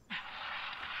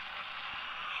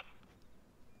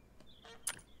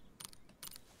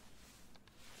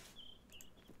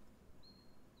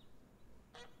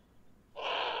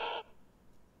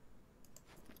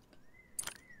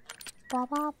 Ba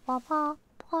ba ba ba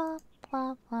ba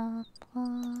ba ba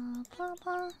ba ba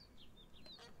ba.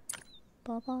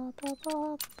 Ba ba ba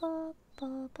ba ba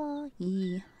ba ba.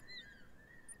 Yee.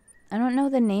 I don't know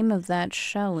the name of that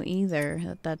show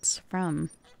either that's from.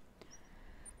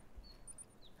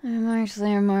 Marks,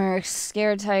 landmarks,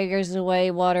 scare tigers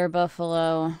away, water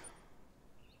buffalo.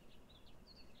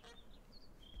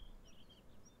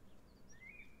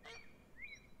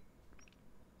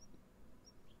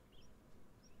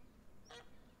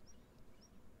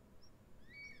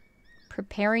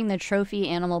 Preparing the trophy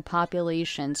animal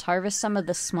populations. Harvest some of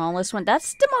the smallest ones.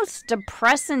 That's the most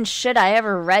depressing shit I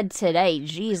ever read today.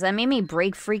 Jeez, that made me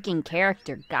break freaking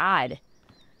character. God.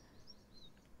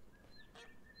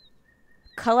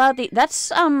 Cull out the...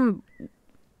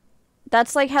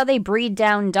 That's like how they breed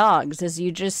down dogs, is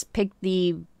you just pick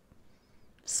the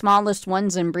smallest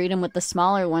ones and breed them with the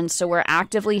smaller ones. So we're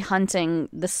actively hunting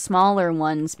the smaller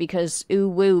ones because, ooh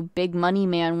woo, big money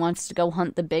man wants to go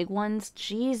hunt the big ones.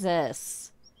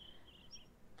 Jesus.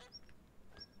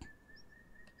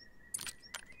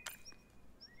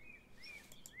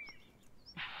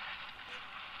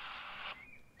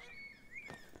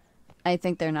 I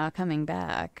think they're not coming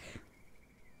back.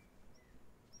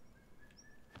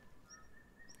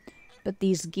 But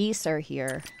these geese are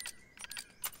here.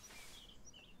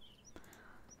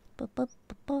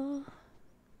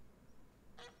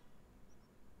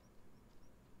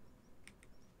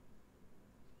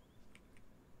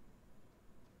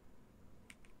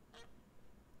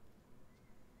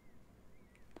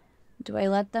 Do I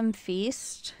let them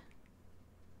feast?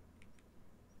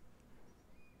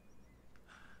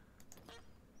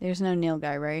 There's no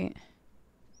nilgai, right?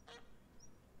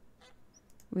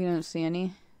 We don't see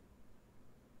any.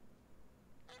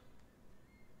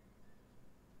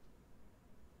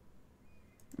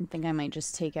 I think I might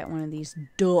just take out one of these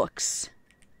ducks.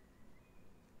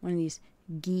 One of these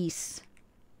geese.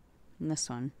 And this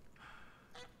one.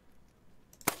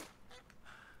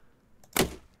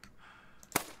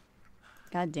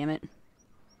 God damn it.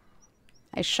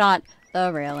 I shot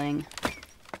the railing.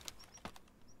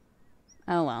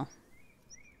 Oh well.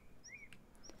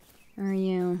 Where are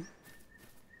you?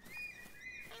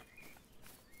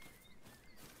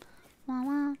 Wah,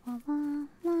 wah, wah, wah,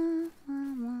 wah,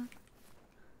 wah, wah.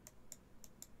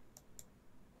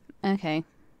 Okay.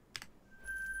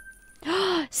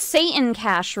 Satan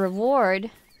cash reward.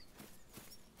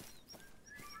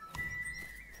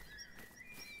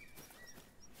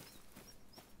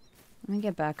 Let me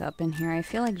get back up in here. I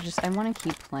feel like I want to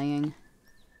keep playing.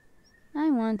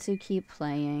 I want to keep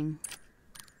playing.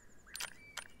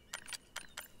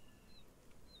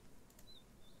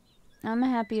 I'm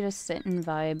happy to sit and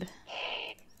vibe.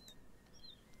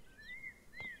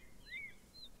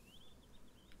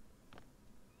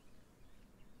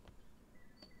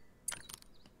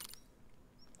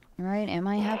 Right, am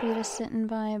I happy to sit and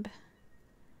vibe?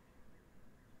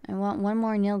 I want one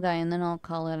more nilgai and then I'll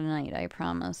call it a night. I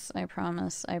promise. I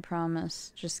promise. I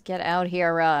promise. Just get out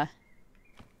here,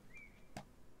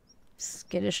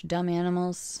 skittish dumb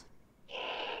animals.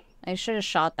 I should have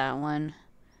shot that one.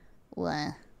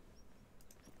 Bleh.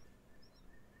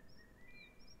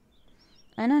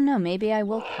 I don't know, maybe I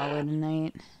will call it a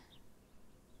night.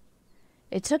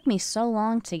 It took me so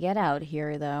long to get out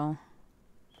here, though.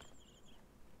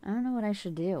 I don't know what I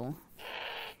should do.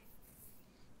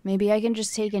 Maybe I can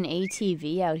just take an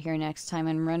ATV out here next time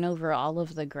and run over all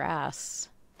of the grass.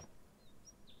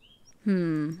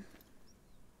 And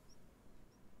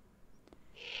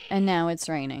now it's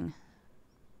raining.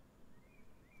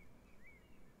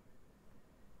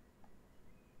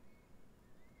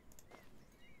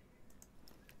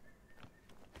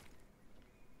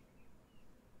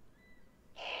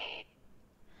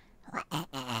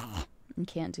 You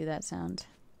can't do that sound.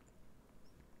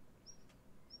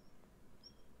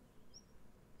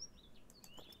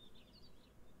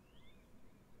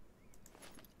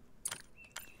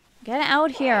 Get out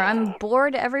here. I'm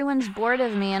bored. Everyone's bored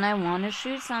of me and I want to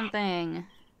shoot something.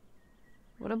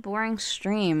 What a boring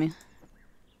stream.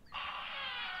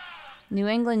 New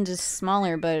England is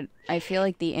smaller, but I feel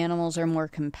like the animals are more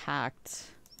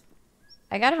compact.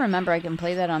 I gotta remember I can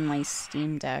play that on my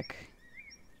Steam Deck.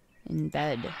 In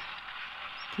bed.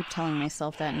 Keep telling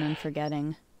myself that and then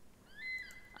forgetting.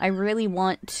 I really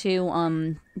want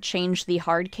to change the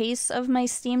hard case of my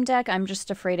Steam Deck. I'm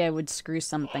just afraid I would screw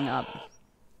something up.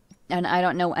 And I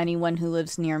don't know anyone who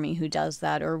lives near me who does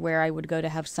that or where I would go to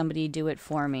have somebody do it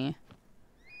for me.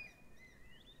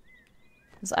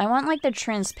 'Cause I want like the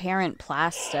transparent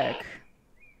plastic.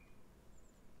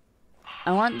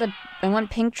 I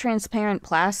want pink transparent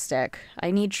plastic.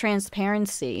 I need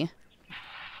transparency.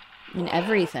 In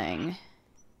everything.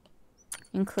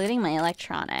 Including my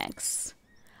electronics.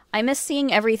 I miss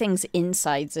seeing everything's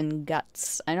insides and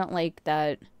guts. I don't like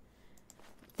that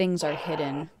things are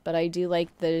hidden. But I do like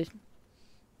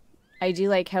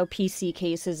how PC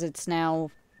cases, it's now,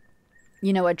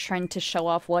 you know, a trend to show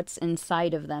off what's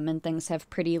inside of them. And things have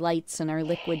pretty lights and are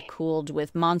liquid cooled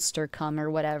with monster cum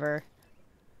or whatever.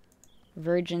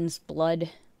 Virgin's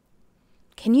blood.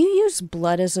 Can you use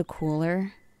blood as a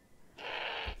cooler?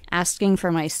 Asking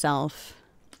for myself.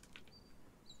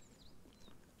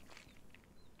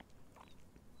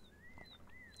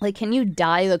 Like, can you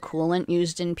dye the coolant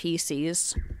used in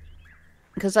PCs?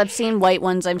 Because I've seen white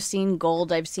ones, I've seen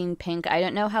gold, I've seen pink. I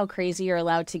don't know how crazy you're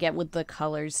allowed to get with the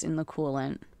colors in the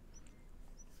coolant.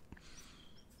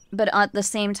 But at the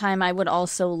same time, I would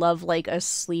also love, like, a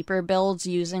sleeper build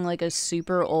using, like, a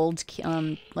super old,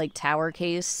 like, tower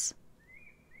case.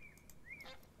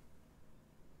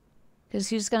 Because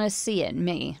who's gonna see it?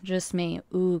 Me. Just me.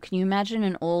 Ooh, can you imagine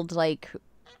an old, like,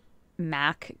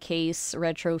 Mac case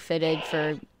retrofitted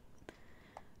for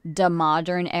the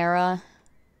modern era?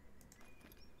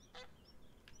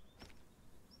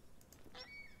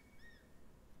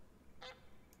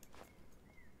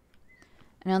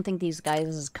 I don't think these guys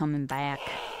is coming back.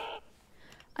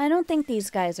 I don't think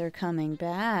these guys are coming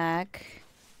back.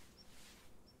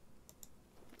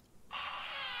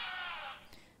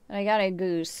 But I got a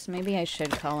goose. Maybe I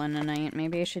should call in a night.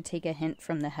 Maybe I should take a hint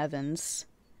from the heavens.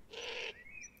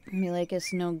 And be like,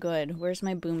 it's no good. Where's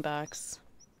my boombox?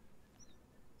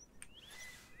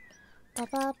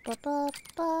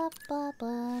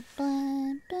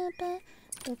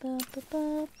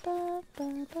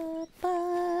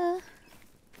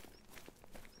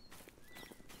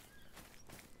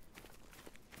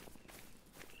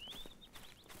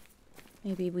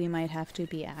 Maybe we might have to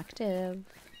be active.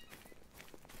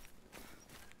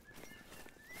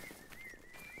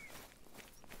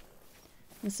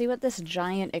 Let's see what this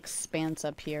giant expanse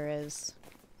up here is.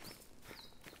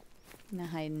 I'm gonna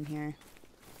hide in here.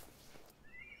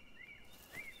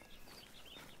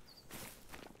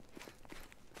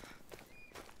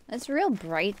 It's real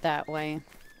bright that way.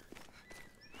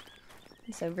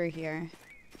 It's over here.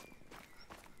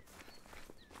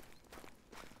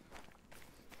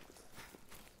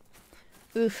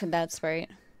 Oof, that's bright.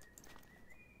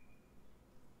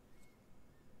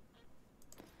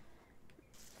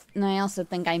 And I also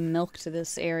think I milked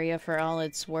this area for all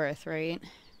it's worth, right?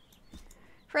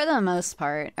 For the most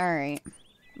part. Alright.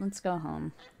 Let's go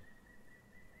home.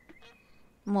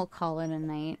 And we'll call it a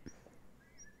night.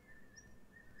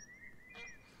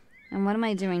 And what am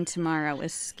I doing tomorrow?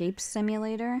 Escape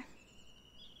Simulator?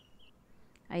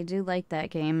 I do like that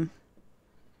game.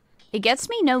 It gets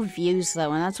me no views,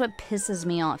 though, and that's what pisses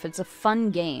me off. It's a fun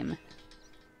game.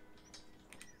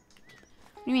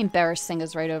 What do you mean Barrising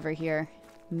is right over here?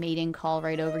 Mating call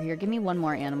right over here. Give me one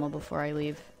more animal before I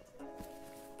leave.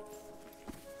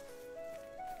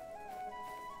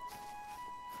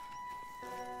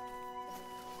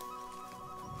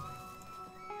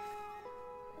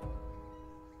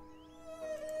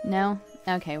 No?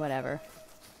 Okay, whatever.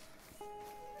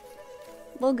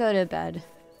 We'll go to bed.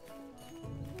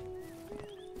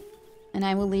 And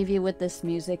I will leave you with this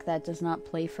music that does not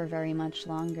play for very much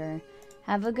longer.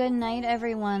 Have a good night,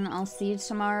 everyone. I'll see you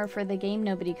tomorrow for the game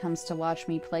nobody comes to watch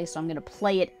me play, so I'm gonna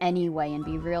play it anyway and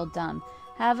be real dumb.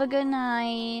 Have a good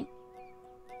night.